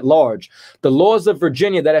statutes at large, the laws of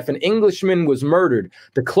Virginia that if an Englishman was murdered,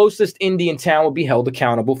 the closest Indian town would be held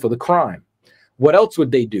accountable for the crime. What else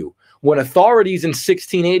would they do? When authorities in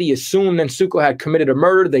 1680 assumed Nansuko had committed a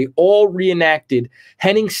murder, they all reenacted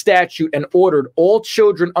Henning's statute and ordered all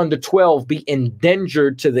children under 12 be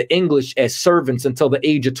endangered to the English as servants until the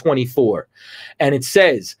age of 24. And it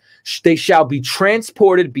says, they shall be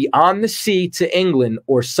transported beyond the sea to England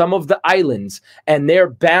or some of the islands, and there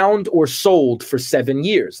bound or sold for 7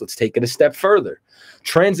 years. Let's take it a step further.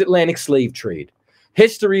 Transatlantic slave trade.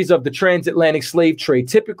 Histories of the transatlantic slave trade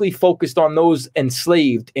typically focused on those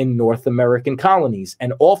enslaved in North American colonies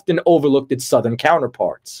and often overlooked its southern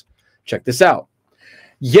counterparts. Check this out.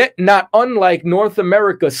 Yet not unlike North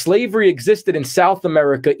America, slavery existed in South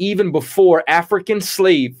America even before African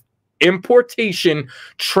slave importation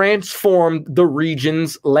transformed the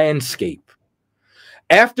region's landscape.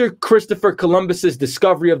 After Christopher Columbus's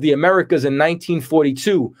discovery of the Americas in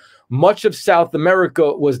 1942, much of South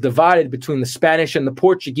America was divided between the Spanish and the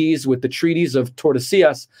Portuguese with the treaties of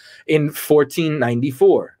Tordesillas in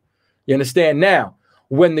 1494. You understand? Now,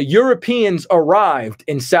 when the Europeans arrived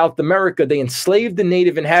in South America, they enslaved the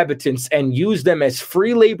native inhabitants and used them as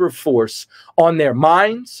free labor force on their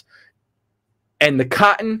mines and the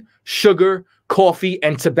cotton, sugar, coffee,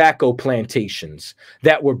 and tobacco plantations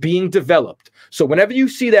that were being developed. So whenever you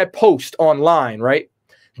see that post online, right,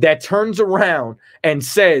 that turns around and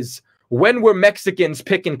says, when were Mexicans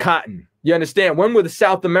picking cotton? You understand? When were the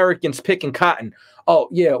South Americans picking cotton? Oh,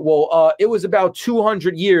 yeah, well, it was about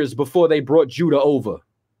 200 years before they brought Judah over.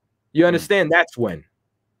 You understand? That's when.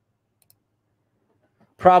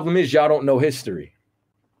 Problem is, y'all don't know history.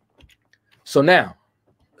 So now,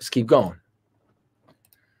 let's keep going.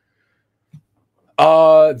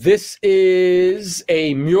 This is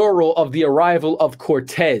a mural of the arrival of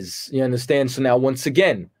Cortez. You understand? So now, once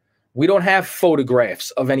again, we don't have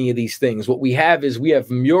photographs of any of these things. What we have is we have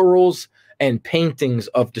murals and paintings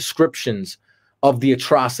of descriptions of the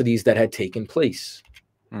atrocities that had taken place.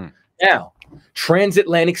 Now,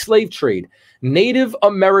 transatlantic slave trade. Native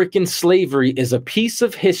American slavery is a piece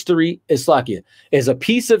of history, Islakia, is a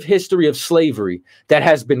piece of history of slavery that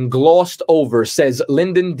has been glossed over, says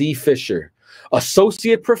Lyndon D. Fisher,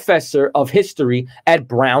 associate professor of history at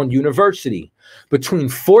Brown University. Between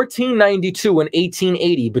 1492 and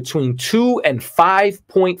 1880, between 2 and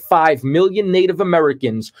 5.5 million Native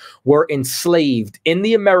Americans were enslaved in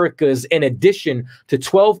the Americas, in addition to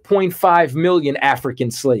 12.5 million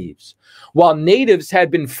African slaves. While natives had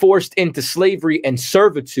been forced into slavery and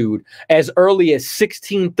servitude as early as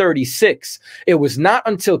 1636, it was not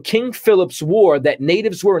until King Philip's War that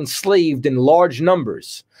natives were enslaved in large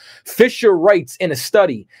numbers. Fisher writes in a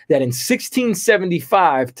study that in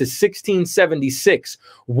 1675 to 1676,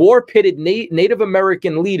 war pitted Native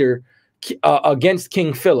American leader against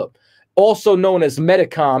King Philip, also known as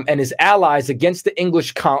Metacom, and his allies against the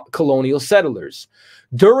English colonial settlers.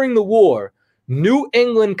 During the war, New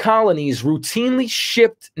England colonies routinely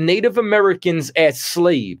shipped Native Americans as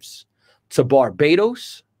slaves to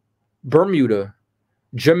Barbados, Bermuda,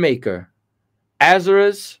 Jamaica,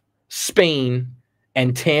 Azores, Spain,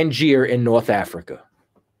 and Tangier in North Africa.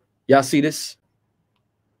 Y'all see this?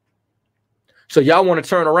 So y'all want to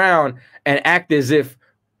turn around and act as if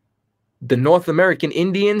the North American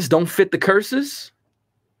Indians don't fit the curses?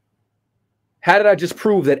 How did I just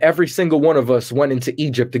prove that every single one of us went into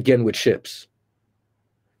Egypt again with ships?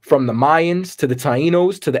 From the Mayans to the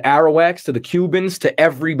Tainos to the Arawaks to the Cubans to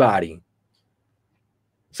everybody.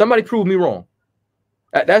 Somebody prove me wrong.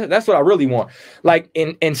 That's what I really want. Like,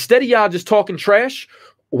 instead of y'all just talking trash,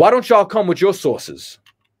 why don't y'all come with your sources?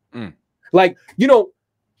 Like, you know,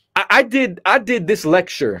 I did this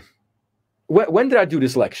lecture. When did I do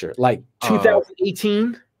this lecture? Like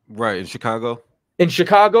 2018? Right, in Chicago. In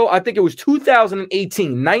Chicago, I think it was 2018,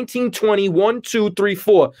 1920, 1, 2, 3,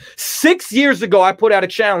 4. 6 years ago, I put out a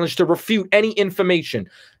challenge to refute any information.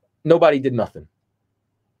 Nobody did nothing.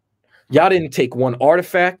 Y'all didn't take one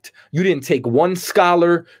artifact. You didn't take one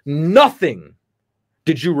scholar. Nothing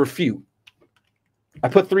did you refute. I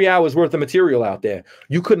put 3 hours worth of material out there.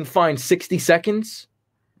 You couldn't find 60 seconds?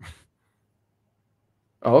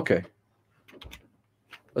 Oh, okay.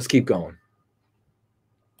 Let's keep going.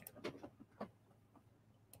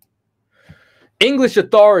 English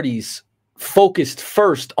authorities focused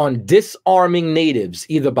first on disarming natives,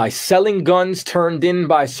 either by selling guns turned in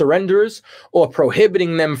by surrenderers or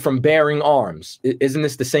prohibiting them from bearing arms. Isn't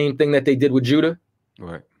this the same thing that they did with Judah?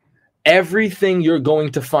 Right. Everything you're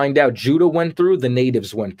going to find out Judah went through, the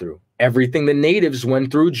natives went through. Everything the natives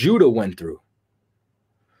went through, Judah went through.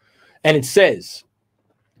 And it says,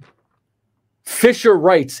 Fisher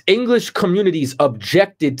writes, English communities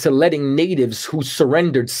objected to letting natives who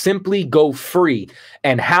surrendered simply go free,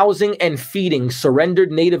 and housing and feeding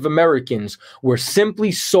surrendered Native Americans were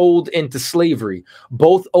simply sold into slavery,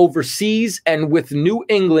 both overseas and with New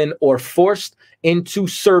England, or forced into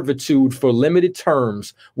servitude for limited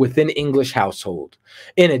terms within English household.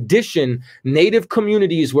 In addition, Native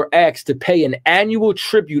communities were asked to pay an annual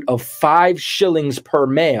tribute of 5 shillings per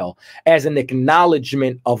male as an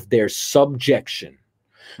acknowledgement of their subjection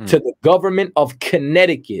to the government of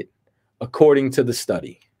Connecticut, according to the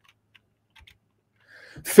study.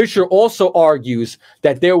 Fisher also argues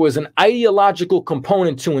that there was an ideological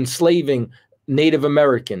component to enslaving Native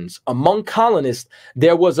Americans. Among colonists,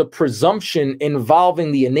 there was a presumption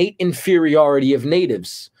involving the innate inferiority of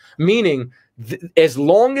natives, meaning as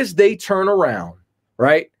long as they turn around,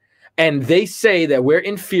 right, and they say that we're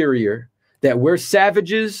inferior, that we're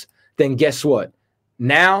savages, then guess what?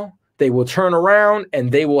 Now they will turn around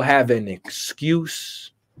and they will have an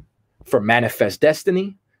excuse for manifest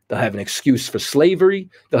destiny. They'll have an excuse for slavery.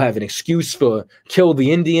 They'll have an excuse for kill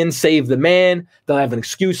the Indian, save the man. They'll have an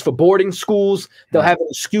excuse for boarding schools. They'll have an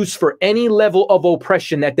excuse for any level of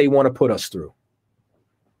oppression that they want to put us through.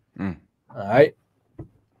 All right.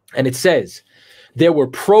 And it says, there were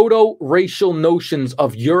proto-racial notions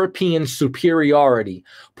of European superiority,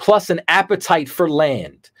 plus an appetite for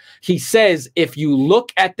land. He says, if you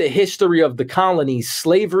look at the history of the colonies,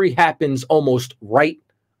 slavery happens almost right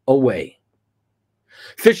away.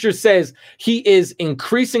 Fisher says he is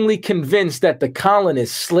increasingly convinced that the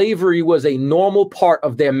colonists' slavery was a normal part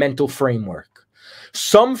of their mental framework.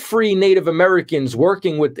 Some free Native Americans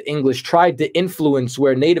working with the English tried to influence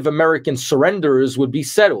where Native American surrenderers would be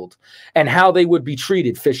settled and how they would be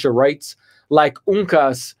treated, Fisher writes, like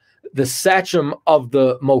Uncas, the sachem of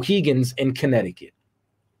the Mohegans in Connecticut.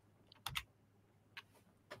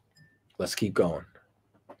 Let's keep going.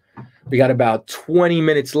 We got about 20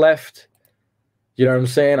 minutes left. You know what I'm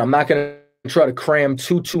saying? I'm not going to try to cram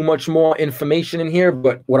too much more information in here,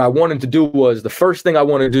 but what I wanted to do was, the first thing I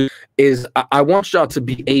want to do is I want y'all to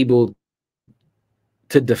be able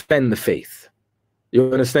to defend the faith.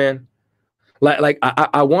 You understand? Like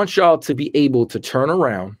I want y'all to be able to turn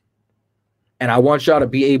around, and I want y'all to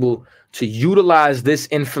be able to utilize this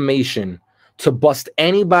information to bust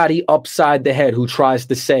anybody upside the head who tries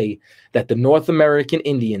to say that the North American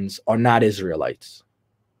Indians are not Israelites.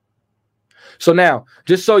 So now,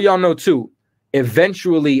 just so y'all know too,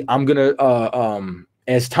 eventually I'm gonna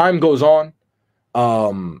as time goes on,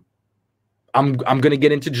 I'm gonna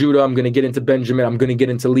get into Judah, I'm gonna get into Benjamin, I'm gonna get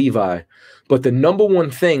into Levi. But the number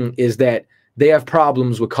one thing is that they have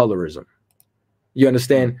problems with colorism. You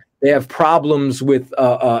understand? They have problems with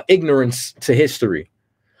ignorance to history.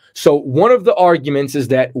 So one of the arguments is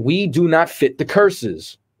that we do not fit the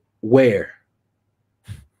curses. Where?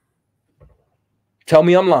 Tell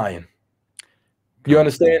me I'm lying. You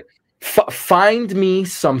understand? Find me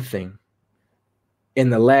something in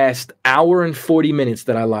the last hour and 40 minutes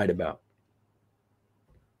that I lied about.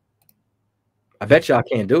 I bet you I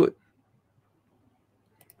can't do it.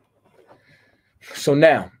 So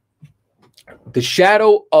now, the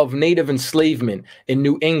shadow of native enslavement in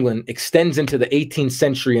New England extends into the 18th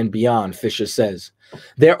century and beyond, Fisher says.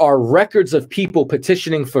 There are records of people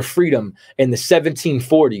petitioning for freedom in the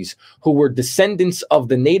 1740s who were descendants of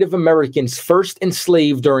the Native Americans first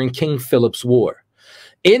enslaved during King Philip's War.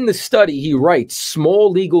 In the study, he writes,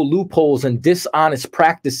 small legal loopholes and dishonest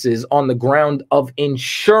practices on the ground of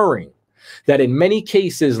ensuring that in many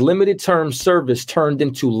cases, limited term service turned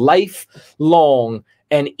into lifelong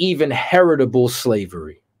and even heritable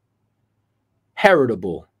slavery.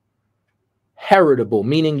 Heritable,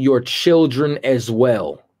 meaning your children as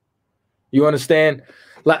well. You understand?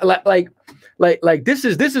 Like this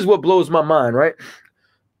is what blows my mind, right?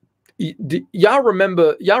 Y'all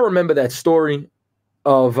remember that story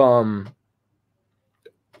of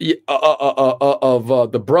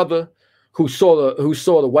the brother who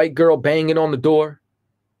saw the white girl banging on the door,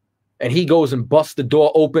 and he goes and busts the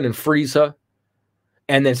door open and frees her,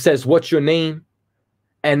 and then says, "What's your name?"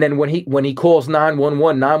 And then when he calls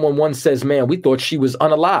 911, 911 says, "Man, we thought she was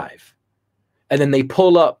unalive." And then they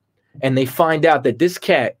pull up and they find out that this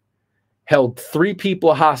cat held 3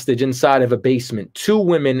 people hostage inside of a basement, 2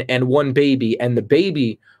 women and 1 baby, and the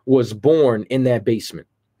baby was born in that basement.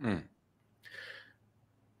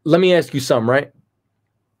 Let me ask you something, right?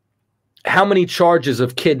 How many charges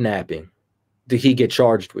of kidnapping did he get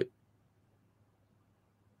charged with?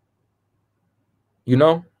 You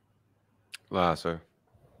know? Wow, sir.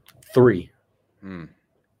 3.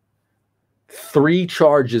 3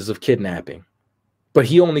 charges of kidnapping. But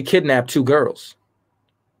he only kidnapped 2 girls.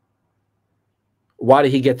 Why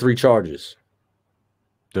did he get 3 charges?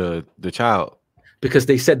 The child. Because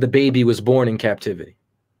they said the baby was born in captivity.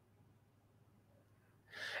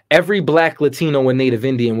 Every Black, Latino, and Native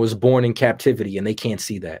Indian was born in captivity, and they can't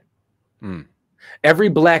see that. Every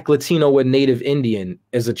Black, Latino, and Native Indian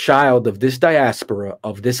is a child of this diaspora,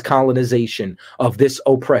 of this colonization, of this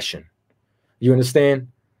oppression. You understand?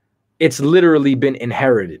 It's literally been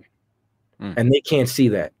inherited, and they can't see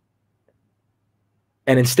that.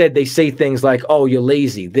 And instead, they say things like, "Oh, you're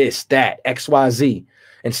lazy, this, that, X, Y, Z."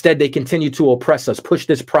 Instead, they continue to oppress us, push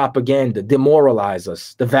this propaganda, demoralize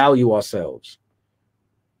us, devalue ourselves,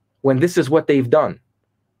 when this is what they've done.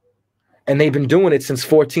 And they've been doing it since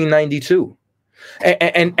 1492.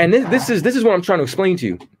 And this is what I'm trying to explain to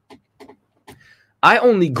you. I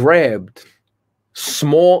only grabbed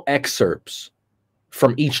small excerpts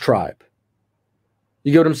from each tribe.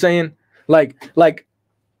 You get what I'm saying? Like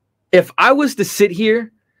if I was to sit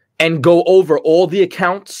here and go over all the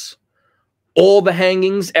accounts, all the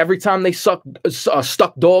hangings, every time they stuck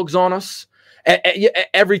dogs on us,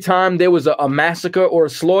 every time there was a massacre or a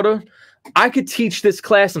slaughter, I could teach this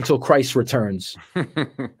class until Christ returns.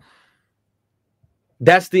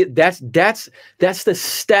 That's the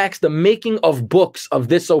stacks, the making of books of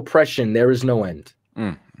this oppression. There is no end.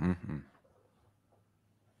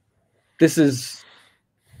 This is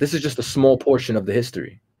just a small portion of the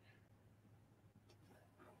history.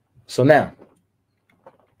 So now,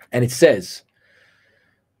 and it says,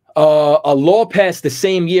 a law passed the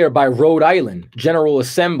same year by Rhode Island General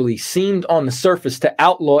Assembly seemed on the surface to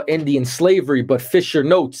outlaw Indian slavery, but Fisher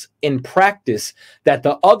notes in practice that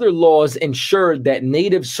the other laws ensured that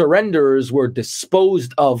native surrenderers were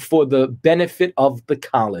disposed of for the benefit of the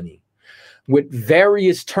colony, with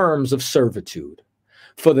various terms of servitude.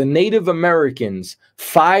 For the Native Americans,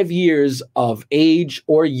 5 years of age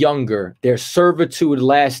or younger, their servitude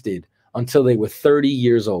lasted until they were 30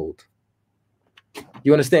 years old.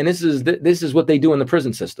 You understand? This is what they do in the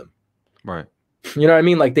prison system. Right. You know what I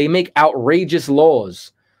mean? Like, they make outrageous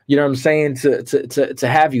laws, you know what I'm saying, to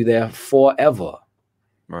have you there forever.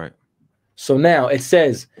 Right. So now it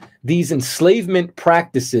says these enslavement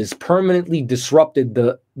practices permanently disrupted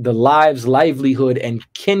the lives, livelihood,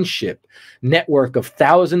 and kinship network of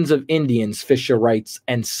thousands of Indians, Fisher writes,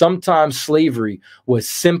 and sometimes slavery was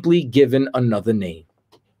simply given another name.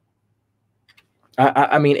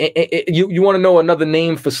 I mean, you want to know another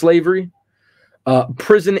name for slavery?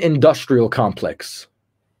 Prison industrial complex.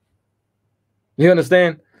 You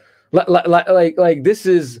understand? Like this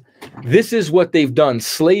is what they've done.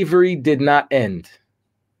 Slavery did not end.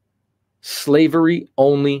 Slavery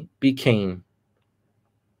only became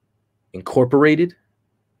incorporated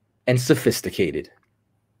and sophisticated.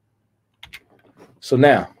 So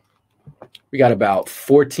now we got about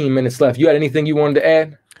 14 minutes left. You had anything you wanted to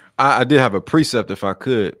add? I did have a precept if I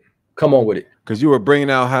could. Come on with it. Because you were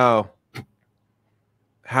bringing out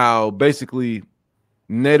how basically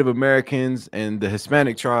Native Americans and the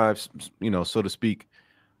Hispanic tribes, you know, so to speak,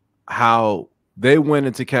 how they went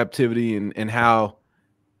into captivity and how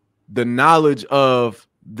the knowledge of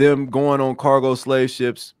them going on cargo slave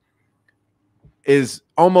ships is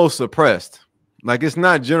almost suppressed. Like, it's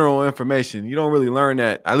not general information. You don't really learn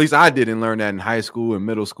that. At least I didn't learn that in high school and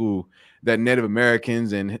middle school, that Native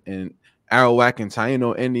Americans and Arawak and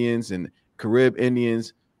Taino Indians and Carib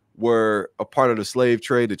Indians were a part of the slave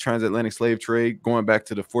trade, the transatlantic slave trade, going back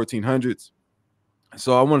to the 1400s.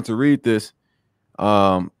 So I wanted to read this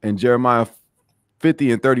in Jeremiah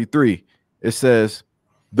 50:33. It says,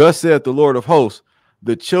 "Thus saith the Lord of hosts,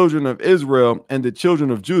 the children of Israel and the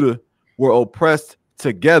children of Judah were oppressed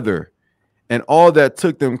together, and all that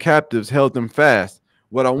took them captives held them fast."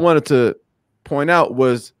 What I wanted to point out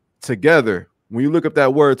was together. When you look up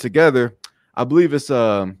that word together, I believe it's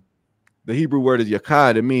the Hebrew word is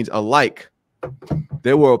yakad. It means alike.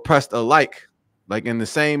 They were oppressed alike, like in the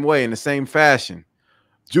same way, in the same fashion.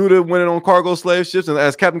 Judah went on cargo slave ships, and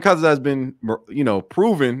as Captain Cousins has been, you know,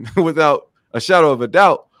 proven without a shadow of a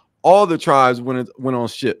doubt, all the tribes went on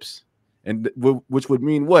ships, and which would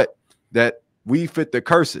mean what? That we fit the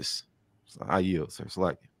curses. So I yield, sir. It's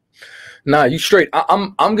like, nah, you straight.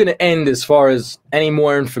 I'm gonna end as far as any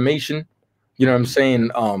more information. You know what I'm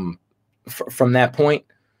saying? From that point,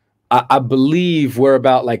 I believe we're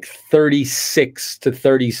about like 36 to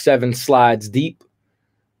 37 slides deep.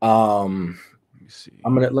 Let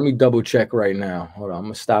me double check right now. Hold on, I'm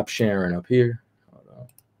gonna stop sharing up here. Hold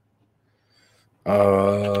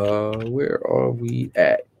on. Where are we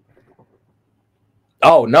at?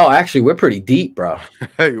 Oh no, actually, we're pretty deep, bro.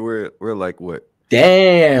 Hey, we're like what?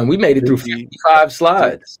 Damn, we made it through 55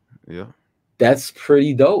 slides. Yeah, that's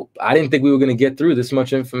pretty dope. I didn't think we were gonna get through this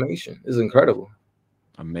much information. This is incredible.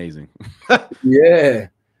 Amazing. Yeah.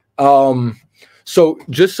 So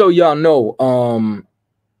just so y'all know,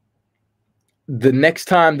 the next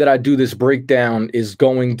time that I do this breakdown is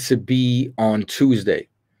going to be on Tuesday.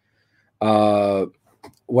 What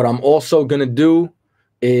I'm also gonna do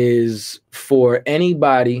is, for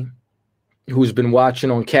anybody who's been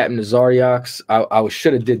watching on Captain Nazariak's, I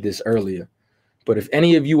should have did this earlier, but if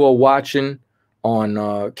any of you are watching on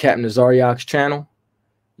Captain Nazariak's channel,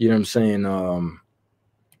 you know what I'm saying,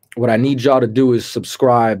 what I need y'all to do is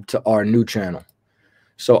subscribe to our new channel.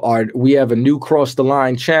 So we have a new Cross the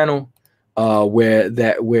Line channel where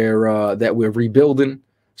we're rebuilding.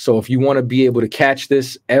 So if you want to be able to catch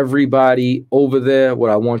this, everybody over there, what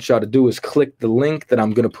I want y'all to do is click the link that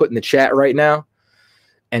I'm going to put in the chat right now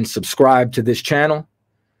and subscribe to this channel.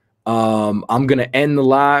 I'm going to end the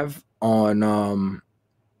live on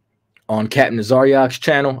Captain Nazariak's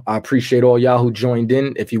channel. I appreciate all y'all who joined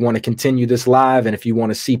in. If you want to continue this live and if you want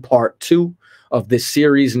to see part 2 of this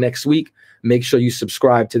series next week, make sure you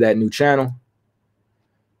subscribe to that new channel.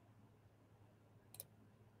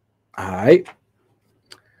 All right.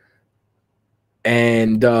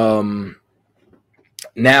 And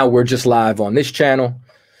now we're just live on this channel.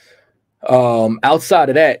 Outside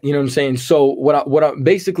of that, you know what I'm saying? So what I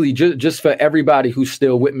basically, just for everybody who's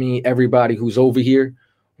still with me, everybody who's over here,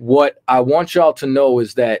 what I want y'all to know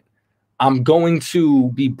is that I'm going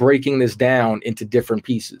to be breaking this down into different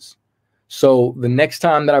pieces. So the next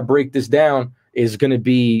time that I break this down is going to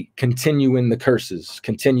be continuing the curses,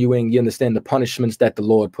 continuing, you understand, the punishments that the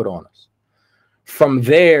Lord put on us. From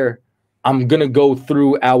there, I'm going to go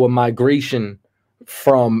through our migration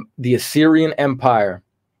from the Assyrian Empire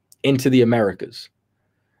into the Americas.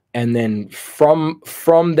 And then from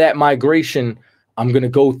that migration, I'm going to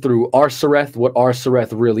go through Arsareth, what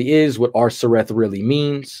Arsareth really is, what Arsareth really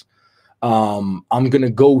means. I'm going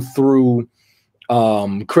to go through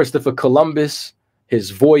Christopher Columbus,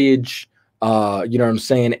 his voyage, you know what I'm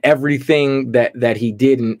saying, everything that he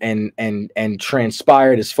did and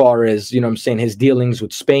transpired as far as, you know what I'm saying, his dealings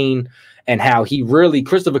with Spain, and how he really,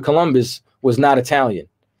 Christopher Columbus was not Italian.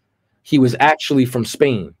 He was actually from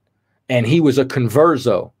Spain, and he was a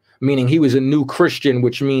converso, meaning he was a new Christian,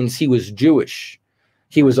 which means he was Jewish.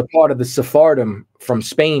 He was a part of the Sephardim from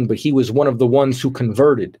Spain, but he was one of the ones who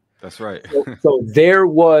converted. That's right. So there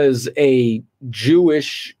was a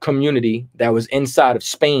Jewish community that was inside of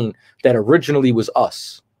Spain that originally was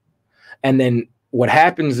us. And then what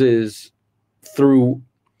happens is, through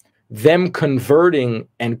them converting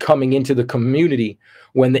and coming into the community,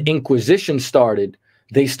 when the Inquisition started,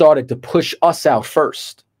 they started to push us out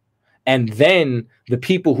first. And then the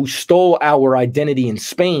people who stole our identity in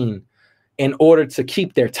Spain, in order to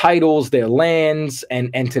keep their titles, their lands,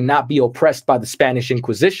 and to not be oppressed by the Spanish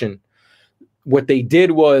Inquisition, what they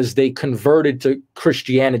did was they converted to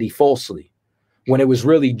Christianity falsely, when it was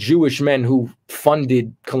really Jewish men who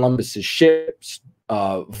funded Columbus's ships,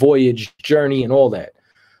 voyage, journey, and all that.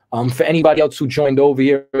 For anybody else who joined over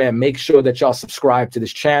here, man, make sure that y'all subscribe to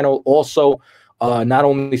this channel. Also, not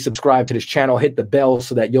only subscribe to this channel, hit the bell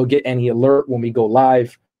so that you'll get any alert when we go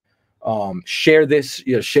live. Share this,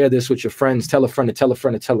 share this with your friends. Tell a friend to tell a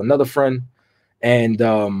friend to tell another friend. And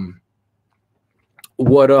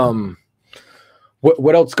what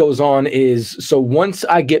else goes on is, so once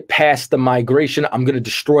I get past the migration, I'm going to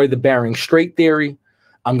destroy the Bering Strait theory.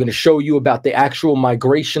 I'm going to show you about the actual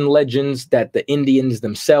migration legends that the Indians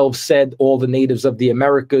themselves said, all the natives of the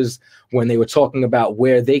Americas, when they were talking about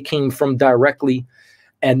where they came from directly.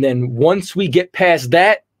 And then once we get past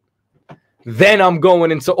that, then I'm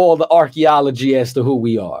going into all the archaeology as to who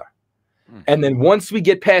we are. And then once we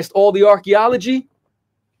get past all the archaeology,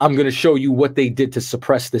 I'm going to show you what they did to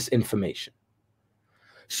suppress this information.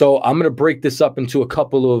 So I'm going to break this up into a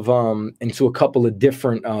couple of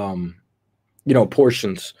different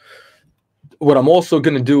portions. What I'm also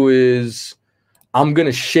going to do is I'm going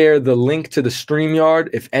to share the link to the StreamYard.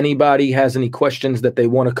 If anybody has any questions that they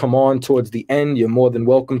want to come on towards the end, you're more than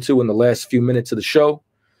welcome to in the last few minutes of the show.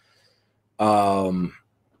 You know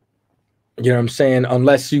what I'm saying?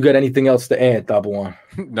 Unless you got anything else to add, Tabuan.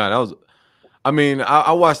 No, that was, I mean,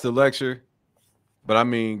 I watched the lecture, but I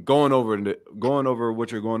mean, going over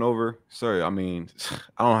what you're going over, sir. I mean,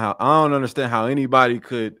 I don't understand how anybody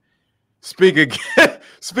could speak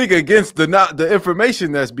against the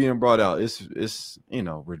information that's being brought out. It's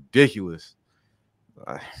ridiculous.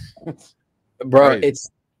 Bro, Crazy.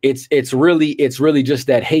 it's really just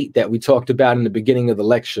that hate that we talked about in the beginning of the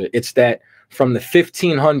lecture. It's that from the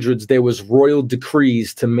 1500s, there was royal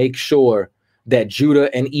decrees to make sure that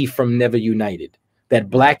Judah and Ephraim never united, that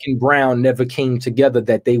black and brown never came together,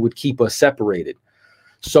 that they would keep us separated.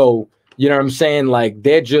 So, you know what I'm saying? Like,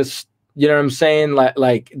 they're just, you know what I'm saying?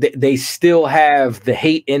 Like they still have the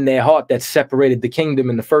hate in their heart that separated the kingdom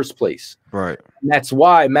in the first place. Right. And that's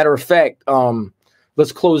why, matter of fact,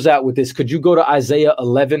 let's close out with this. Could you go to Isaiah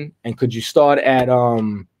 11 and could you start at,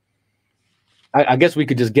 I guess we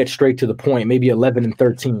could just get straight to the point, maybe 11 and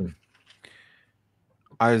 13.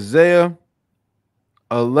 Isaiah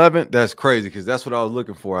 11. That's crazy because that's what I was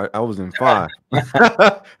looking for. I was in 5.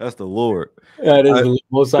 That's the Lord. That is the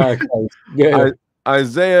Most High Christ. Yeah.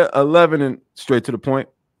 Isaiah 11 and straight to the point.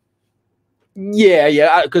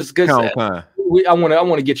 Yeah, because I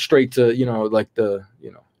want to get straight to the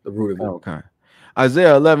root of it. Okay.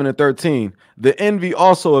 Isaiah 11 and 13. The envy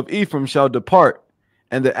also of Ephraim shall depart,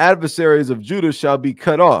 and the adversaries of Judah shall be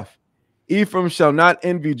cut off. Ephraim shall not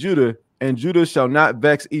envy Judah, and Judah shall not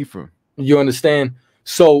vex Ephraim. You understand?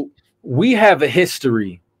 So we have a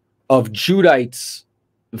history of Judites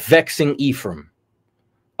vexing Ephraim,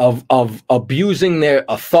 of abusing their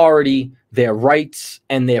authority, their rights,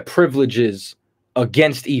 and their privileges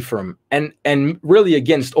against Ephraim, and really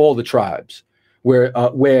against all the tribes.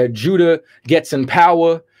 Where Judah gets in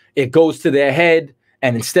power, it goes to their head,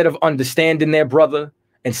 and instead of understanding their brother,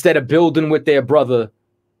 instead of building with their brother,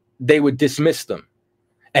 they would dismiss them.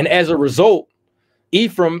 And as a result,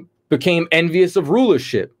 Ephraim became envious of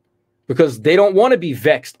rulership because they don't want to be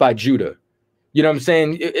vexed by Judah. You know what I'm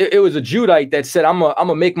saying? It was a Judite that said, I'm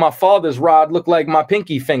gonna make my father's rod look like my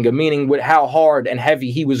pinky finger, meaning with how hard and heavy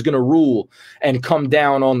he was going to rule and come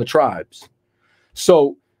down on the tribes.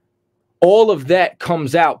 So all of that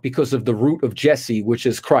comes out because of the root of Jesse, which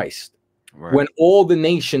is Christ. Right. When all the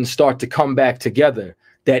nations start to come back together,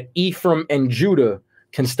 that Ephraim and Judah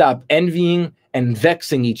can stop envying and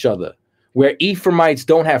vexing each other. Where Ephraimites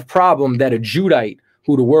don't have problem that a Judite,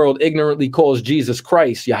 who the world ignorantly calls Jesus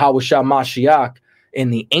Christ, Yahweh Shah Mashiach, in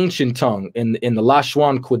the ancient tongue, in the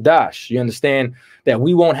Lashon Kodash, you understand that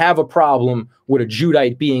we won't have a problem with a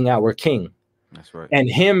Judite being our king. That's right. And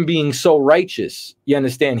him being so righteous, you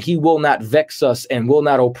understand, he will not vex us and will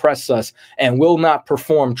not oppress us and will not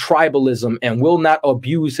perform tribalism and will not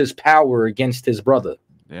abuse his power against his brother.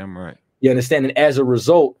 Damn right. You understand? And as a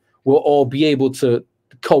result, we'll all be able to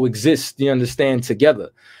coexist, you understand,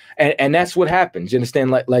 together. And that's what happens. You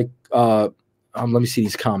understand? Let me see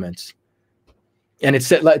these comments. And it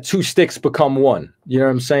said like 2 sticks become one. You know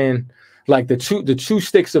what I'm saying? Like the two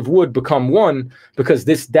sticks of wood become one, because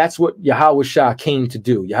that's what Yahweh Shah came to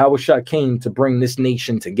do. Yahweh Shah came to bring this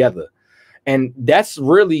nation together. And that's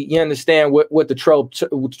really, you understand, what the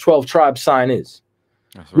 12 tribe sign is.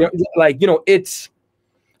 That's right. It's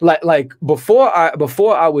like before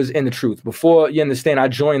I was in the truth, before, you understand, I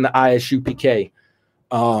joined the ISUPK.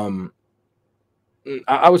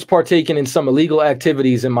 I was partaking in some illegal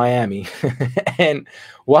activities in Miami. And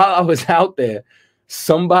while I was out there,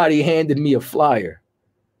 somebody handed me a flyer.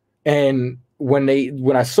 And when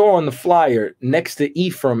I saw on the flyer next to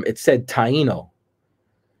Ephraim, it said Taino.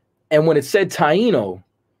 And when it said Taino,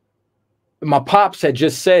 my pops had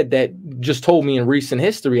just told me in recent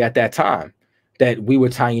history at that time that we were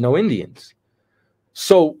Taino Indians.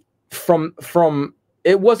 So from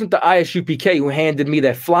it wasn't the ISUPK who handed me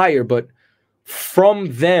that flyer, but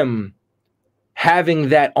from them having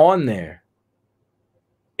that on there,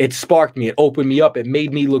 it sparked me. It opened me up. It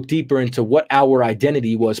made me look deeper into what our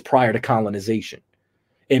identity was prior to colonization.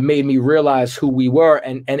 It made me realize who we were,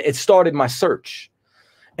 and it started my search.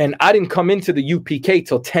 And I didn't come into the UPK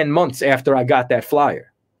till 10 months after I got that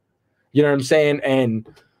flyer. You know what I'm saying? And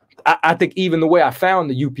I think even the way I found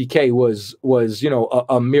the UPK was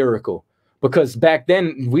a miracle, because back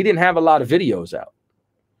then we didn't have a lot of videos out.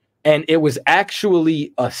 And it was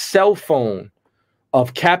actually a cell phone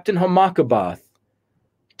of Captain Hamakabath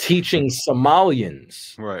teaching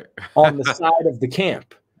Somalians on the side of the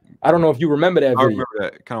camp. I don't know if you remember that video. I remember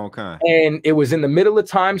that, kind. And it was in the middle of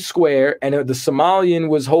Times Square, and the Somalian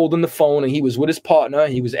was holding the phone, and he was with his partner.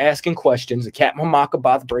 He was asking questions, and Captain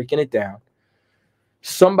Hamakabath breaking it down.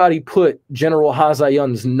 Somebody put General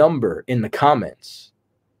Hazayun's number in the comments,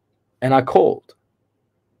 and I called.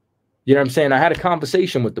 You know what I'm saying? I had a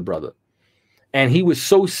conversation with the brother, and he was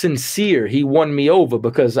so sincere. He won me over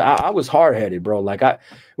because I was hard-headed, bro. Like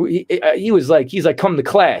he's like, come to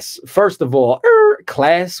class. First of all,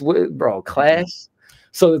 class, bro, class.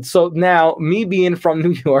 So now me being from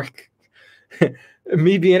New York,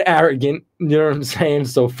 me being arrogant, you know what I'm saying?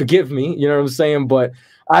 So forgive me, you know what I'm saying? But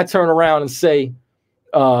I turn around and say,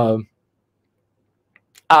 all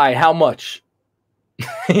right, how much?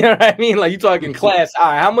 You know what I mean? Like, you talking class. All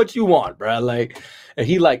right, how much you want, bro? Like, and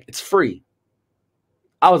he like, it's free.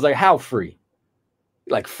 I was like, how free?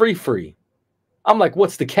 Like, free. I'm like,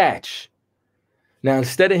 what's the catch? Now,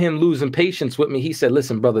 instead of him losing patience with me, he said,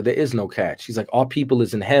 listen, brother, there is no catch. He's like, our people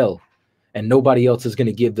is in hell, and nobody else is going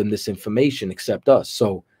to give them this information except us.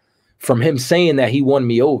 So from him saying that, he won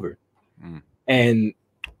me over. And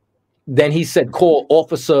then he said, call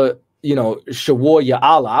Officer, Shawar Ya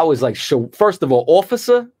Allah. I was like, first of all,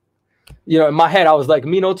 officer? In my head, I was like,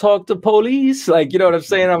 me no talk to police. Like, you know what I'm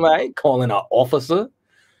saying? I'm like, I ain't calling an officer.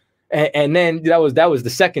 And then that was the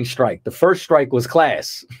second strike. The first strike was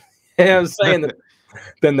class. You know what I'm saying?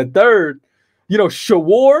 Then the third,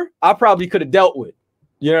 Shawar, I probably could have dealt with.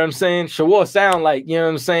 You know what I'm saying? Shawar sound like, you know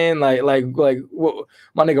what I'm saying? Like what,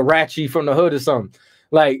 my nigga Ratchy from the hood or something.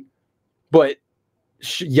 Like, but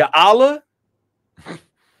Ya Allah,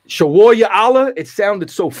 Shawar Ya Allah, it sounded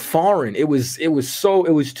so foreign. It was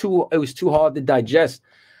too hard to digest.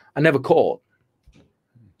 I never called.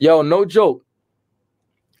 Yo, no joke.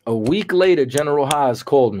 A week later, General Haas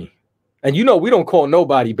called me. And we don't call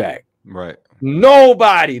nobody back. Right.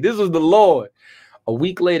 Nobody. This was the Lord. A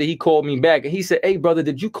week later, he called me back and he said, hey, brother,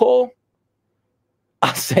 did you call?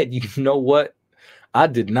 I said, you know what? I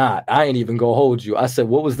did not. I ain't even gonna hold you. I said,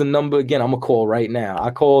 what was the number again? I'm gonna call right now. I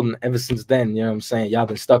called, and ever since then, you know what I'm saying? Y'all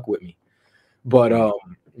been stuck with me. But you know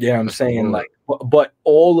what I'm saying? Like, but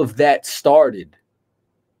all of that started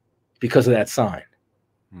because of that sign.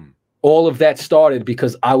 All of that started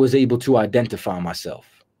because I was able to identify myself.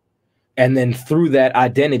 And then through that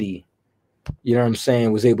identity, you know what I'm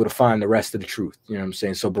saying, was able to find the rest of the truth. You know what I'm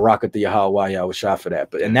saying? So Barakat the Yahweh Yahweh Shah for that.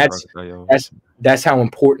 But that's how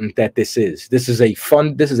important that this is. This is a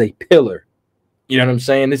pillar. You know what I'm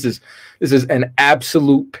saying? This is an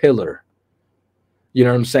absolute pillar. You know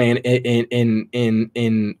what I'm saying?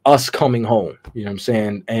 In us coming home. You know what I'm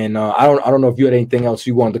saying? And I don't know if you had anything else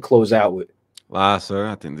you wanted to close out with. Sir.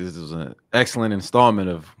 I think this is an excellent installment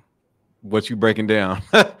of what you breaking down.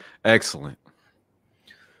 Excellent.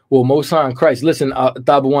 Well, Most High in Christ. Listen,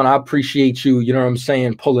 Tabawan, I appreciate you, you know what I'm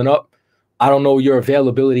saying, pulling up. I don't know your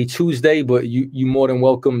availability Tuesday, but you more than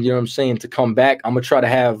welcome, you know what I'm saying, to come back. I'm gonna try to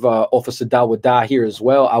have Officer Dawada here as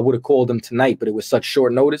well. I would have called him tonight, but it was such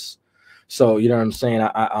short notice. So you know what I'm saying.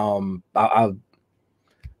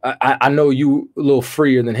 I know you a little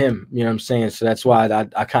freer than him. You know what I'm saying. So that's why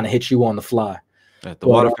I kind of hit you on the fly. The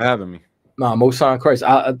water for having me. Nah, most on Christ.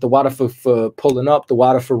 The water for pulling up, the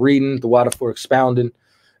water for reading, the water for expounding,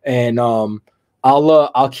 and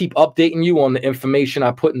I'll keep updating you on the information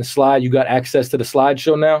I put in the slide. You got access to the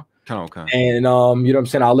slideshow now. Okay. And you know what I'm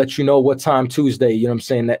saying. I'll let you know what time Tuesday. You know what I'm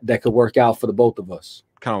saying that could work out for the both of us.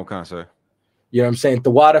 Okay, sir. You know what I'm saying. The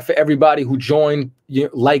water for everybody who joined.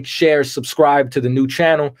 Like, share, subscribe to the new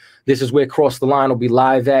channel. This is where Cross the Line will be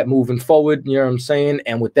live at moving forward. You know what I'm saying.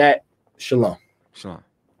 And with that, shalom. Shalom.